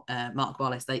Mark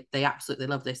Wallace, they absolutely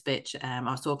love this bitch. I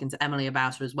was talking to Emily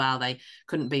about her as well. They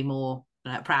couldn't be more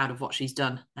proud of what she's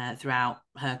done throughout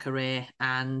her career,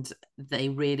 and they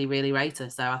really, really rate her.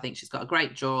 So I think she's got a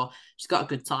great draw. She's got a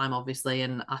good time, obviously,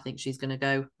 and I think she's going to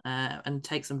go and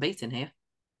take some beating here.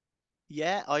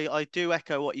 Yeah, I do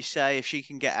echo what you say. If she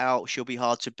can get out, she'll be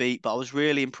hard to beat. But I was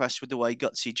really impressed with the way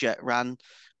Gutsy Jet ran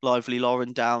Lively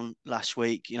Lauren down last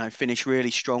week. Finished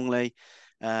really strongly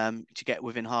to get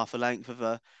within half a length of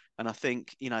her. And I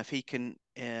think, if he can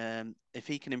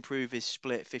improve his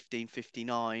split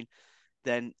 15:59,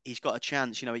 then he's got a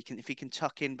chance. If he can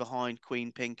tuck in behind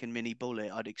Queen Pink and Mini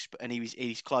Bullet, I'd expect, and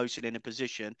he's close and in a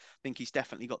position. I think he's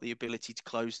definitely got the ability to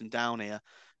close them down here.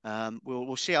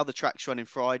 We'll see how the track's running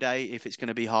Friday, if it's going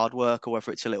to be hard work or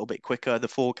whether it's a little bit quicker. The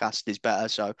forecast is better,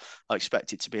 so I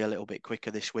expect it to be a little bit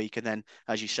quicker this week. And then,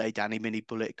 as you say, Danny, Mini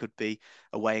Bullet could be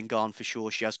away and gone for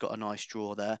sure. She has got a nice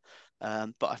draw there.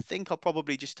 But I think I'll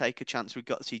probably just take a chance with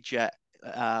Gutsy Jet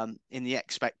in the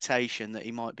expectation that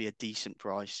he might be a decent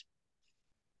price.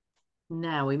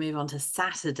 Now we move on to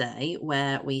Saturday,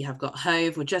 where we have got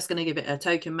Hove. We're just going to give it a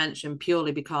token mention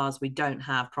purely because we don't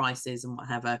have prices and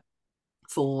whatever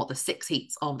for the 6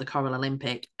 heats of the Coral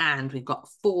Olympic, and we've got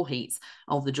 4 heats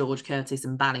of the George Curtis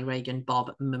and Ballyregan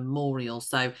Bob Memorial.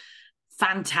 So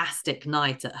fantastic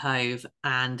night at Hove,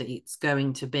 and it's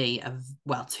going to be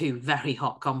 2 very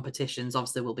hot competitions.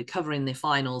 Obviously we'll be covering the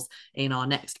finals in our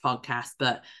next podcast,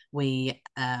 but we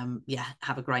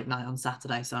have a great night on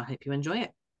Saturday, so I hope you enjoy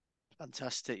it.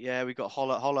 Fantastic. Yeah, we've got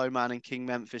Hollow Man and King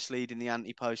Memphis leading the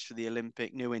anti-post for the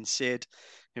Olympic. New in Sid,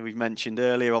 who we've mentioned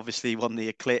earlier, obviously won the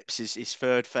Eclipse, his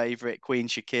third favourite. Queen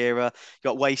Shakira.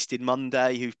 Got Wasted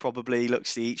Monday, who probably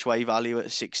looks the each way value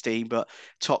at 16, but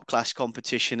top class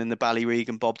competition in the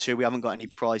Ballyregan Bob too. We haven't got any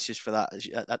prices for that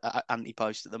at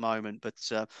anti-post at the moment, but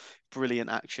brilliant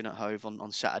action at Hove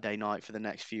on Saturday night for the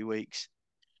next few weeks.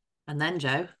 And then,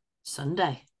 Joe,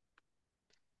 Sunday,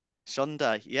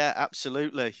 yeah,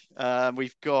 absolutely.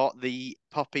 We've got the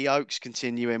Poppy Oaks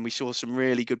continuing. We saw some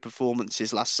really good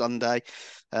performances last Sunday,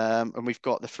 and we've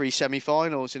got the 3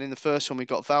 semi-finals. And in the first one, we've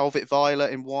got Velvet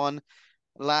Violet in 1,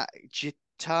 La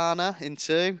Gitana in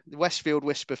 2, Westfield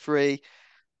Whisper 3,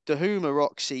 Dahuma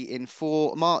Roxy in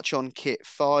 4, March on Kit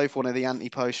 5, one of the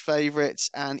anti-post favourites,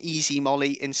 and Easy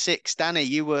Molly in 6. Danny,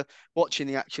 you were watching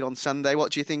the action on Sunday.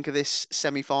 What do you think of this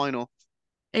semi-final?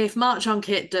 If March on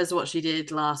Kit does what she did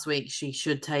last week, she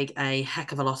should take a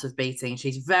heck of a lot of beating.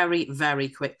 She's very, very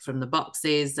quick from the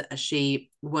boxes.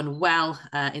 She won well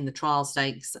in the trial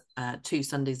stakes 2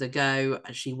 Sundays ago.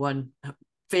 She won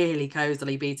fairly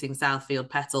cozily, beating Southfield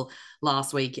Petal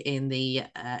last week in the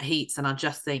heats. And I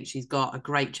just think she's got a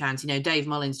great chance. Dave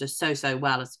Mullins does so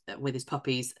well with his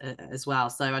puppies as well.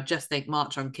 So I just think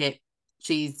March on Kit,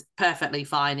 she's perfectly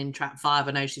fine in trap 5.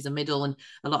 I know she's a middle, and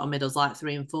a lot of middles like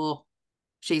 3 and 4.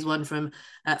 She's won from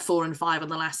 4 and 5 on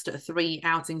the last 3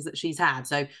 outings that she's had.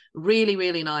 So really,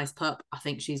 really nice pup. I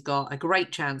think she's got a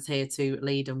great chance here to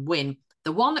lead and win.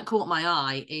 The one that caught my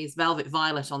eye is Velvet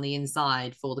Violet on the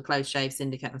inside for the Close Shave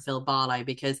Syndicate and Phil Barlow,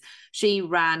 because she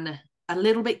ran a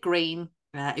little bit green.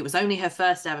 It was only her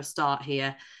first ever start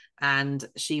here, and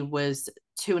she was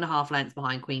 2.5 lengths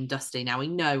behind Queen Dusty. Now we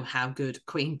know how good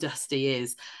Queen Dusty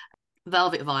is.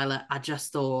 Velvet Violet, I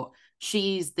just thought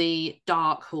she's the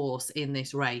dark horse in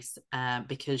this race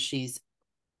because she's,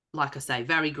 like I say,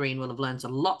 very green, will have learned a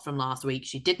lot from last week.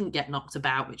 She didn't get knocked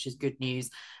about, which is good news.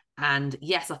 And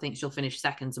yes, I think she'll finish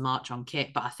second to March on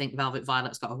Kit, but I think Velvet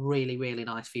Violet's got a really, really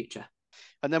nice future.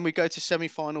 And then we go to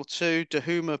semi-final 2,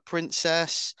 Dahuma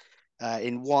Princess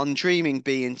in 1, Dreaming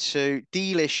Bee in 2,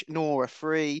 Dealish Nora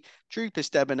 3, Troopers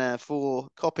Debonair 4,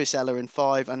 Coppice Ella in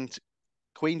 5, and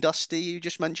Queen Dusty, you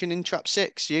just mentioned in trap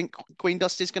 6. You think Queen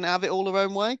Dusty's going to have it all her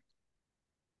own way?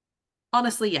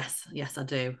 Honestly, yes. Yes, I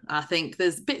do. I think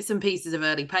there's bits and pieces of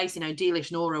early pace.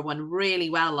 Dealish Nora won really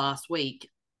well last week.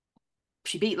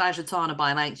 She beat La Gitana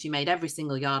by a length. She made every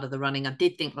single yard of the running. I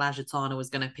did think La Gitana was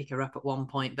going to pick her up at one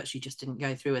point, but she just didn't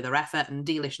go through with her effort. And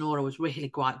Dealish Nora was really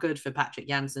quite good for Patrick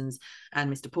Janssens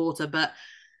and Mr. Porter. But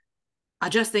I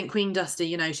just think Queen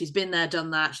Dusty, she's been there, done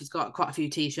that. She's got quite a few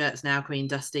T-shirts now, Queen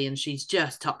Dusty, and she's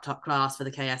just top class for the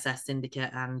KSS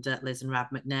Syndicate and Liz and Rab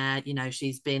McNair.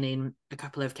 She's been in a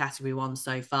couple of Category 1s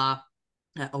so far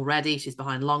already. She's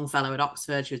behind Longfellow at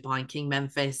Oxford. She was behind King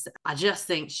Memphis. I just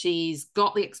think she's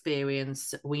got the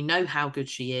experience. We know how good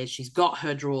she is. She's got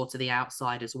her draw to the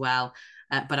outside as well.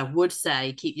 But I would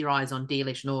say keep your eyes on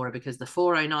Dealish Nora, because the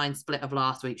 4:09 split of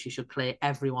last week, she should clear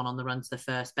everyone on the run to the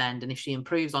first bend. And if she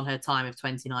improves on her time of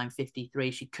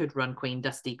 29.53, she could run Queen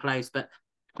Dusty close. But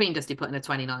Queen Dusty put in a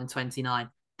 29.29.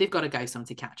 They've got to go some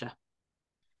to catch her.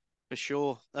 For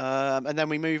sure. And then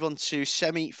we move on to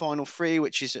semi-final 3,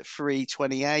 which is at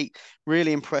 3:28.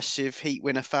 Really impressive heat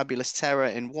winner, Fabulous Terror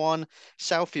in 1,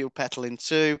 Southfield Petal in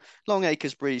 2, Long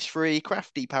Acres Breeze 3,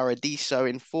 Crafty Paradiso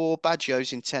in 4,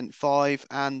 Badgio's Intent 5,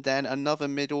 and then another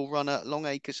middle runner, Long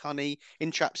Acres Honey in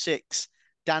trap 6.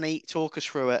 Danny, talk us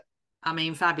through it. I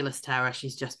mean, Fabulous Terror,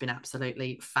 she's just been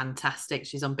absolutely fantastic.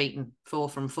 She's unbeaten 4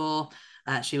 from 4.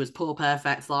 She was poor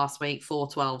perfect last week,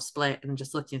 4:12 split, and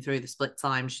just looking through the split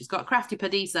times, she's got Crafty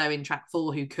Padiso in track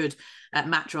 4 who could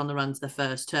match her on the run to the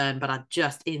first turn, but I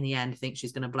just, in the end, think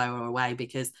she's going to blow her away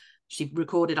because she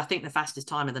recorded, I think, the fastest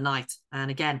time of the night. And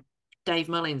again, Dave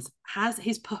Mullins has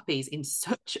his puppies in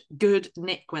such good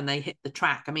nick when they hit the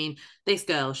track. I mean, this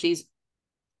girl, she's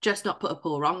just not put a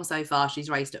paw wrong so far. She's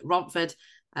raced at Romford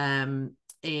in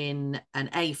an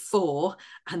A4,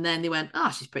 and then they went,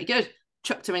 she's pretty good.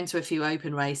 Chucked her into a few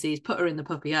open races, put her in the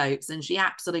Puppy Oaks, and she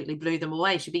absolutely blew them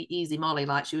away. She beat Easy Molly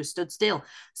like she was stood still.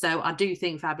 So I do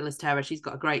think Fabulous Terror, she's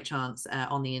got a great chance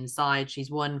on the inside. She's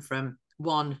won from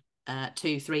 1,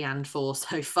 2, 3, and 4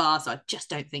 so far. So I just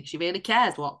don't think she really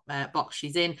cares what box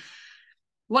she's in.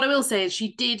 What I will say is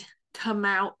she did come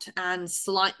out and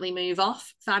slightly move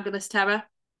off Fabulous Terror.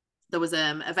 There was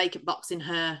a vacant box in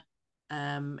her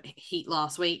heat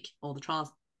last week, or the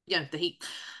trials. Yeah, the heat.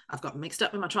 I've got mixed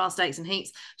up with my trial stakes and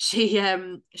heats. She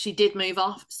did move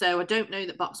off, so I don't know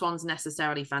that box 1's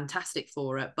necessarily fantastic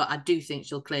for her, but I do think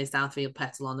she'll clear Southfield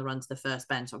Petal on the run to the first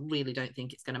bend. So I really don't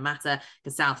think it's going to matter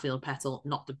because Southfield Petal,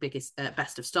 not the biggest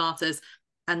best of starters.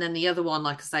 And then the other one,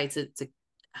 like I say, to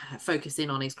focus in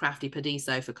on is Crafty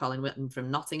Padiso for Colin Whitten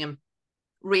from Nottingham.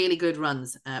 Really good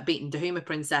runs, beating Dahuma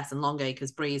Princess and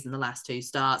Longacres Breeze in the last 2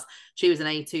 starts. She was an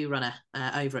A2 runner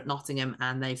over at Nottingham,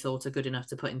 and they thought her good enough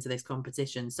to put into this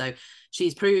competition. So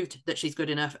she's proved that she's good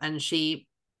enough, and she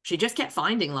just kept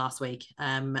finding last week.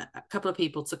 A couple of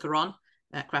people took her on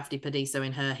at Crafty Padiso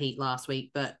in her heat last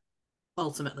week, but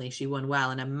ultimately she won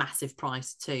well and a massive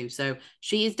price too. So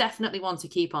she is definitely one to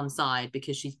keep on side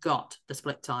because she's got the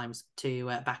split times to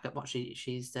back up what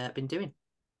she's been doing.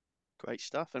 Great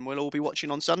stuff. And we'll all be watching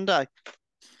on Sunday.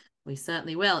 We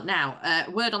certainly will. Now,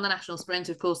 word on the national sprint.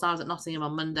 Of course, I was at Nottingham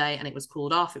on Monday and it was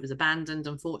called off. It was abandoned,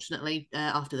 unfortunately,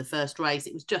 after the first race.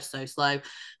 It was just so slow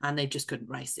and they just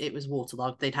couldn't race. It was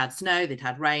waterlogged. They'd had snow, they'd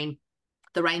had rain.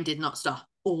 The rain did not stop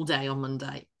all day on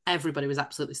Monday. Everybody was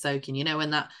absolutely soaking. You know, when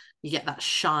that you get that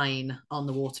shine on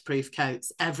the waterproof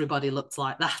coats, everybody looked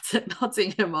like that at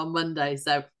Nottingham on Monday.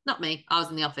 So not me, I was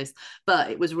in the office, but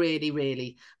it was really,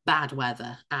 really bad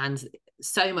weather. And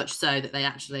so much so that they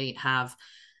actually have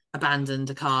abandoned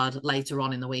a card later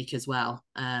on in the week as well,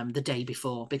 the day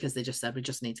before, because they just said, we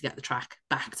just need to get the track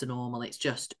back to normal. It's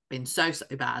just been so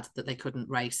bad that they couldn't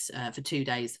race for 2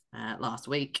 days last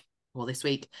week or this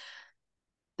week.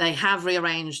 They have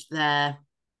rearranged their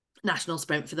national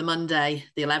sprint for the Monday,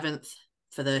 the 11th,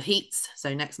 for the heats.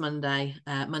 So next Monday,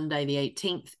 Monday the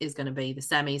 18th, is going to be the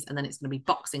semis, and then it's going to be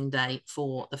Boxing Day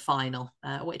for the final,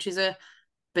 which is a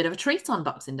bit of a treat on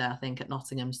Boxing Day, I think, at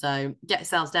Nottingham. So get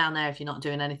yourselves down there if you're not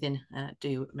doing anything.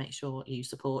 Do make sure you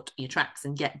support your tracks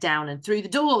and get down and through the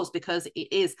doors because it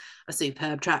is a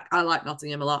superb track. I like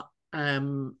Nottingham a lot.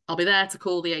 I'll be there to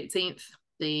call the 18th,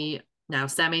 the now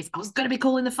semis. I was going to be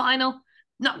calling the final.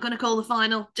 Not going to call the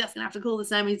final, just going to have to call the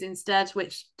semis instead,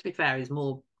 which, to be fair, is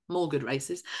more good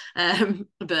races.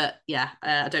 But yeah,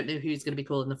 I don't know who's going to be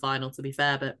calling the final, to be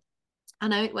fair, but I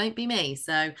know it won't be me.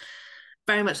 So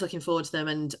very much looking forward to them.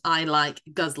 And I like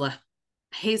Guzzler.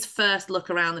 His first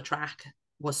look around the track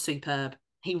was superb.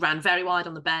 He ran very wide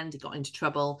on the bend. He got into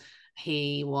trouble.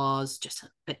 He was just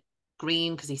a bit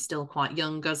green because he's still quite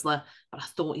young, Guzzler, but I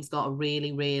thought he's got a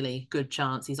really, really good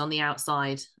chance. He's on the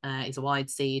outside. He's a wide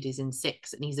seed. He's in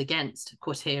 6, and he's against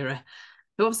Quatera,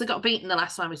 who obviously got beaten the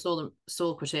last time we saw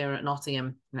Quatera at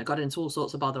Nottingham. Got into all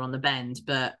sorts of bother on the bend,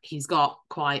 but he's got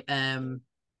quite,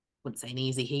 wouldn't say an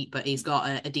easy heat, but he's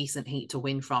got a decent heat to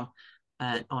win from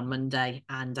on Monday,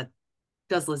 and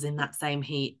Guzzler's in that same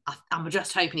heat. I'm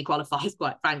just hoping he qualifies,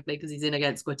 quite frankly, because he's in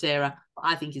against Quatera. But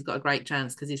I think he's got a great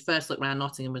chance because his first look round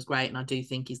Nottingham was great, and I do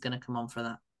think he's going to come on for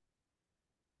that.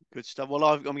 Good stuff. Well,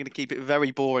 I'm going to keep it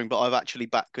very boring, but I've actually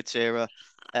backed Quatera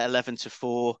at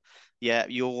 11-4. Yeah,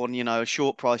 you're on, a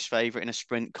short price favourite in a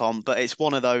sprint comp, but it's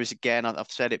one of those, again,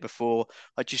 I've said it before,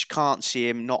 I just can't see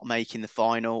him not making the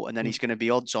final, and then he's going to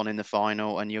be odds on in the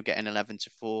final, and you're getting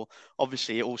 11-4.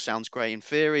 Obviously, it all sounds great in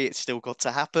theory. It's still got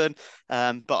to happen,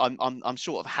 but I'm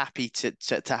sort of happy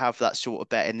to have that sort of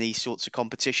bet in these sorts of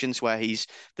competitions where he's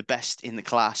the best in the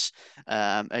class,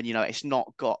 and it's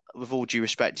not got, with all due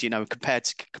respect,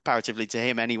 comparatively to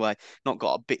him anyway, not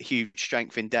got a bit huge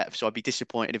strength in depth. So I'd be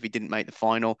disappointed if he didn't make the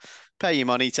final. Pay your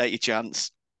money, take your chance.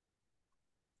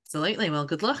 Absolutely. Well,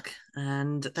 good luck.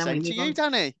 And then same to you,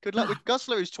 Danny. Good luck with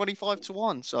Guzzler, who's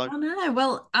 25-1. So I know.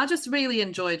 Well, I just really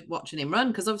enjoyed watching him run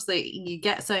because obviously you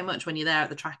get so much when you're there at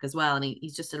the track as well, and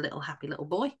he's just a little happy little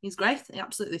boy. He's great.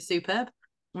 Absolutely superb.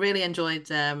 Really enjoyed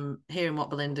hearing what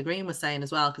Belinda Green was saying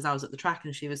as well, because I was at the track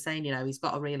and she was saying, he's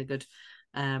got a really good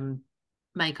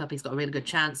makeup, he's got a really good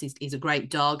chance, he's a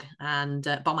great dog. And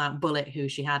Bomb Out Bullet, who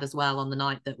she had as well on the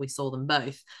night that we saw them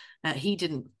both, he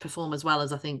didn't perform as well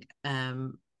as I think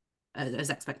as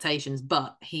expectations,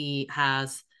 but he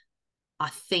has, I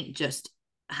think, just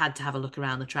had to have a look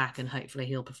around the track, and hopefully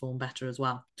he'll perform better as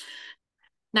well.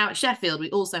 Now at Sheffield, we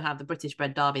also have the British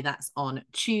Bred Derby. That's on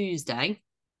Tuesday.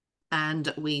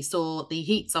 And we saw the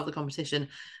heats of the competition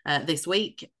this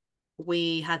week.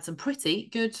 We had some pretty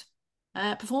good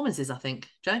performances, I think,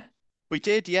 Joe. We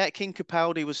did, yeah. King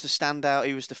Capaldi was the standout.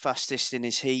 He was the fastest in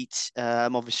his heat.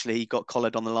 Obviously, he got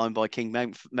collared on the line by King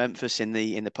Memphis in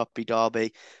the Puppy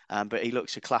Derby, but he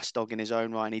looks a class dog in his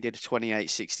own right. And he did a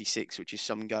 28.66, which is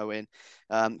some going.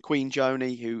 Queen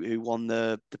Joni, who won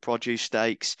the Produce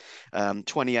Stakes,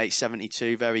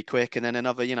 28.72, very quick. And then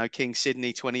another, King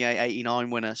Sydney,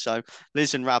 28.89 winner. So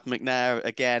Liz and Rab McNair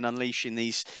again unleashing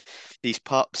these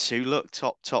pups who look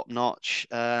top notch,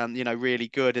 really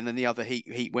good. And then the other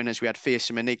heat winners, we had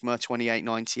Fearsome Enigma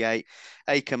 28.98,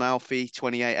 Acom Alfie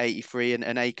 28.83,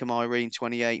 and Acom Irene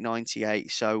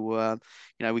 28.98. So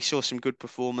we saw some good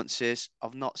performances.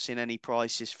 I've not seen any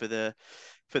prices for the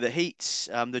heats.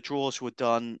 The draws were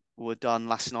done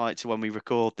last night to when we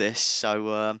record this,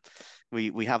 so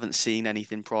we haven't seen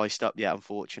anything priced up yet,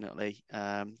 unfortunately.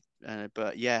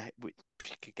 But yeah,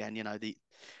 again,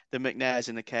 the McNairs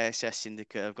and the KSS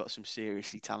Syndicate have got some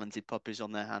seriously talented puppies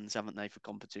on their hands, haven't they, for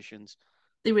competitions?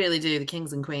 They really do. The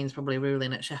Kings and Queens probably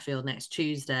ruling at Sheffield next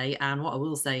Tuesday. And what I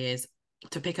will say is,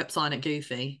 to pick up Silent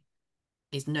Goofy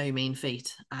is no mean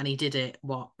feat. And he did it,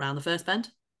 round the first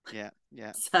bend? Yeah.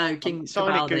 So King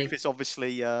Silent Capaldi. Goofy is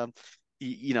obviously,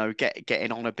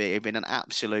 getting on a bit. He's been an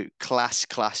absolute class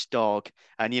dog.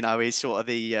 And, he's sort of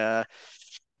the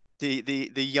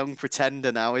young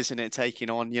pretender now, isn't it? Taking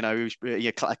on, who's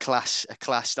a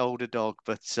class older dog.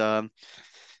 But,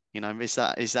 is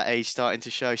that age starting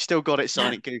to show? Still got it,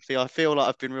 Silent Goofy. I feel like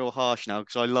I've been real harsh now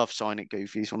because I love Silent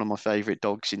Goofy. He's one of my favourite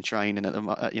dogs in training at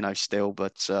the still.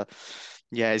 But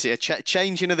is it a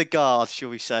changing of the guard, shall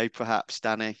we say, perhaps,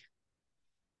 Danny?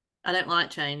 I don't like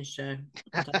change, Joe.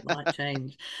 I don't like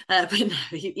change. But no,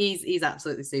 he's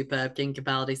absolutely superb, King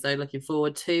Capaldi. So looking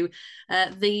forward to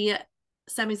the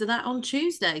semis of that on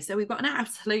Tuesday. So we've got an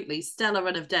absolutely stellar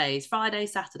run of days. Friday,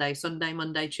 Saturday, Sunday,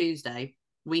 Monday, Tuesday.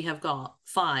 We have got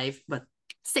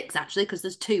 6 actually, because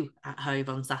there's 2 at Hove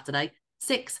on Saturday.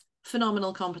 6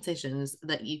 phenomenal competitions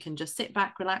that you can just sit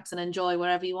back, relax, and enjoy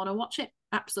wherever you want to watch it.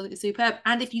 Absolutely superb.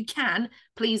 And if you can,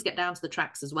 please get down to the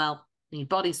tracks as well. Your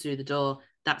body's through the door.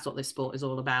 That's what this sport is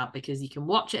all about, because you can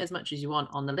watch it as much as you want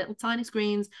on the little tiny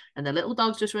screens and the little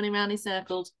dogs just running around in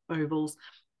circles, ovals.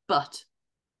 But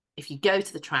if you go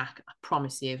to the track, I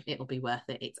promise you it'll be worth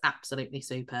it. It's absolutely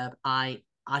superb. I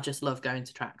just love going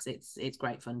to tracks. It's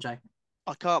great fun, Joe.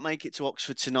 I can't make it to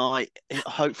Oxford tonight.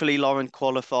 Hopefully Lauren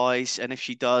qualifies, and if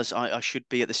she does, I should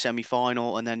be at the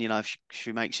semi-final. And then, if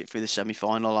she makes it through the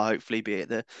semi-final, I'll hopefully be at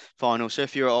the final. So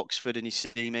if you're at Oxford and you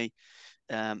see me,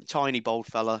 tiny bold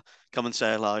fella, come and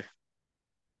say hello.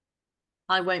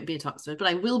 I won't be at Oxford, but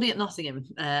I will be at Nottingham,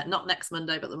 not next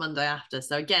Monday, but the Monday after.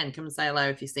 So again, come and say hello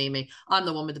if you see me. I'm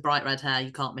the one with the bright red hair.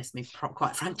 You can't miss me,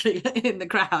 quite frankly, in the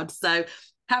crowd. So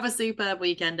have a superb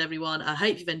weekend, everyone. I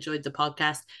hope you've enjoyed the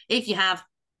podcast. If you have,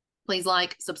 please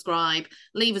like, subscribe,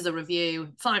 leave us a review,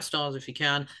 5 stars if you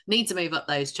can. Need to move up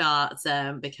those charts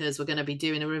because we're going to be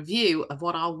doing a review of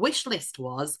what our wish list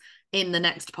was in the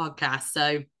next podcast.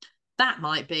 So that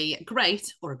might be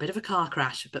great or a bit of a car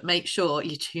crash, but make sure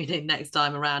you tune in next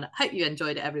time around. Hope you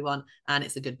enjoyed it, everyone, and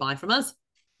it's a goodbye from us.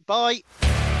 Bye.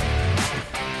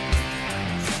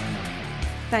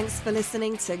 Thanks for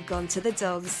listening to Gone to the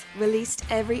Dogs, released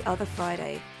every other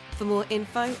Friday. For more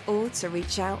info or to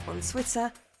reach out on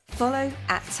Twitter, follow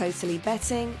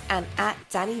 @TotallyBetting and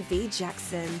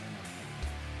 @DannyVJackson.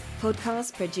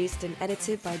 Podcast produced and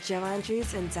edited by Joe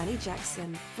Andrews and Danny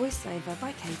Jackson. Voiceover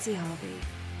by Katie Harvey.